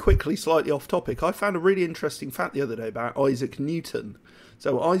very quickly, slightly off topic. I found a really interesting fact the other day about Isaac Newton.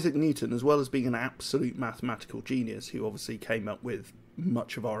 So Isaac Newton, as well as being an absolute mathematical genius, who obviously came up with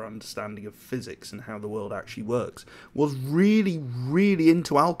much of our understanding of physics and how the world actually works, was really, really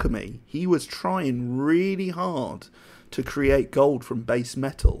into alchemy. He was trying really hard to create gold from base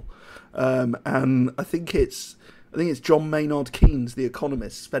metal. And I think it's John Maynard Keynes, the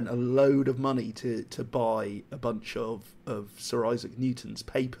economist, spent a load of money to buy a bunch of Sir Isaac Newton's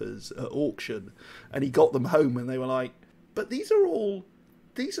papers at auction, and he got them home, and they were like, "But these are all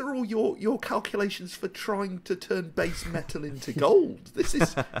your calculations for trying to turn base metal into gold.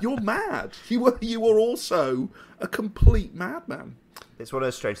 You're mad. You were also a complete madman." It's one of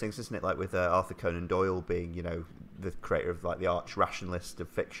those strange things, isn't it? Like with Arthur Conan Doyle being, the creator of like the arch rationalist of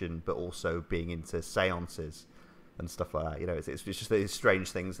fiction, but also being into seances and stuff like that. It's just these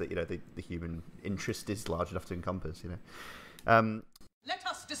strange things that the human interest is large enough to encompass. Let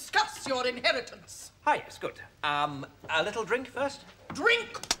us discuss That's your inheritance. Ah, yes, good. A little drink first?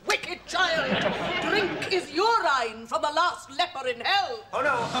 Drink, wicked child. Drink is urine from the last leper in hell. Oh,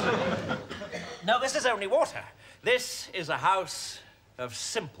 no. No, this is only water. This is a house of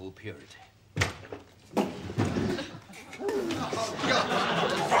simple purity. Bring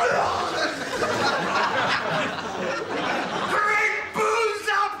booze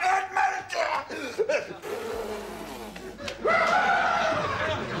up, Edmund!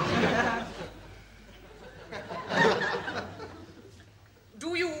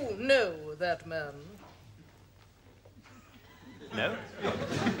 Do you know that man? No?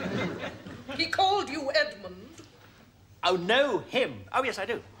 He called you Edmund. Oh, no, him. Oh, yes, I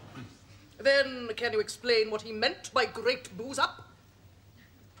do. Then can you explain what he meant by great booze up?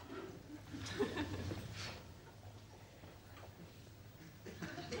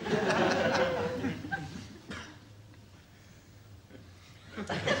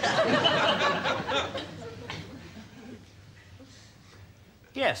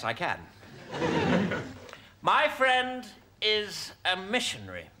 Yes, I can. My friend is a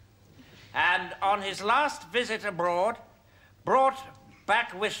missionary, and on his last visit abroad, brought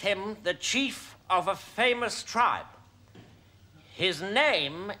back with him the chief of a famous tribe. His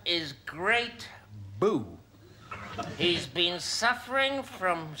name is Great Boo. He's been suffering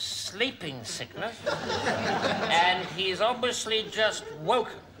from sleeping sickness, and he's obviously just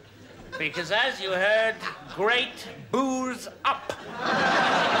woken. Because, as you heard, Great Boo's up.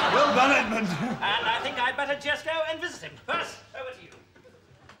 Well done, Edmund. And I think I'd better just go and visit him. First, over to you.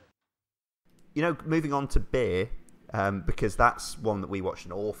 You know, moving on to beer, because that's one that we watched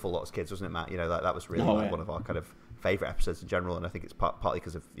an awful lot as kids, wasn't it, Matt? You know, that was really one of our kind of favourite episodes in general, and I think it's partly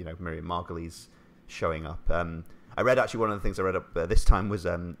because of, you know, Miriam Margolyes showing up. I read, actually, one of the things I read up this time was,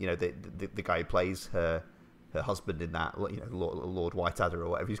 you know, the guy who plays her husband in that, you know, Lord Whiteadder or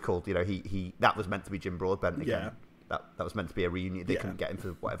whatever he's called, you know, he that was meant to be Jim Broadbent again. Yeah. That was meant to be a reunion. They couldn't get him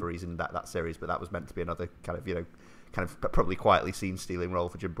for whatever reason, that series, but that was meant to be another kind of, you know, probably quietly scene-stealing role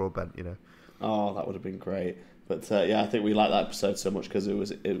for Jim Broadbent, you know. Oh, that would have been great. But yeah, I think we liked that episode so much because it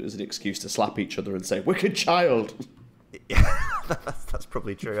was an excuse to slap each other and say, "Wicked child." Yeah, that's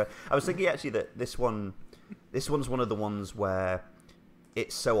probably true. I was thinking actually that this one's one of the ones where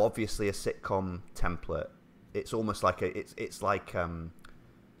it's so obviously a sitcom template. It's almost like it's like a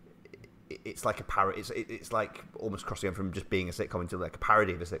parody. It's like almost crossing over from just being a sitcom into like a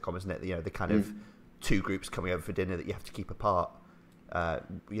parody of a sitcom, isn't it? You know, the kind of two groups coming over for dinner that you have to keep apart. You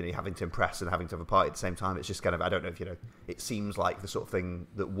know, you're having to impress and having to have a party at the same time. It's just kind of, I don't know if, you know, it seems like the sort of thing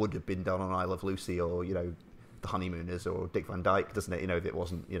that would have been done on I Love Lucy or, you know, The Honeymooners or Dick Van Dyke, doesn't it? You know, if it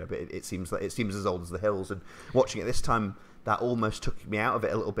wasn't, you know, but it seems as old as the hills. And watching it this time, that almost took me out of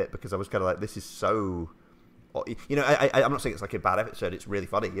it a little bit because I was kind of like, this is so, you know, I'm not saying it's like a bad episode. It's really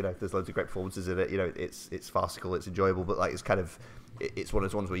funny. You know, there's loads of great performances in it. You know, it's farcical, it's enjoyable, but like it's kind of, it's one of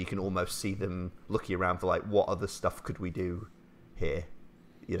those ones where you can almost see them looking around for like, what other stuff could we do here?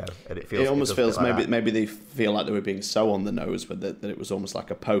 You know, and it almost feels like maybe they feel like they were being so on the nose, but that it was almost like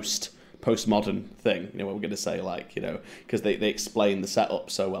a postmodern thing. You know, what we're going to say, like, you know, because they explain the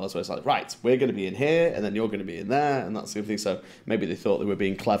setup so well as well. It's like, right, we're going to be in here, and then you're going to be in there, and that sort of thing. So maybe they thought they were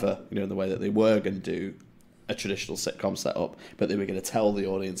being clever, you know, in the way that they were going to do a traditional sitcom setup, but they were going to tell the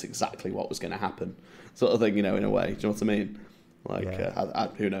audience exactly what was going to happen, sort of thing. You know, in a way. Do you know what I mean?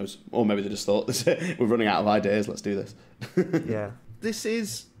 Like, who knows? Or maybe they just thought, we're running out of ideas. Let's do this. Yeah. This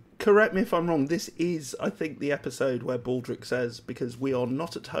is, correct me if I'm wrong, this is, I think, the episode where Baldrick says, because we are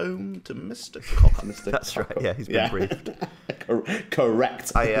not at home to Mr. Cock. That's right, yeah, he's been briefed.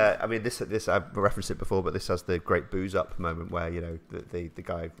 Correct. I mean, this I've referenced it before, but this has the great booze up moment where, you know, the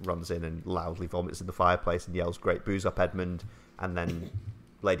guy runs in and loudly vomits in the fireplace and yells, "Great booze up, Edmund," and then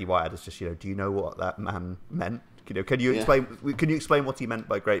Lady Whiteadder's just, you know, do you know what that man meant? You know, can you explain what he meant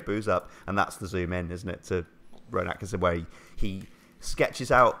by great booze up? And that's the zoom in, isn't it, to Rowan Atkinson, where he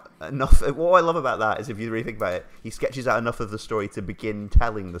sketches out enough. What I love about that is, if you really think about it, he sketches out enough of the story to begin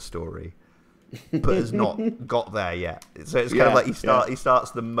telling the story, but has not got there yet. So it's kind of like he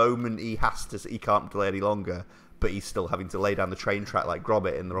starts the moment he can't delay any longer, but he's still having to lay down the train track like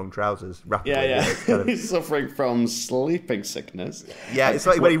Gromit in the wrong trousers rapidly. Yeah. He's suffering from sleeping sickness. Yeah, it's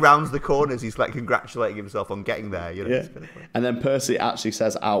like when he rounds the corners, he's like congratulating himself on getting there. You know, yeah. Kind of and then Percy actually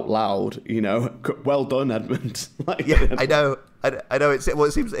says out loud, you know, "Well done, Edmund." Like, yeah, I know. I know it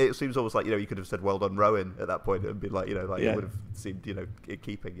seems almost like you could have said well done Rowan at that point and been like it would have seemed in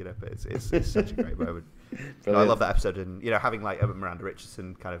keeping but it's such a great moment. I love that episode, and having like Miranda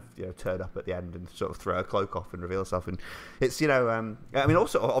Richardson kind of turn up at the end and sort of throw her cloak off and reveal herself, and it's I mean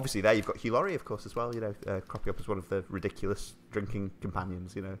also obviously there you've got Hugh Laurie of course as well, cropping up as one of the ridiculous drinking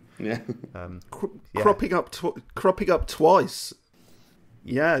companions, cropping up twice.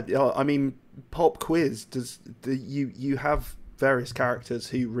 Yeah, I mean, pop quiz. You have various characters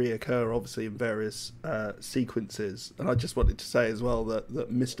who reoccur, obviously, in various sequences, and I just wanted to say as well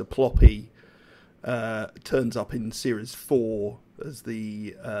that Mr. Ploppy turns up in series 4 as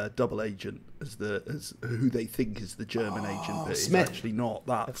the double agent, as who they think is the German agent, but Smith. it's actually not.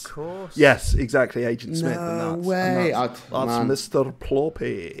 That's of course. Yes, exactly, Agent Smith. No and way. That's Mr.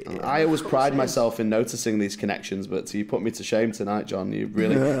 Ploppy. I always pride myself in noticing these connections, but you put me to shame tonight, John. You're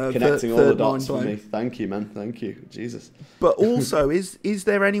really connecting all the dots for me. Thank you, man. Thank you. Jesus. But also, is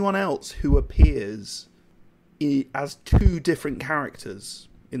there anyone else who appears as two different characters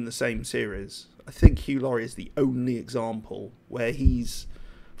in the same series? I think Hugh Laurie is the only example where he's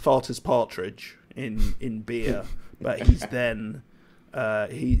Farter's Partridge in Beer, but he's then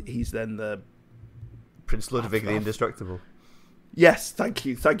he's then the Prince Ludwig the Indestructible. Yes, thank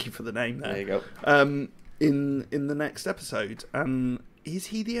you for the name there. There you go. In the next episode, is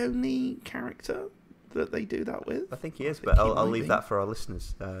he the only character that they do that with? I think he is, but I'll leave that for our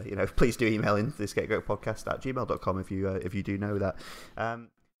listeners. Please do email in to the escapegoatpodcast@gmail.com if you do know that.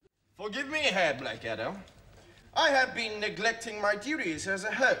 Forgive me, Herr Blackadder. I have been neglecting my duties as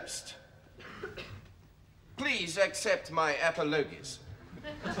a host. Please accept my apologies.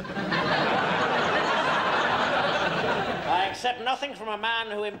 I accept nothing from a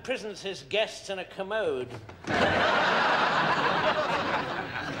man who imprisons his guests in a commode.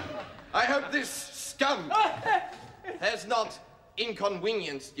 I hope this scum has not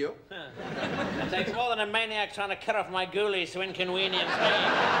inconvenienced you. It takes more than a maniac trying to cut off my ghoulies to inconvenience me.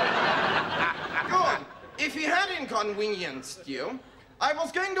 Good. If he had inconvenienced you, I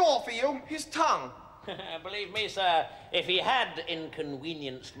was going to offer you his tongue. Believe me, sir, if he had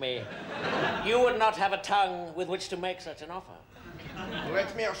inconvenienced me, you would not have a tongue with which to make such an offer.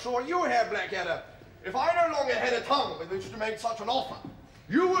 Let me assure you, Herr Blackadder, if I no longer had a tongue with which to make such an offer,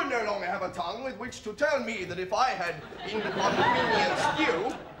 you would no longer have a tongue with which to tell me that if I had inconvenienced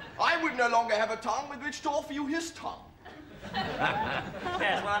you, I would no longer have a tongue with which to offer you his tongue.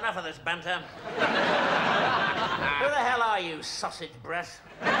 Yes, well, enough of this banter. Who the hell are you, sausage breath?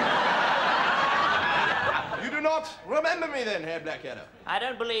 You do not remember me then, Herr Blackadder? I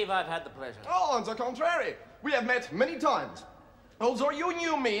don't believe I've had the pleasure. Oh, on the contrary. We have met many times, although you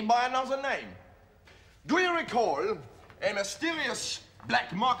knew me by another name. Do you recall a mysterious black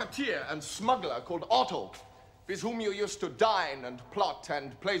marketeer and smuggler called Otto, with whom you used to dine and plot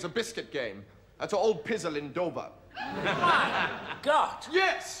and play the biscuit game at the old pizzle in Dover? My God!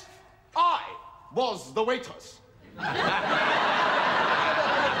 Yes, I was the waitress. I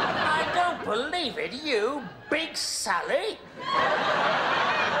don't believe it, you big Sally.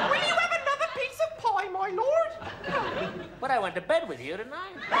 Will you have another piece of pie, my lord? But I went to bed with you, didn't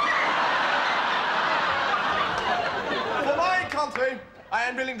I? For my country, I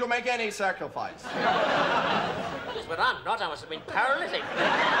am willing to make any sacrifice. Yes, but I'm not. I must have been paralytic.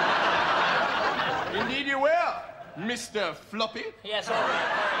 Indeed you were, Mr. Floppy. Yes, all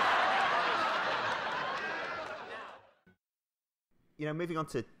right. Moving on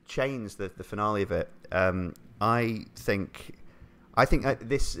to Chains, the finale of it, I think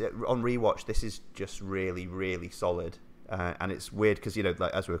this on rewatch, this is just really, really solid, and it's weird because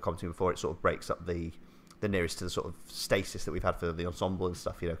like as we were commenting before, it sort of breaks up the nearest to the sort of stasis that we've had for the ensemble and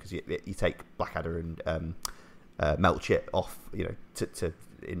stuff, because you take Blackadder and Melchett off, to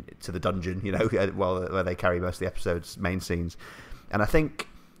the dungeon, where they carry most of the episode's main scenes, and I think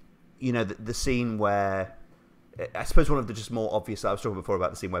the scene where. I suppose one of the just more obvious... I was talking before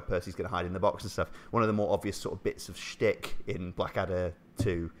about the scene where Percy's going to hide in the box and stuff. One of the more obvious sort of bits of shtick in Blackadder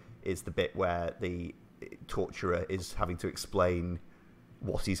II is the bit where the torturer is having to explain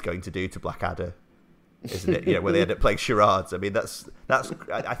what he's going to do to Blackadder, isn't it? Where they end up playing charades. I mean, that's.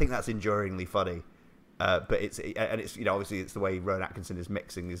 I think that's enduringly funny. But it's obviously it's the way Rowan Atkinson is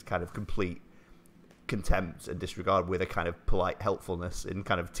mixing his kind of complete contempt and disregard with a kind of polite helpfulness in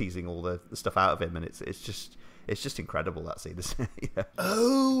kind of teasing all the stuff out of him, and it's just incredible, that scene. Yeah.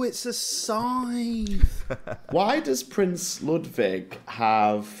 Oh, it's a scythe. Why does Prince Ludwig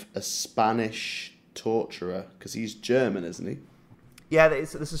have a Spanish torturer? Because he's German, isn't he? Yeah,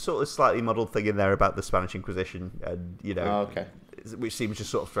 there's a sort of slightly muddled thing in there about the Spanish Inquisition, and Oh, okay. which seems just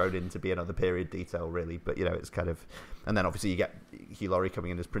sort of thrown in to be another period detail, really. But it's kind of, and then obviously you get Hugh Laurie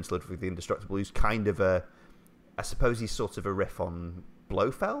coming in as Prince Ludwig the Indestructible, who's kind of I suppose he's sort of a riff on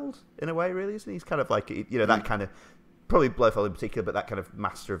Blofeld in a way, really, isn't he? He's kind of like that kind of, probably Blofeld in particular, but that kind of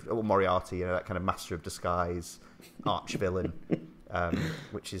master of, or Moriarty, that kind of master of disguise, arch villain,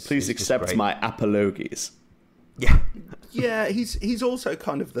 which is please accept my apologies. Yeah, he's also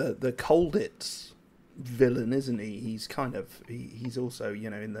kind of the Colditz villain, isn't he? He's kind of he's also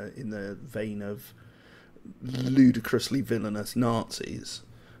in the vein of ludicrously villainous Nazis.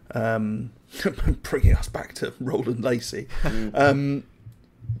 Bringing us back to Roland Lacey.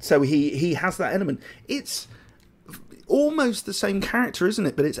 So he has that element. It's almost the same character, isn't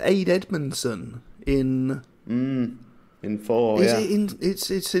it? But it's Ade Edmondson in 4.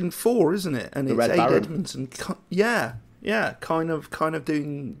 It's in 4, isn't it? And the it's Red Ade Baron. Edmondson. Yeah, kind of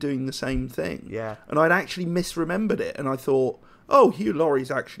doing the same thing. Yeah. And I'd actually misremembered it, and I thought, oh, Hugh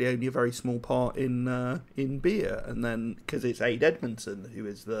Laurie's actually only a very small part in Beer, and then because it's Ade Edmondson who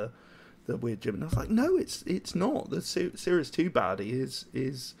is the weird Jim, and I was like, no, it's not. The Series 2 baddie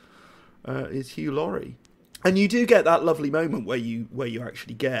is Hugh Laurie, and you do get that lovely moment where you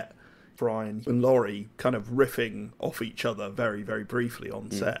actually get Brian and Laurie kind of riffing off each other very, very briefly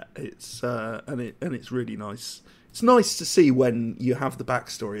on set. It's and it's really nice. It's nice to see when you have the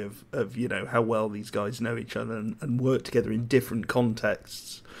backstory of how well these guys know each other and work together in different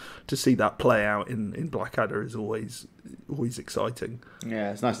contexts. To see that play out in Blackadder is always exciting.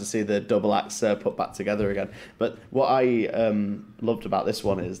 Yeah, it's nice to see the double acts put back together again. But what I loved about this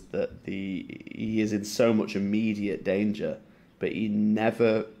one is that he is in so much immediate danger, but he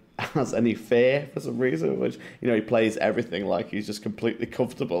never has any fear for some reason, which he plays everything like he's just completely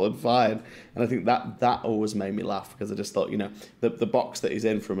comfortable and fine. And I think that always made me laugh, because I just thought the box that he's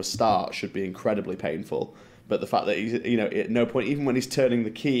in from a start should be incredibly painful, but the fact that he's at no point, even when he's turning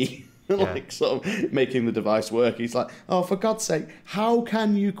the key like sort of making the device work, he's like, oh, for God's sake, how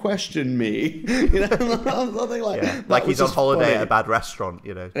can you question me? Like he's on holiday funny. at a bad restaurant,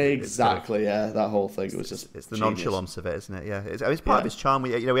 Exactly, that whole thing was just it's the genius. nonchalance of it, isn't it? Yeah, it's part of his charm.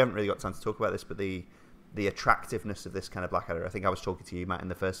 We haven't really got time to talk about this, but the attractiveness of this kind of Blackadder. I think I was talking to you, Matt, in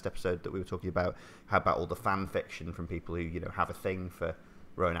the first episode that we were talking about how about all the fan fiction from people who have a thing for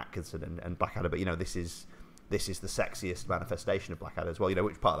Rowan Atkinson and Blackadder, but this is the sexiest manifestation of Blackadder as well.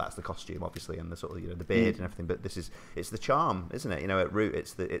 Which part of that's the costume, obviously, and the sort of the beard and everything. But it's the charm, isn't it? At root,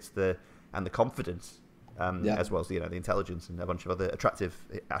 it's the and the confidence, as well as the intelligence and a bunch of other attractive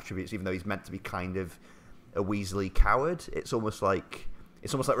attributes. Even though he's meant to be kind of a Weasley coward, it's almost like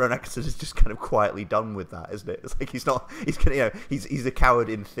Rowan Atkinson is just kind of quietly done with that, isn't it? It's like he's a coward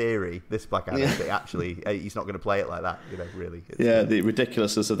in theory, this Blackadder, but actually he's not going to play it like that, really. The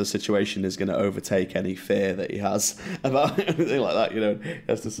ridiculousness of the situation is going to overtake any fear that he has about anything like that.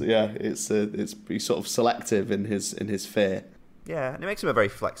 He's sort of selective in his fear. Yeah, and it makes him a very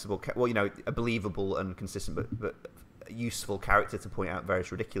flexible, a believable and consistent but useful character to point out various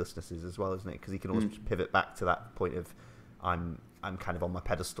ridiculousnesses as well, isn't it? Because he can always pivot back to that point of I'm kind of on my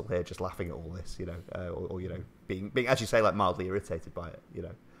pedestal here, just laughing at all this, or being as you say, like mildly irritated by it,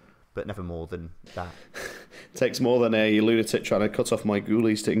 but never more than that. Takes more than a lunatic trying to cut off my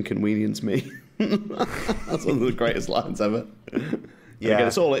ghoulies to inconvenience me. That's one of the greatest lines ever. Yeah, again,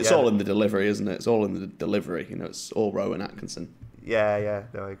 it's all in the delivery, isn't it? It's all in the delivery. It's all Rowan Atkinson. Yeah,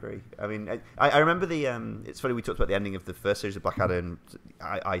 no, I agree. I mean, I remember it's funny, we talked about the ending of the first series of Blackadder, and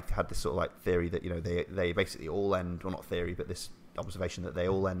I had this sort of like theory that they basically all end, well, not theory, but this observation that they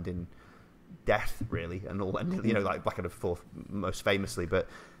all end in death, really, and all end, like Blackadder 4 most famously, but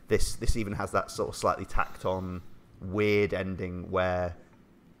this even has that sort of slightly tacked on weird ending where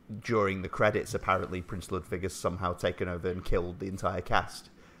during the credits apparently Prince Ludwig has somehow taken over and killed the entire cast.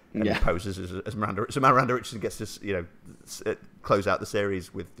 And he poses as Miranda. So Miranda Richardson gets to close out the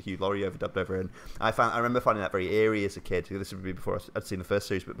series with Hugh Laurie overdubbed over, and I remember finding that very eerie as a kid. This would be before I'd seen the first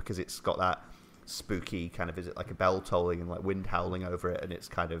series, but because it's got that spooky kind of, is it like a bell tolling and like wind howling over it, and it's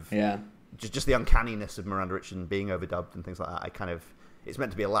kind of just the uncanniness of Miranda Richardson being overdubbed and things like that. It's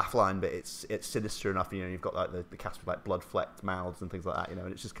meant to be a laugh line, but it's sinister enough. You've got like the cast with like blood-flecked mouths and things like that.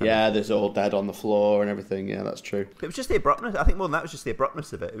 And it's just kind of, there's all dead on the floor and everything. Yeah, that's true. It was just the abruptness. I think more than that was just the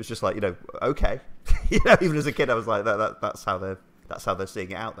abruptness of it. It was just like okay, even as a kid, I was like that's how they're seeing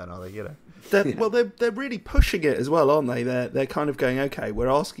it out. Then are they? Well, they're really pushing it as well, aren't they? They're kind of going, okay,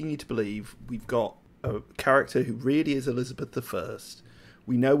 we're asking you to believe we've got a character who really is Elizabeth I.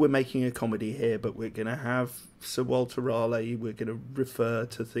 We know we're making a comedy here, but we're going to have Sir Walter Raleigh. We're going to refer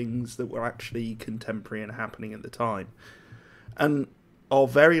to things that were actually contemporary and happening at the time. And our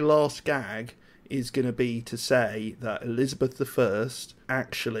very last gag is going to be to say that Elizabeth I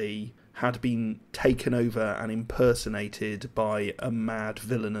actually had been taken over and impersonated by a mad,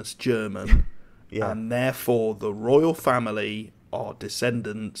 villainous German, and therefore the royal family are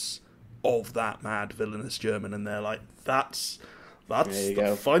descendants of that mad, villainous German, and they're like, that's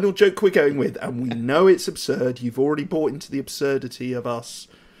the final joke we're going with, and we know it's absurd. You've already bought into the absurdity of us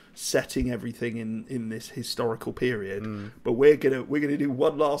setting everything in this historical period, but we're gonna do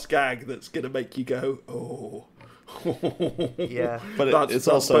one last gag that's gonna make you go, oh. Yeah, but it's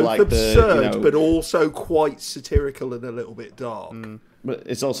also both like absurd, but also quite satirical and a little bit dark. But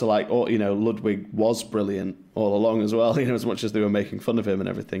it's also like, Ludwig was brilliant all along as well. As much as they were making fun of him and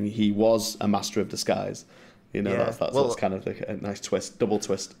everything, he was a master of disguise. That's kind of a nice twist, double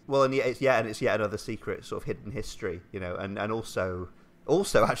twist. Well, and it's yet another secret sort of hidden history, and also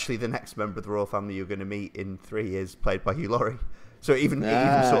actually the next member of the royal family you're going to meet in 3 years, played by Hugh Laurie. So it even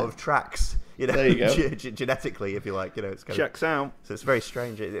sort of tracks, there you go. genetically, if you like, it's kind checks out. So it's very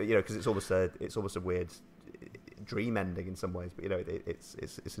strange, because it's almost a weird dream ending in some ways, but it's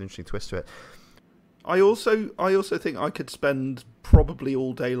an interesting twist to it. I also think I could spend probably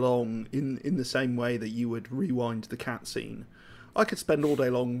all day long in the same way that you would rewind the cat scene. I could spend all day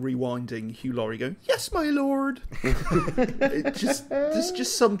long rewinding Hugh Laurie going, "Yes, my lord." There's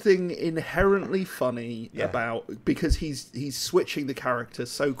just something inherently funny about, because he's switching the character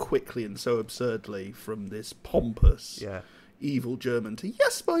so quickly and so absurdly from this pompous, evil German to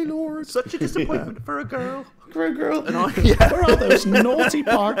 "Yes, my lord." Such a disappointment for a girl. For a girl. And where are those naughty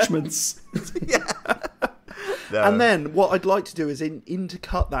parchments? No. And then what I'd like to do is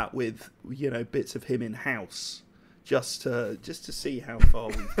intercut that with bits of him in house. Just to see how far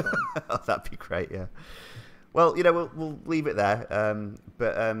we've gone. That'd be great, yeah. Well, we'll leave it there.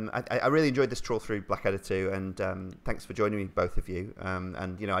 But I really enjoyed this trawl through Blackadder 2, and thanks for joining me, both of you. And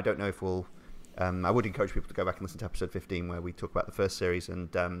I don't know if we'll. I would encourage people to go back and listen to episode 15, where we talk about the first series, and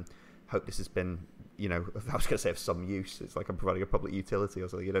hope this has been. I was going to say of some use. It's like I'm providing a public utility or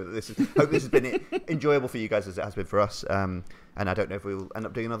something. Hope this has been enjoyable for you guys as it has been for us. And I don't know if we'll end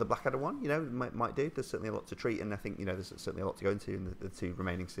up doing another Blackadder one. Might do. There's certainly a lot to treat, and I think there's certainly a lot to go into in the 2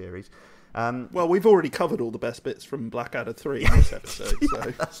 remaining series. Well, we've already covered all the best bits from Blackadder 3 in this episode. So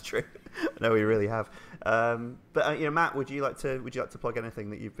that's true. No, we really have. But Matt, would you like to plug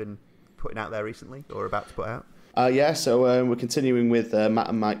anything that you've been putting out there recently or about to put out? So we're continuing with Matt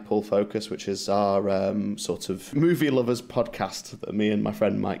and Mike Pull Focus, which is our sort of movie lovers podcast that me and my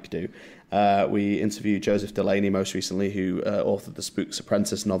friend Mike do. We interviewed Joseph Delaney most recently, who authored the Spooks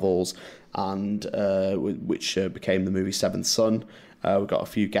Apprentice novels, and which became the movie Seventh Son. We've got a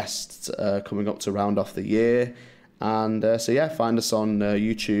few guests coming up to round off the year. And find us on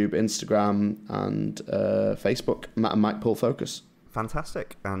YouTube, Instagram, and Facebook, Matt and Mike Pull Focus.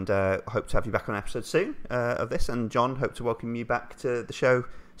 Fantastic, and hope to have you back on an episode soon of this. And John, hope to welcome you back to the show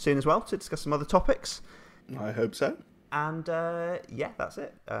soon as well to discuss some other topics. I hope so. And that's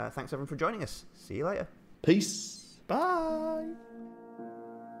it. Thanks everyone for joining us. See you later. Peace. Bye.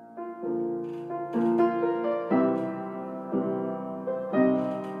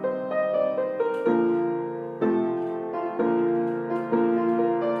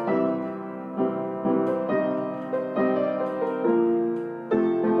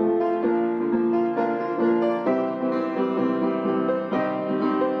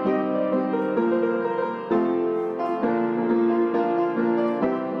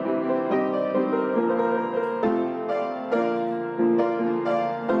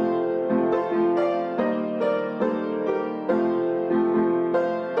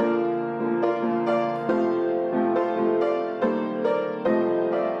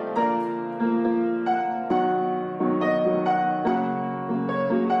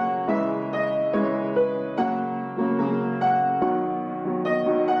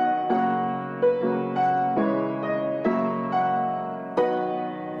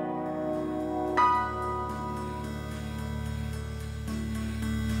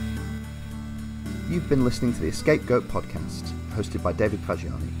 You've been listening to the EscapeGoat podcast, hosted by David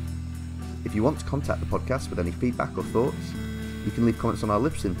Fagiani. If you want to contact the podcast with any feedback or thoughts, you can leave comments on our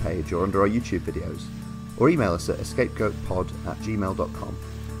Libsyn page or under our YouTube videos, or email us at escapegoatpod@gmail.com.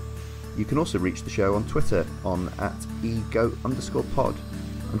 You can also reach the show on Twitter on @egoat_pod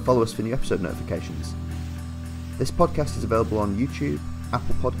and follow us for new episode notifications. This podcast is available on YouTube,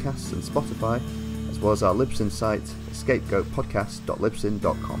 Apple Podcasts and Spotify, as well as our Libsyn site,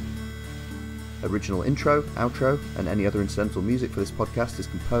 escapegoatpodcast.libsyn.com. Original intro, outro, and any other incidental music for this podcast is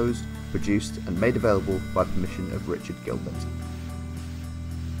composed, produced, and made available by permission of Richard Gilbert.